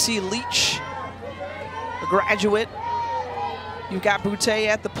 you see Leach, a graduate, you've got Boutte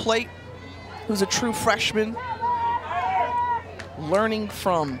at the plate, who's a true freshman, learning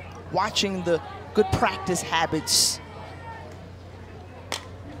from watching the good practice habits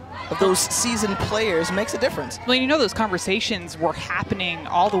of those seasoned players makes a difference. Well, you know, those conversations were happening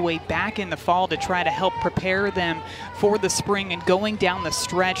all the way back in the fall to try to help prepare them for the spring and going down the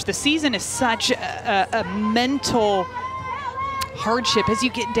stretch. The season is such a mental hardship as you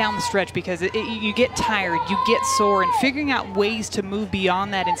get down the stretch because you get tired, you get sore, and figuring out ways to move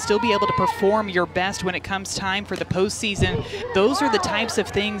beyond that and still be able to perform your best when it comes time for the postseason. Those are the types of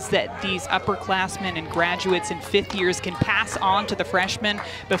things that these upperclassmen and graduates and fifth years can pass on to the freshmen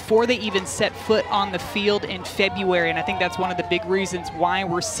before they even set foot on the field in February. And I think that's one of the big reasons why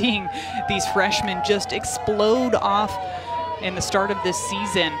we're seeing these freshmen just explode off in the start of this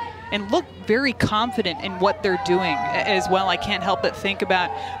season and look very confident in what they're doing as well. I can't help but think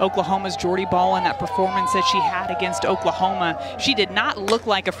about Oklahoma's Jordy Ball and that performance that she had against Oklahoma. She did not look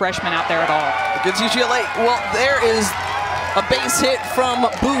like a freshman out there at all. Against UCLA. Well, there is a base hit from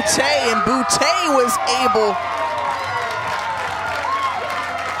Boutte, and Boutte was able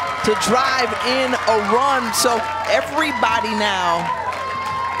to drive in a run. So everybody now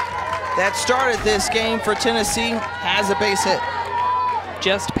that started this game for Tennessee has a base hit.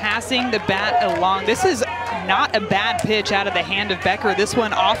 Just passing the bat along. This is not a bad pitch out of the hand of Becker. This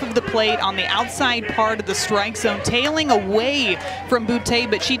one off of the plate on the outside part of the strike zone, tailing away from Boutte,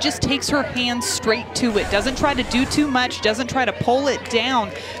 but she just takes her hand straight to it. Doesn't try to do too much, doesn't try to pull it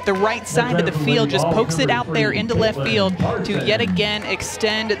down the right side of the field, just pokes it out there into left field to yet again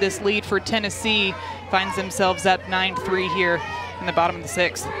extend this lead for Tennessee. Finds themselves up 9-3 here in the bottom of the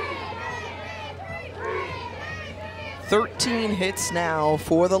 6th. 13 hits now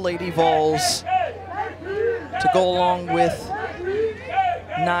for the Lady Vols to go along with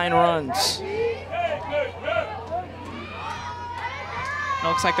 9 runs. It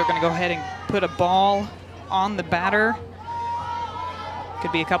looks like they're going to go ahead and put a ball on the batter.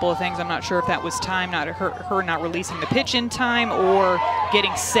 Could be a couple of things. I'm not sure if that was time, not her not releasing the pitch in time, or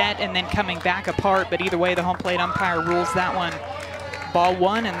getting set and then coming back apart. But either way, the home plate umpire rules that one ball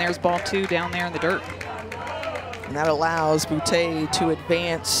 1, and there's ball 2 down there in the dirt. And that allows Boutte to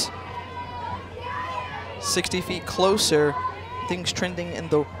advance 60 feet closer. Things trending in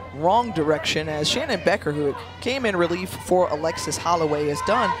the wrong direction as Shannon Becker, who came in relief for Alexis Holloway, has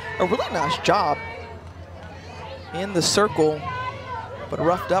done a really nice job in the circle, but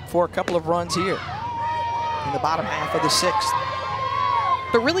roughed up for a couple of runs here in the bottom half of the 6th.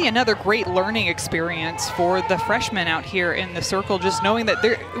 But really another great learning experience for the freshmen out here in the circle, just knowing that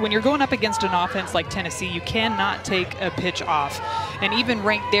when you're going up against an offense like Tennessee, you cannot take a pitch off. And even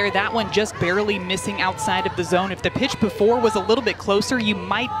right there, that one just barely missing outside of the zone. If the pitch before was a little bit closer, you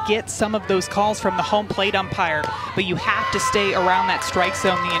might get some of those calls from the home plate umpire, but you have to stay around that strike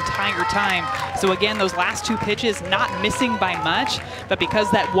zone the entire time. So again, those last 2 pitches not missing by much, but because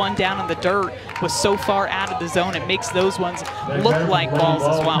that one down in the dirt was so far out of the zone, it makes those ones look like balls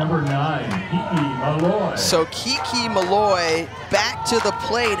as well. Number 9, Kiki Malloy. So Kiki Malloy back to the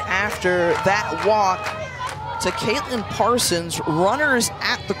plate after that walk to Caitlin Parsons. Runners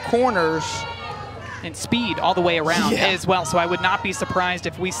at the corners. And speed all the way around as well. So I would not be surprised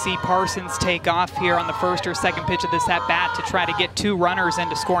if we see Parsons take off here on the 1st or 2nd pitch of this at-bat to try to get 2 runners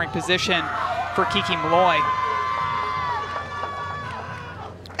into scoring position for Kiki Malloy.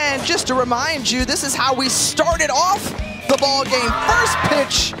 And just to remind you, this is how we started off the ball game. First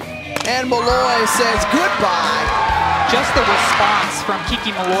pitch, and Malloy says goodbye. Just the response from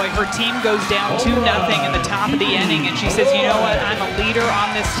Kiki Malloy. Her team goes down 2-0 in the top of the inning, and she says, you know what, I'm a leader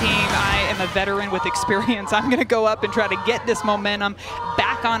on this team. I am a veteran with experience. I'm going to go up and try to get this momentum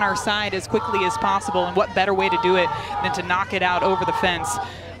back on our side as quickly as possible, and what better way to do it than to knock it out over the fence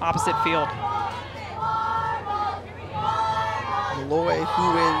opposite field. Malloy,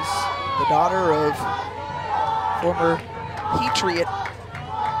 who is the daughter of former Patriot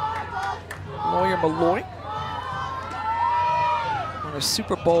Lawyer Malloy, won a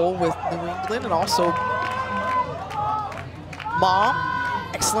Super Bowl with New England, and also mom,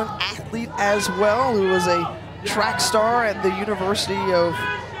 excellent athlete as well, who was a track star at the University of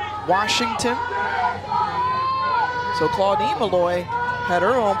Washington. So Claudine Malloy had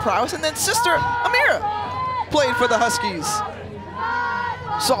her own prowess, and then sister Amira played for the Huskies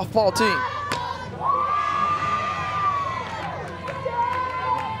softball team.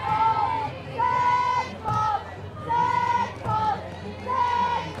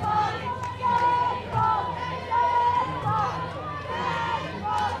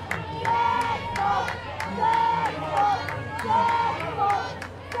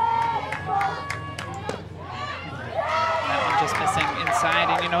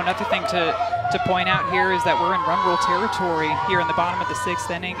 Another thing to point out here is that we're in run rule territory here in the bottom of the 6th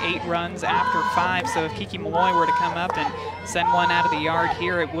inning, 8 runs after 5. So if Kiki Malloy were to come up and send one out of the yard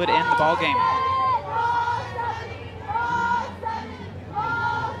here, it would end the ball game.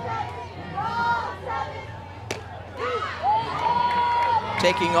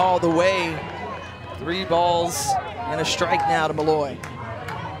 Taking all the way, 3 balls and a strike now to Malloy.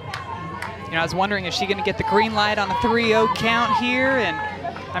 You know, I was wondering, is she going to get the green light on a 3-0 count here? And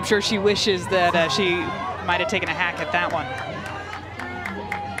I'm sure she wishes that she might have taken a hack at that one.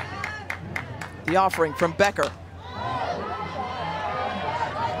 The offering from Becker.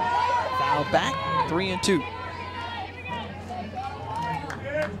 Foul back, 3-2.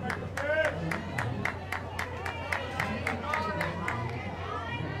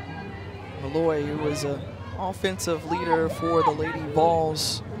 Malloy, who was an offensive leader for the Lady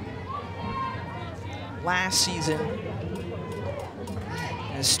Vols last season,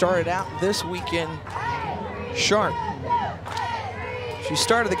 and started out this weekend sharp. She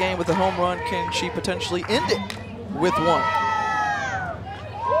started the game with a home run. Can she potentially end it with one?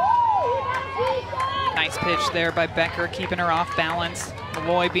 Nice pitch there by Becker, keeping her off balance.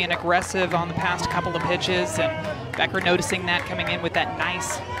 Malloy being aggressive on the past couple of pitches, and Becker noticing that, coming in with that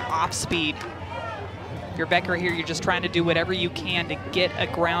nice off speed. If you're Becker here, you're just trying to do whatever you can to get a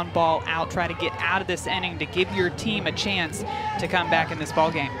ground ball out, try to get out of this inning to give your team a chance to come back in this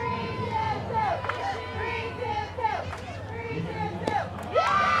ball game.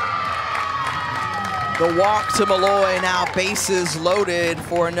 The walk to Malloy, now bases loaded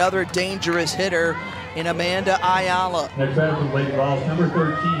for another dangerous hitter in Amanda Ayala. Next batter for the Lady Vols, number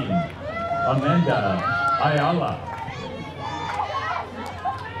 13, Amanda Ayala.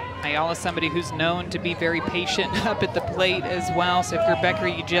 Ayala, somebody who's known to be very patient up at the plate as well. So if you're Becker,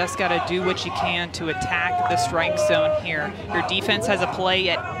 you just got to do what you can to attack the strike zone here. Your defense has a play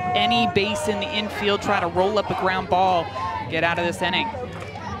at any base in the infield. Try to roll up a ground ball, get out of this inning.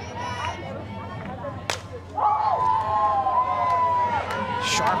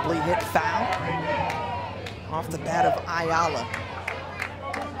 Sharply hit foul off the bat of Ayala.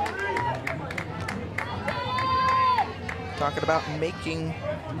 Talking about making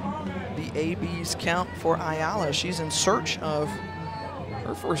the ABs count for Ayala. She's in search of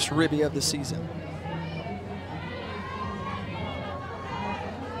her first ribby of the season.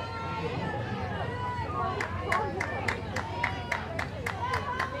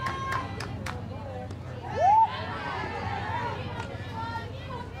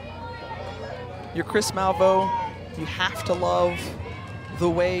 You're Chris Malvo, you have to love the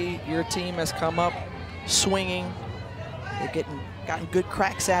way your team has come up swinging. They've gotten good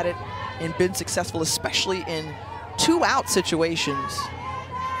cracks at it and been successful, especially in 2-out situations.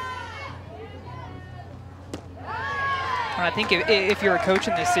 I think if you're a coach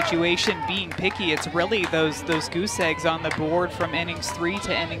in this situation, being picky, it's really those goose eggs on the board from innings 3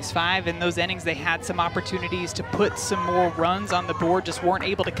 to innings 5. In those innings, they had some opportunities to put some more runs on the board, just weren't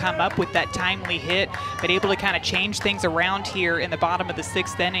able to come up with that timely hit, but able to kind of change things around here in the bottom of the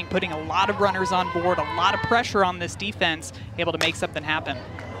 6th inning, putting a lot of runners on board, a lot of pressure on this defense, able to make something happen.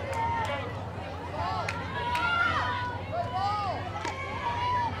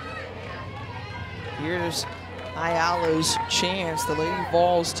 Here's Ayala's chance. The Lady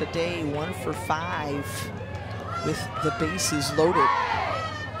Vols today 1 for 5 with the bases loaded.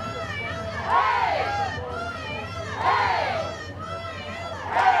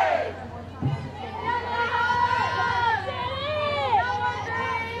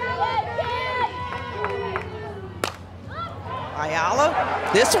 Ayala,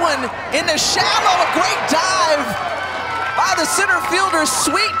 this one in the shallow, a great dive by the center fielder.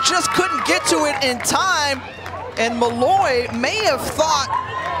 Sweet just couldn't get to it in time. And Malloy may have thought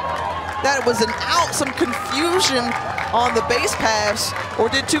that it was an out, some confusion on the base pass, or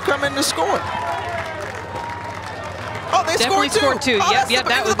did 2 come in to score? Oh, they Definitely scored 2. Oh, Yep,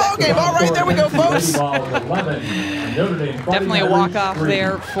 that was the ball the game. All right, there we go, folks. Definitely a walk-off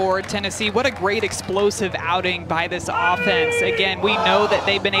there for Tennessee. What a great explosive outing by this offense. Again, we know that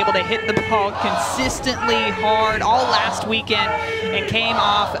they've been able to hit the ball consistently hard all last weekend and came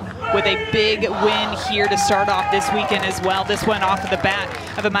off with a big win here to start off this weekend as well. This one off of the bat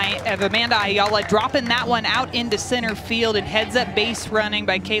of Amanda Ayala, dropping that one out into center field, and heads-up base running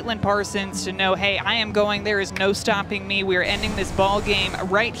by Caitlin Parsons to know, hey, I am going. There is no stopping me. We are ending this ball game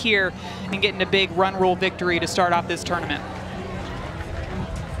right here and getting a big run rule victory to start off this tournament.